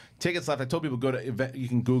are tickets left. I told people go to event. You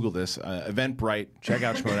can Google this. Eventbrite. Check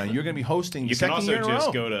out Schmoedown. You're going to be hosting. You can also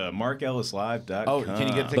just go to markellislive.com. Oh, can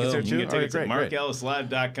you get tickets there too? You can get tickets at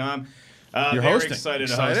markellislive.com. You're very hosting. excited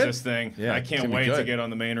to host this thing. Yeah, I can't wait to get on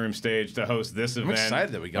the main room stage to host this event. I'm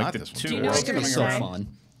excited that we got this one. Do you know what you're It's so fun.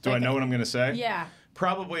 Do I know what I'm going to say? Yeah.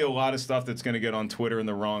 Probably a lot of stuff that's going to get on Twitter in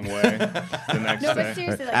the wrong way the next No, day. but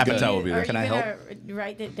seriously, like, Appetite will be there. Can I help?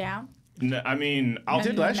 Write it down. No, I mean, I'll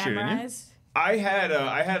did last year, didn't you? Memorize? I had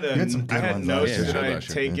notes that I had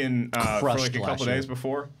taken for like a couple days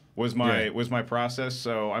before. Was my process,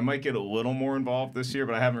 so I might get a little more involved this year,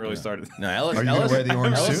 but I haven't really started. No, Ellis, Are you going to wear the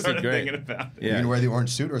orange I suit? started thinking about it. Are you going to wear the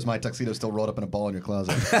orange suit, or is my tuxedo still rolled up in a ball in your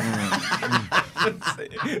closet?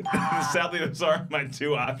 Sadly, those are my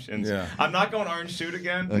two options. Yeah. I'm not going orange suit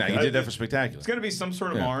again. No, you did that for Spectacular. It's going to be some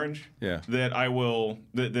sort of orange that I will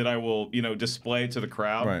display to the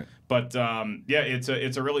crowd. Right. But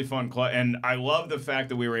it's a really fun club, and I love the fact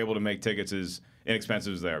that we were able to make tickets as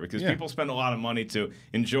inexpensive as there because people spend a lot of money to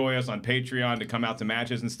enjoy us on Patreon, to come out to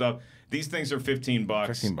matches and stuff. These things are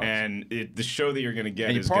 $15, and the show that you're going to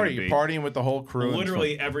get is going to be partying with the whole crew.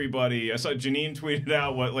 Literally everybody. I saw Janine tweeted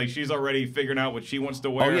out she's already figuring out what she wants to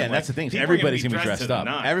wear. Oh yeah, and that's the thing. Everybody's gonna be dressed up.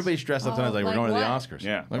 Nines. Everybody's dressed up tonight. Like we're going to the Oscars.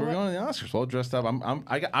 Yeah, like we're going to the Oscars. Well dressed up.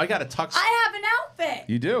 I got a tux. I have an outfit.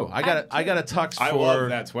 You do. I got a tux for. I love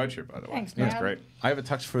that sweatshirt, by the way. Thanks, That's man. great. I have a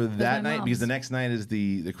tux for that night because the next night is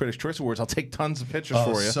the Critics' Choice Awards. I'll take tons of pictures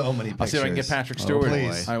for you. So many pictures. I'll see if I can get Patrick Stewart.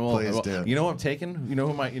 Please, I will. please do. You know who I'm taking? You know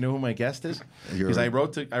who my guest is? Because I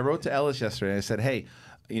wrote to Ellis yesterday. I said, hey.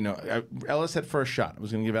 Ellis had first shot. I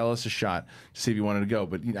was going to give Ellis a shot to see if he wanted to go,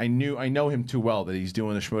 but I know him too well that he's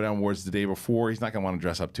doing the Schmoedown Awards the day before. He's not going to want to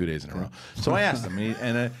dress up 2 days in a row. So I asked him,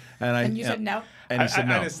 and you said no. And he said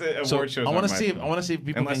no. I want to see if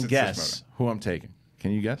people can guess who I'm taking.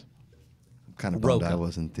 Can you guess? Kind of bummed I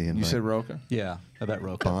wasn't the invite. You said Roka? Yeah, I bet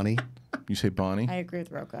Roka. Bonnie? You say Bonnie? I agree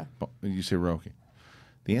with Roka. You say Roki.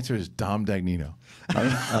 The answer is Dom Dagnino.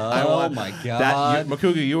 Oh my God!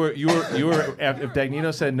 Macuga, you were. If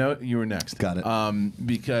Dagnino said no, you were next. Got it.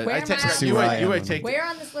 Because Where I am text I? you. I take. Where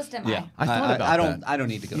on this list am Yeah, I? I thought about that. I don't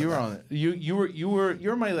need to go. You were on it.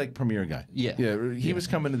 You're my premiere guy. Yeah. Yeah. He was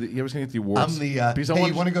coming to he was going to get the awards. I'm the. Hey,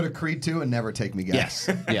 you want to go to Creed 2 and never take me, guys?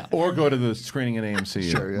 Yes. Yeah. Or go to the screening at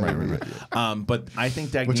AMC. Sure. Yeah, right. But I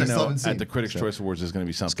think Which I still Dagnino haven't seen. at the Critics' Choice Awards is going to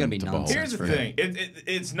be something. gonna be to nonsense. behold. Here's the thing.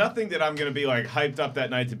 It's nothing that I'm going to be hyped up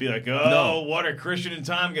that night to be what are Kristian and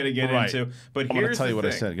Tom going to get into? But I'm here's going to tell you what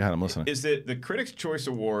thing, I said. Go ahead, I'm listening. Is that the Critics' Choice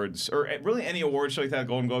Awards, or really any awards show like that,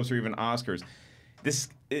 Golden Globes or even Oscars,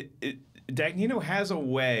 Dagnino has a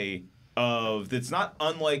way of that's not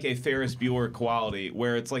unlike a Ferris Bueller quality,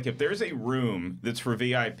 where it's like if there's a room that's for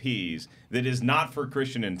VIPs that is not for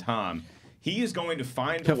Kristian and Tom, he is going to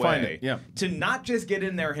find a way to not just get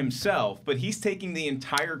in there himself, but he's taking the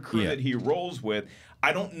entire crew that he rolls with.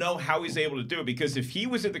 I don't know how he's able to do it, because if he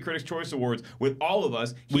was at the Critics' Choice Awards with all of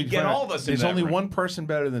us, he'd get all of us in There's that only room. one person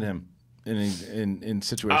better than him in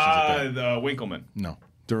situations like that. Winkleman. No,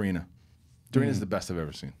 Dorina. Dorina's the best I've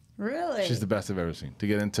ever seen. Really? She's the best I've ever seen. To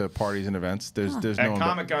get into parties and events, there's no At one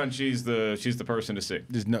Comic-Con, she's the person to see.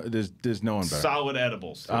 There's no one better. Solid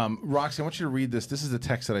edibles. Roxy, I want you to read this. This is the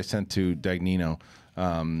text that I sent to Dagnino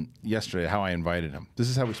yesterday, how I invited him. This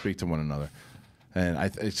is how we speak to one another. And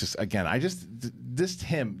it's just, again,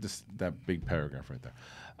 that big paragraph right there.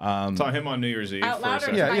 Saw him on New Year's Eve. Out loud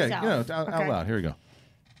or Yeah, myself? out loud. Here we go.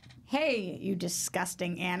 Hey, you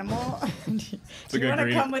disgusting animal. Do a you good want to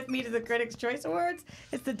greeting. come with me to the Critics' Choice Awards?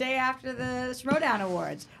 It's the day after the Schmoedown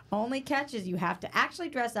Awards. Only catch is you have to actually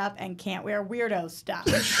dress up and can't wear weirdo stuff.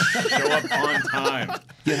 Show up on time.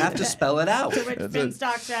 You have to spell it out. To which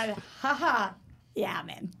Finstock said, haha, Yeah,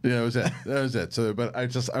 man. Yeah, that was it. That was it. So, but I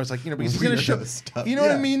was like, because he's Weirdo gonna show. stuff. You know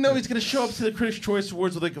what I Yeah. mean? Though he's gonna show up to the Critics' Choice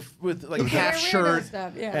Awards with like half Weirdo shirt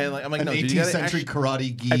stuff, yeah. and like I'm like, An no, dude, 18th you gotta century actually,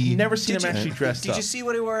 karate gi. I've never seen him Did you- actually dressed Did up. you see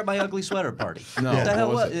what he wore at my ugly sweater party? No, What the hell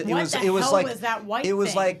what was was it? it? What the It was hell like was that white It was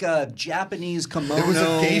thing? like a Japanese kimono. It was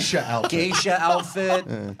a geisha outfit. Geisha outfit.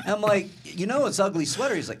 I'm like, it's ugly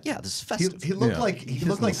sweater. He's like, yeah, this is festive. He looked Yeah. like He he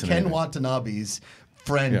looked doesn't like listen to Ken anything. Watanabe's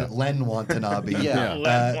friend Yeah. Len Watanabe. Yeah.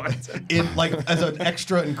 Len Watanabe. in like as an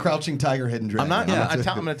extra in Crouching Tiger, Hidden Dragon. I'm not. Yeah.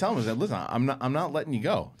 I'm gonna tell him. Listen, I'm not letting you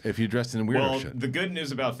go if you're dressed in weirdo Well, shit. the good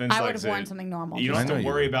news about Finn I Sykes would have worn is something normal. you don't I have know to you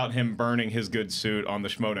worry would. about him burning his good suit on the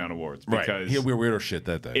Schmoedown Awards Right. because He'll wear weirdo shit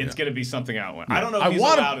that day. it's yeah. going to be something out. I don't know if I he's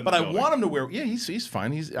want allowed him, in but the I building. want him to wear. Yeah, he's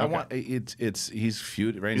fine. He's. I Okay. want. He's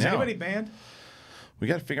feud right Is now. anybody banned? We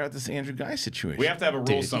got to figure out this Andrew Guy situation. We have to have a rule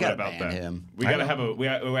Dude, you summit gotta about ban that. him. We I got to know. have we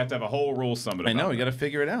have to have a whole rule summit. I about know. We that. got to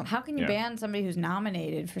figure it out. How can you Yeah. ban somebody who's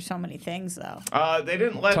nominated for so many things, though? They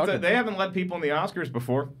didn't let. Talking- They haven't let people in the Oscars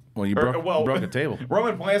before. Well, you Or- broke a table.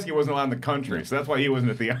 Roman Polanski wasn't allowed in the country, so that's why he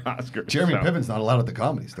wasn't at the Oscars. Jeremy so. Piven's not allowed at the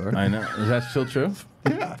Comedy Store. I know. Is that still true?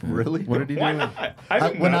 Yeah, really. What did he do? Why not? I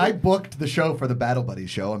didn't When know I that. booked the show for the Battle Buddies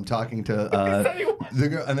show, I'm talking to said he was. the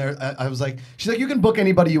girl, and I was like, she's like, you can book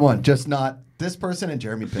anybody you want, just not this person and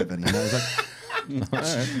Jeremy Piven. And I was like,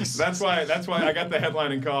 That's why I got the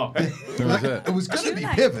headlining call. That was it. it was going to Two be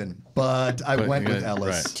nights. Piven, but I But went you with got-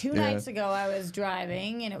 Ellis. right. Two nights ago, I was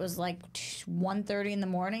driving, and it was like 1:30 in the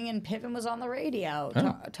morning, and Piven was on the radio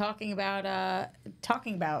talking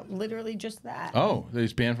about literally just that. Oh,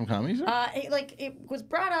 he's banned from comedy. Sir? It was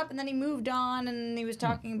brought up, and then he moved on, and he was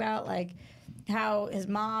talking about like how his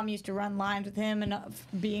mom used to run lines with him and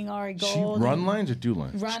being Ari She Gold. run and lines or do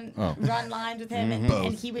lines? run Oh. run lines with him,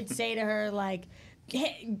 and he would say to her like,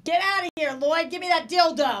 "Get out of here, Lloyd! Give me that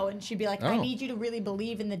dildo!" And she'd be like, "I Oh. need you to really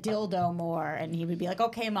believe in the dildo more." And he would be like,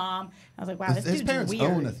 "Okay, mom." I was like, "Wow, this His dude's parents weird."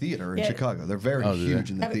 own a theater in Yeah. Chicago. They're very Oh, do they?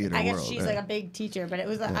 huge in the theater I guess world. she's yeah. like a big teacher, but it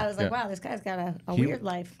was. I was like, Yeah. "Wow, this guy's got a He- weird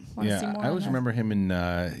life." Want to see Yeah, more I on always this? remember him in.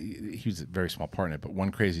 He was a very small part in it, but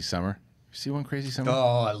One Crazy Summer. You see One Crazy Summer?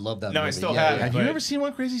 Oh, I love that No, I movie. still Yeah, have yeah. Have but- you ever seen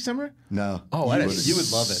One Crazy Summer? No. Oh, you that would, is you would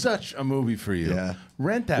love it. Such a movie for you. Yeah.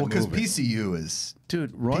 Rent that Well, because movie. PCU is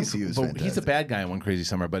Dude, Ron, PCU is but he's fantastic. a bad guy in One Crazy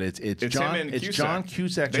Summer, but it's It's John him and it's Cusack. John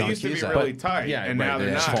Cusack. They John used to be Cusack. really But- tight, yeah, and right, now they're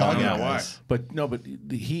they not. just I don't fallen know out. why. But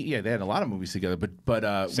they had a lot of movies together. But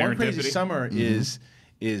One Crazy Serendipity. Summer is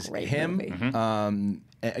Great him. movie.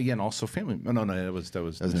 Again, also family. No, that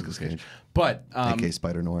was Nicolas Cage. But AK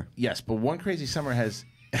Spider Noir. yes, but One Crazy Summer has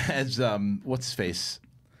what's his face.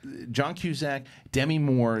 John Cusack, Demi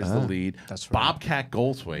Moore is the lead. That's right. Bobcat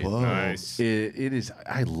Goldthwait. Nice. It is.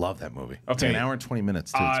 I love that movie. It's Okay. an hour and 20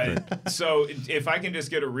 minutes. Too. It's great. So if I can just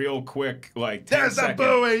get a real quick, like, 10 There's that second-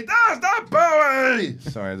 buoy! There's that buoy!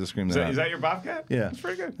 Sorry, I had to scream that. Is that your Bobcat? Yeah. That's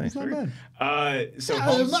pretty good. Thanks. That's pretty good. So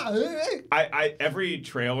Holmes, I every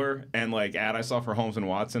trailer and like ad I saw for Holmes and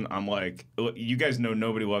Watson, I'm like, look, you guys know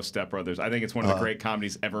nobody loves Step Brothers. I think it's one of the great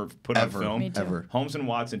comedies ever put on film. Me too. Ever. Holmes and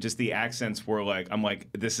Watson, just the accents were like, I'm like,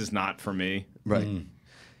 this is not for me. Right.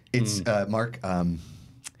 It's Mark.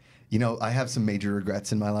 I have some major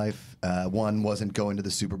regrets in my life. One wasn't going to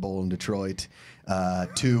the Super Bowl in Detroit.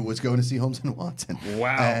 Two was going to see Holmes and Watson.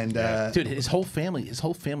 Wow. And Dude, his whole family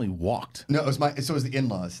walked. no, it was so it was the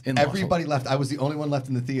in-laws. In-laws. Everybody left. I was the only one left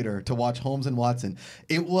in the theater to watch Holmes and Watson.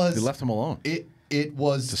 It was. They left him alone. It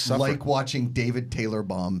was suffer. like watching David Taylor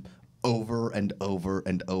bomb over and over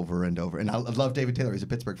and over and over. And I love David Taylor. He's a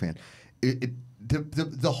Pittsburgh fan.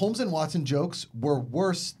 The Holmes and Watson jokes were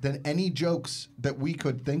worse than any jokes that we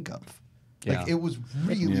could think of. Like Yeah. it was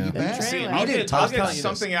really Yeah. bad. See, Trailer. I'll didn't get talk about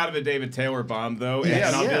something out of a David Taylor bomb, though, Yeah,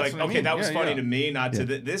 and I'll yeah, be that's like, what I okay, mean. that was Yeah, funny yeah. to me, not to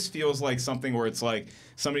this feels like something where it's like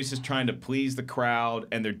somebody's just trying to please the crowd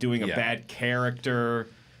and they're doing a Yeah. bad character.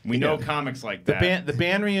 We know comics like that. The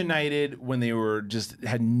band reunited when they were just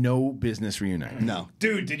had no business reuniting. No.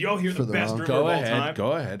 Dude, did y'all hear For the the best wrong- rumor Go of all ahead. time?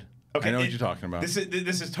 Go ahead. I know what you're talking about. This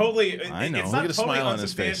is totally. I know. It's Look not at the totally smile on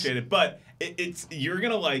his face. unsubstantiated, but it's you're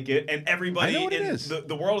gonna like it, and everybody I know what it in is.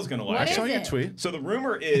 the world is gonna What like I it. saw is your it? tweet. So the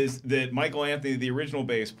rumor is that Michael Anthony, the original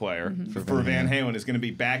bass player for Van Halen, is going to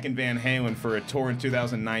be back in Van Halen for a tour in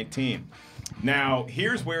 2019. Now,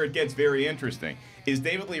 here's where it gets very interesting. Is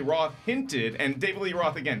David Lee Roth hinted, and David Lee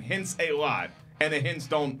Roth, again, hints a lot, and the hints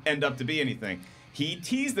don't end up to be anything. He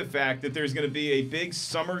teased the fact that there's going to be a big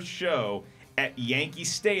summer show at Yankee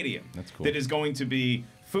Stadium. That's cool. That is going to be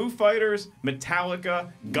Foo Fighters,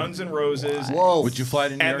 Metallica, Guns N' Roses, Would you fly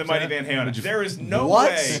to New and York? the Mighty Senate? Van Halen. Would you- There is no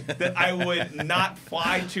What? way that I would not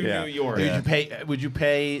fly to New York. Would you pay? Would you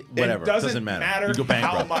pay whatever? It doesn't matter. You'd go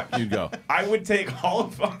how bankrupt. much. You'd go. I would take all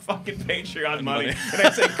of our fucking Patreon money and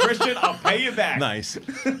I'd say, Christian, I'll pay you back. Nice,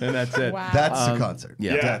 and that's it. Wow. That's the concert.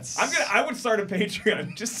 Yeah. That's I would start a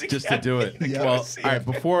Patreon just to do it. Yeah. Well, all right.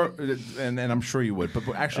 Before, and I'm sure you would, but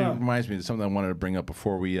actually, it reminds me of something I wanted to bring up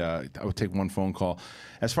before we. I would take one phone call.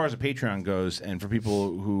 As far as the Patreon goes, and for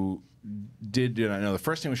people who did, I know the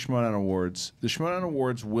first thing was Schmoedown Awards. The Schmoedown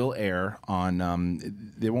Awards will air on.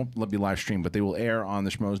 They won't be live streamed, but they will air on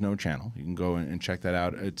the Schmoes Know channel. You can go and check that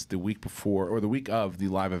out. It's the week before or the week of the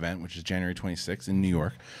live event, which is January 26th in New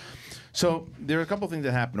York. So there are a couple of things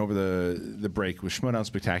that happened over the break with Schmoedown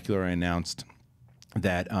Spectacular. I announced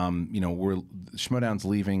that Schmoedown's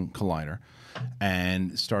leaving Collider,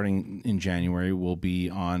 and starting in January will be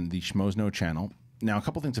on the Schmoes Know channel. Now, a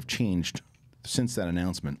couple of things have changed since that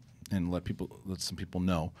announcement, and let some people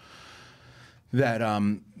know that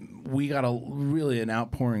we got an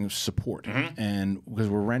outpouring of support, and because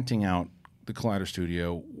we're renting out the Collider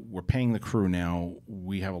studio, we're paying the crew now.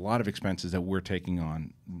 We have a lot of expenses that we're taking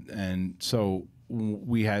on, and so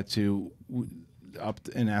we had to up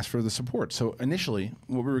and ask for the support. So initially,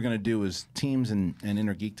 what we were going to do is Teams and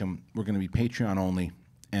Inner Geekdom were going to be Patreon only,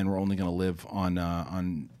 and we're only going to live on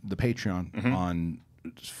the Patreon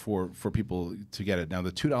for people to get it. Now,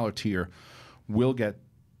 the $2 tier will get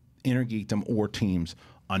Inner Geekdom or Teams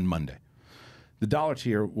on Monday. The $1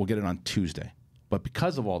 tier will get it on Tuesday. But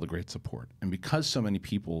because of all the great support, and because so many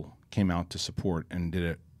people came out to support and did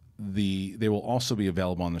it, they will also be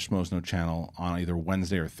available on the Schmoes Know channel on either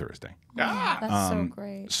Wednesday or Thursday. That's so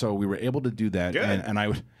great. So we were able to do that, and I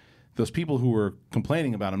would. Those people who were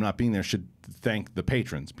complaining about him not being there should thank the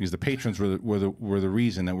patrons, because the patrons were the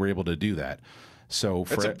reason that we're able to do that. So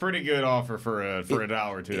It's a pretty good offer for a $1,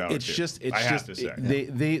 $2. It's just have to say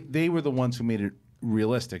they were the ones who made it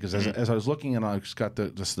realistic. Because as I was looking and I just got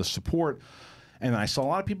the support, and I saw a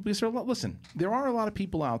lot of people. Listen, there are a lot of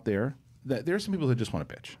people out there. There's some people that just want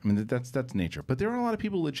to bitch. I mean, that's nature. But there are a lot of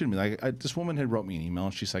people legitimately. This woman had wrote me an email,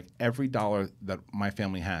 and she's like, every dollar that my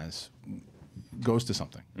family has goes to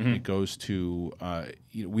something. It goes to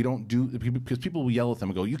we don't do, because people will yell at them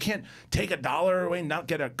and go, you can't take $1 away and not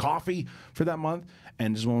get a coffee for that month.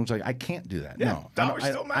 And this woman was like, I can't do that. Yeah, No, dollars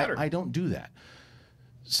still matter. I don't do that.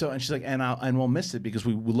 So, and she's like, and we'll miss it because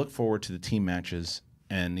we look forward to the team matches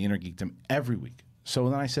and the Inner Geekdom every week. So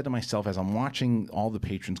then I said to myself, as I'm watching all the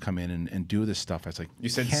patrons come in and do this stuff, I was like, you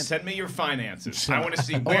said, send me your finances. I want to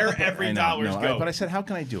see where every dollar's going. But I said, how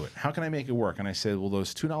can I do it? How can I make it work? And I said, well,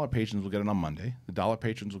 those $2 patrons will get it on Monday. The $1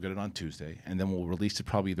 patrons will get it on Tuesday. And then we'll release it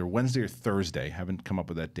probably either Wednesday or Thursday. Haven't come up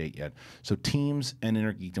with that date yet. So Teams and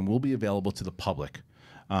Inner Geekdom will be available to the public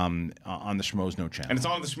on the Schmoes Know channel. And it's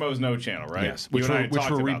on the Schmoes Know channel, right? Yes. Which we're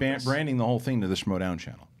rebranding the whole thing to the Schmoedown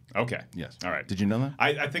channel. Okay. Yes. All right. Did you know that?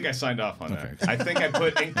 I think I signed off on that. I think I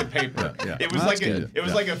put ink to paper. Yeah. It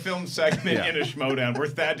was like a film segment in a Schmoedown where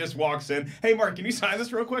Thad just walks in. Hey, Mark, can you sign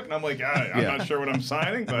this real quick? And I'm like, I'm not sure what I'm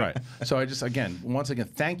signing, but right. So I just once again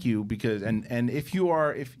thank you, because and if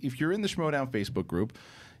you're in the Schmoedown Facebook group,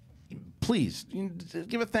 please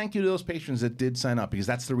give a thank you to those patrons that did sign up, because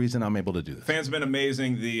that's the reason I'm able to do this. Fans been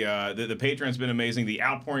amazing. The Patreon's been amazing. The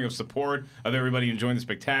outpouring of support of everybody enjoying the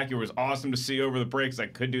spectacular was awesome to see over the breaks. I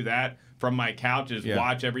could do that from my couch, just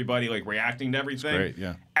watch everybody reacting to everything. It's great,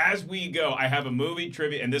 yeah. As we go, I have a movie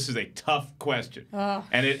trivia, and this is a tough question.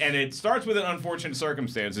 And it starts with an unfortunate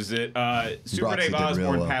circumstance. Is it Super Roxy Dave did real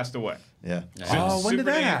Osborne well. passed away? Yeah. Oh, when did Super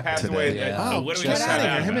that Dave happen? passed Today. away. Yeah. Literally Get just out of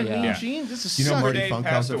got here. Him and yeah. Eugene? This is You know so Marty Dave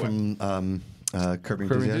passed Funkhauser away. from Curb Curb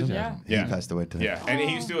Enthusiasm? Enthusiasm? He passed away today. Yeah, and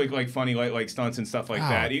he used to do funny stunts and stuff like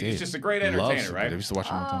that. He's just a great entertainer, right? I used to watch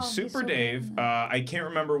him all the time. Super Dave, I can't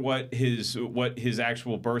remember what his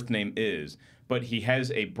actual birth name is, but he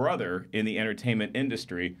has a brother in the entertainment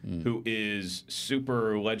industry who is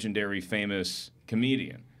super legendary, famous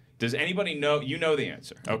comedian. Does anybody know? You know the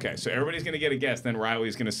answer. Okay, so everybody's going to get a guess. Then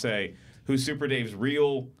Reilly's going to say who Super Dave's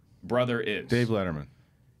real brother is. Dave Letterman.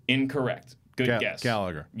 Incorrect. Good guess.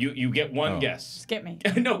 Gallagher. You get one guess. Skip me.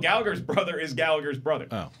 No, Gallagher's brother is Gallagher's brother.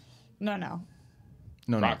 Oh. No.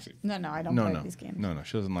 No, Roxy. No, I don't play these games. No,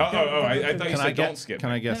 she doesn't like I thought you said don't skip.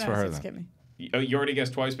 Can I guess for her then? Skip me. You already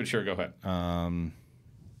guessed twice, but sure, go ahead.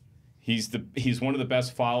 He's one of the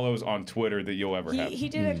best follows on Twitter that you'll ever have. He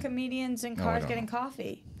did a comedians in cars getting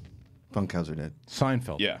coffee. Funkhauser did.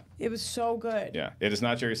 Seinfeld. Yeah. It was so good. Yeah. It is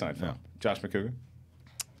not Jerry Seinfeld. No. Josh Macuga.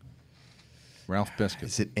 Ralph Biscuit.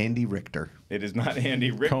 Is it Andy Richter? It is not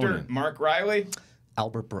Andy Richter. Conan. Mark Reilly.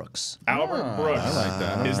 Albert Brooks. Albert Brooks I like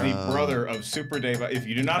that. is the brother of Super Dave. If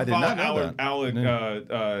you do not did follow not know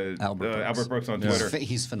that. Albert Brooks on Twitter,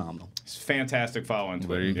 He's phenomenal. it's fantastic follow on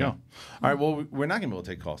Twitter. There you go. All right. Well, we're not gonna be able to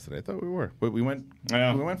take calls today. I thought we were, but we went.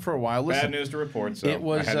 Yeah. We went for a while. Listen, Bad news to report. So it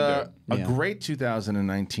was I had to do it. a great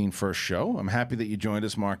 2019 first show. I'm happy that you joined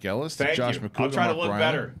us, Mark Ellis, Thank Josh you. Macuga, I'll try to Mark look Ryan.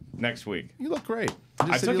 better next week. You look great.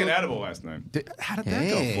 I took an edible last night. How did that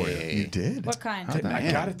go for you? You did. What kind? I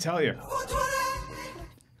gotta tell you.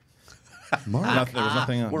 Mark. There was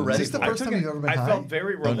nothing on. We're Is ready. this the I first took time it- you've ever been I high? felt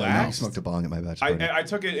very Oh, no, you relaxed. smoked a bong at my bachelor party. I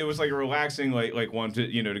took it. It was like a relaxing, like one to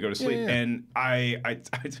to go to sleep, yeah. and I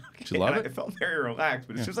took it. you love and it? I felt very relaxed,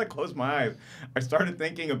 but as soon as I closed my eyes, I started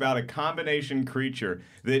thinking about a combination creature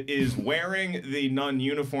that is wearing the nun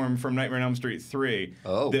uniform from Nightmare on Elm Street 3.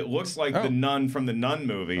 Oh. That looks like Oh. the nun from the Nun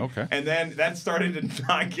movie. Okay. And then that started to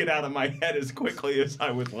not get out of my head as quickly as I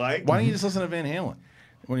would like. Why don't you just listen to Van Halen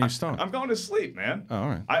when you're stoned? I'm going to sleep, man. Oh, all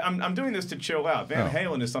right. I'm doing this to chill out. Van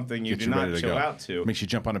Halen is something you Get do you not ready to chill go. out to. Makes you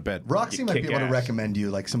jump on a bed. Roxy You might be kick able to ass. recommend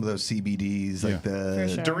you like some of those CBDs, like For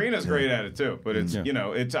sure. Darina's great at it too, but it's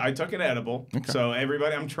Yeah. it's I took an edible, Okay. so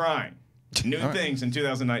everybody, I'm trying new things in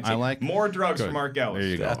 2019. I like more drugs Good. for Mark Ellis. There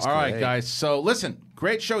you go. That's All right, great. guys. So listen,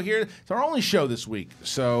 great show here. It's our only show this week.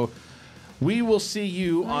 So we will see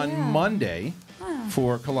you on Monday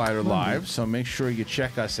for Collider Live. So make sure you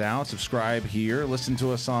check us out, subscribe here, listen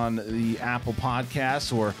to us on the Apple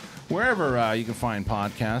Podcasts or wherever you can find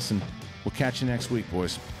podcasts, and we'll catch you next week,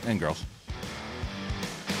 boys and girls.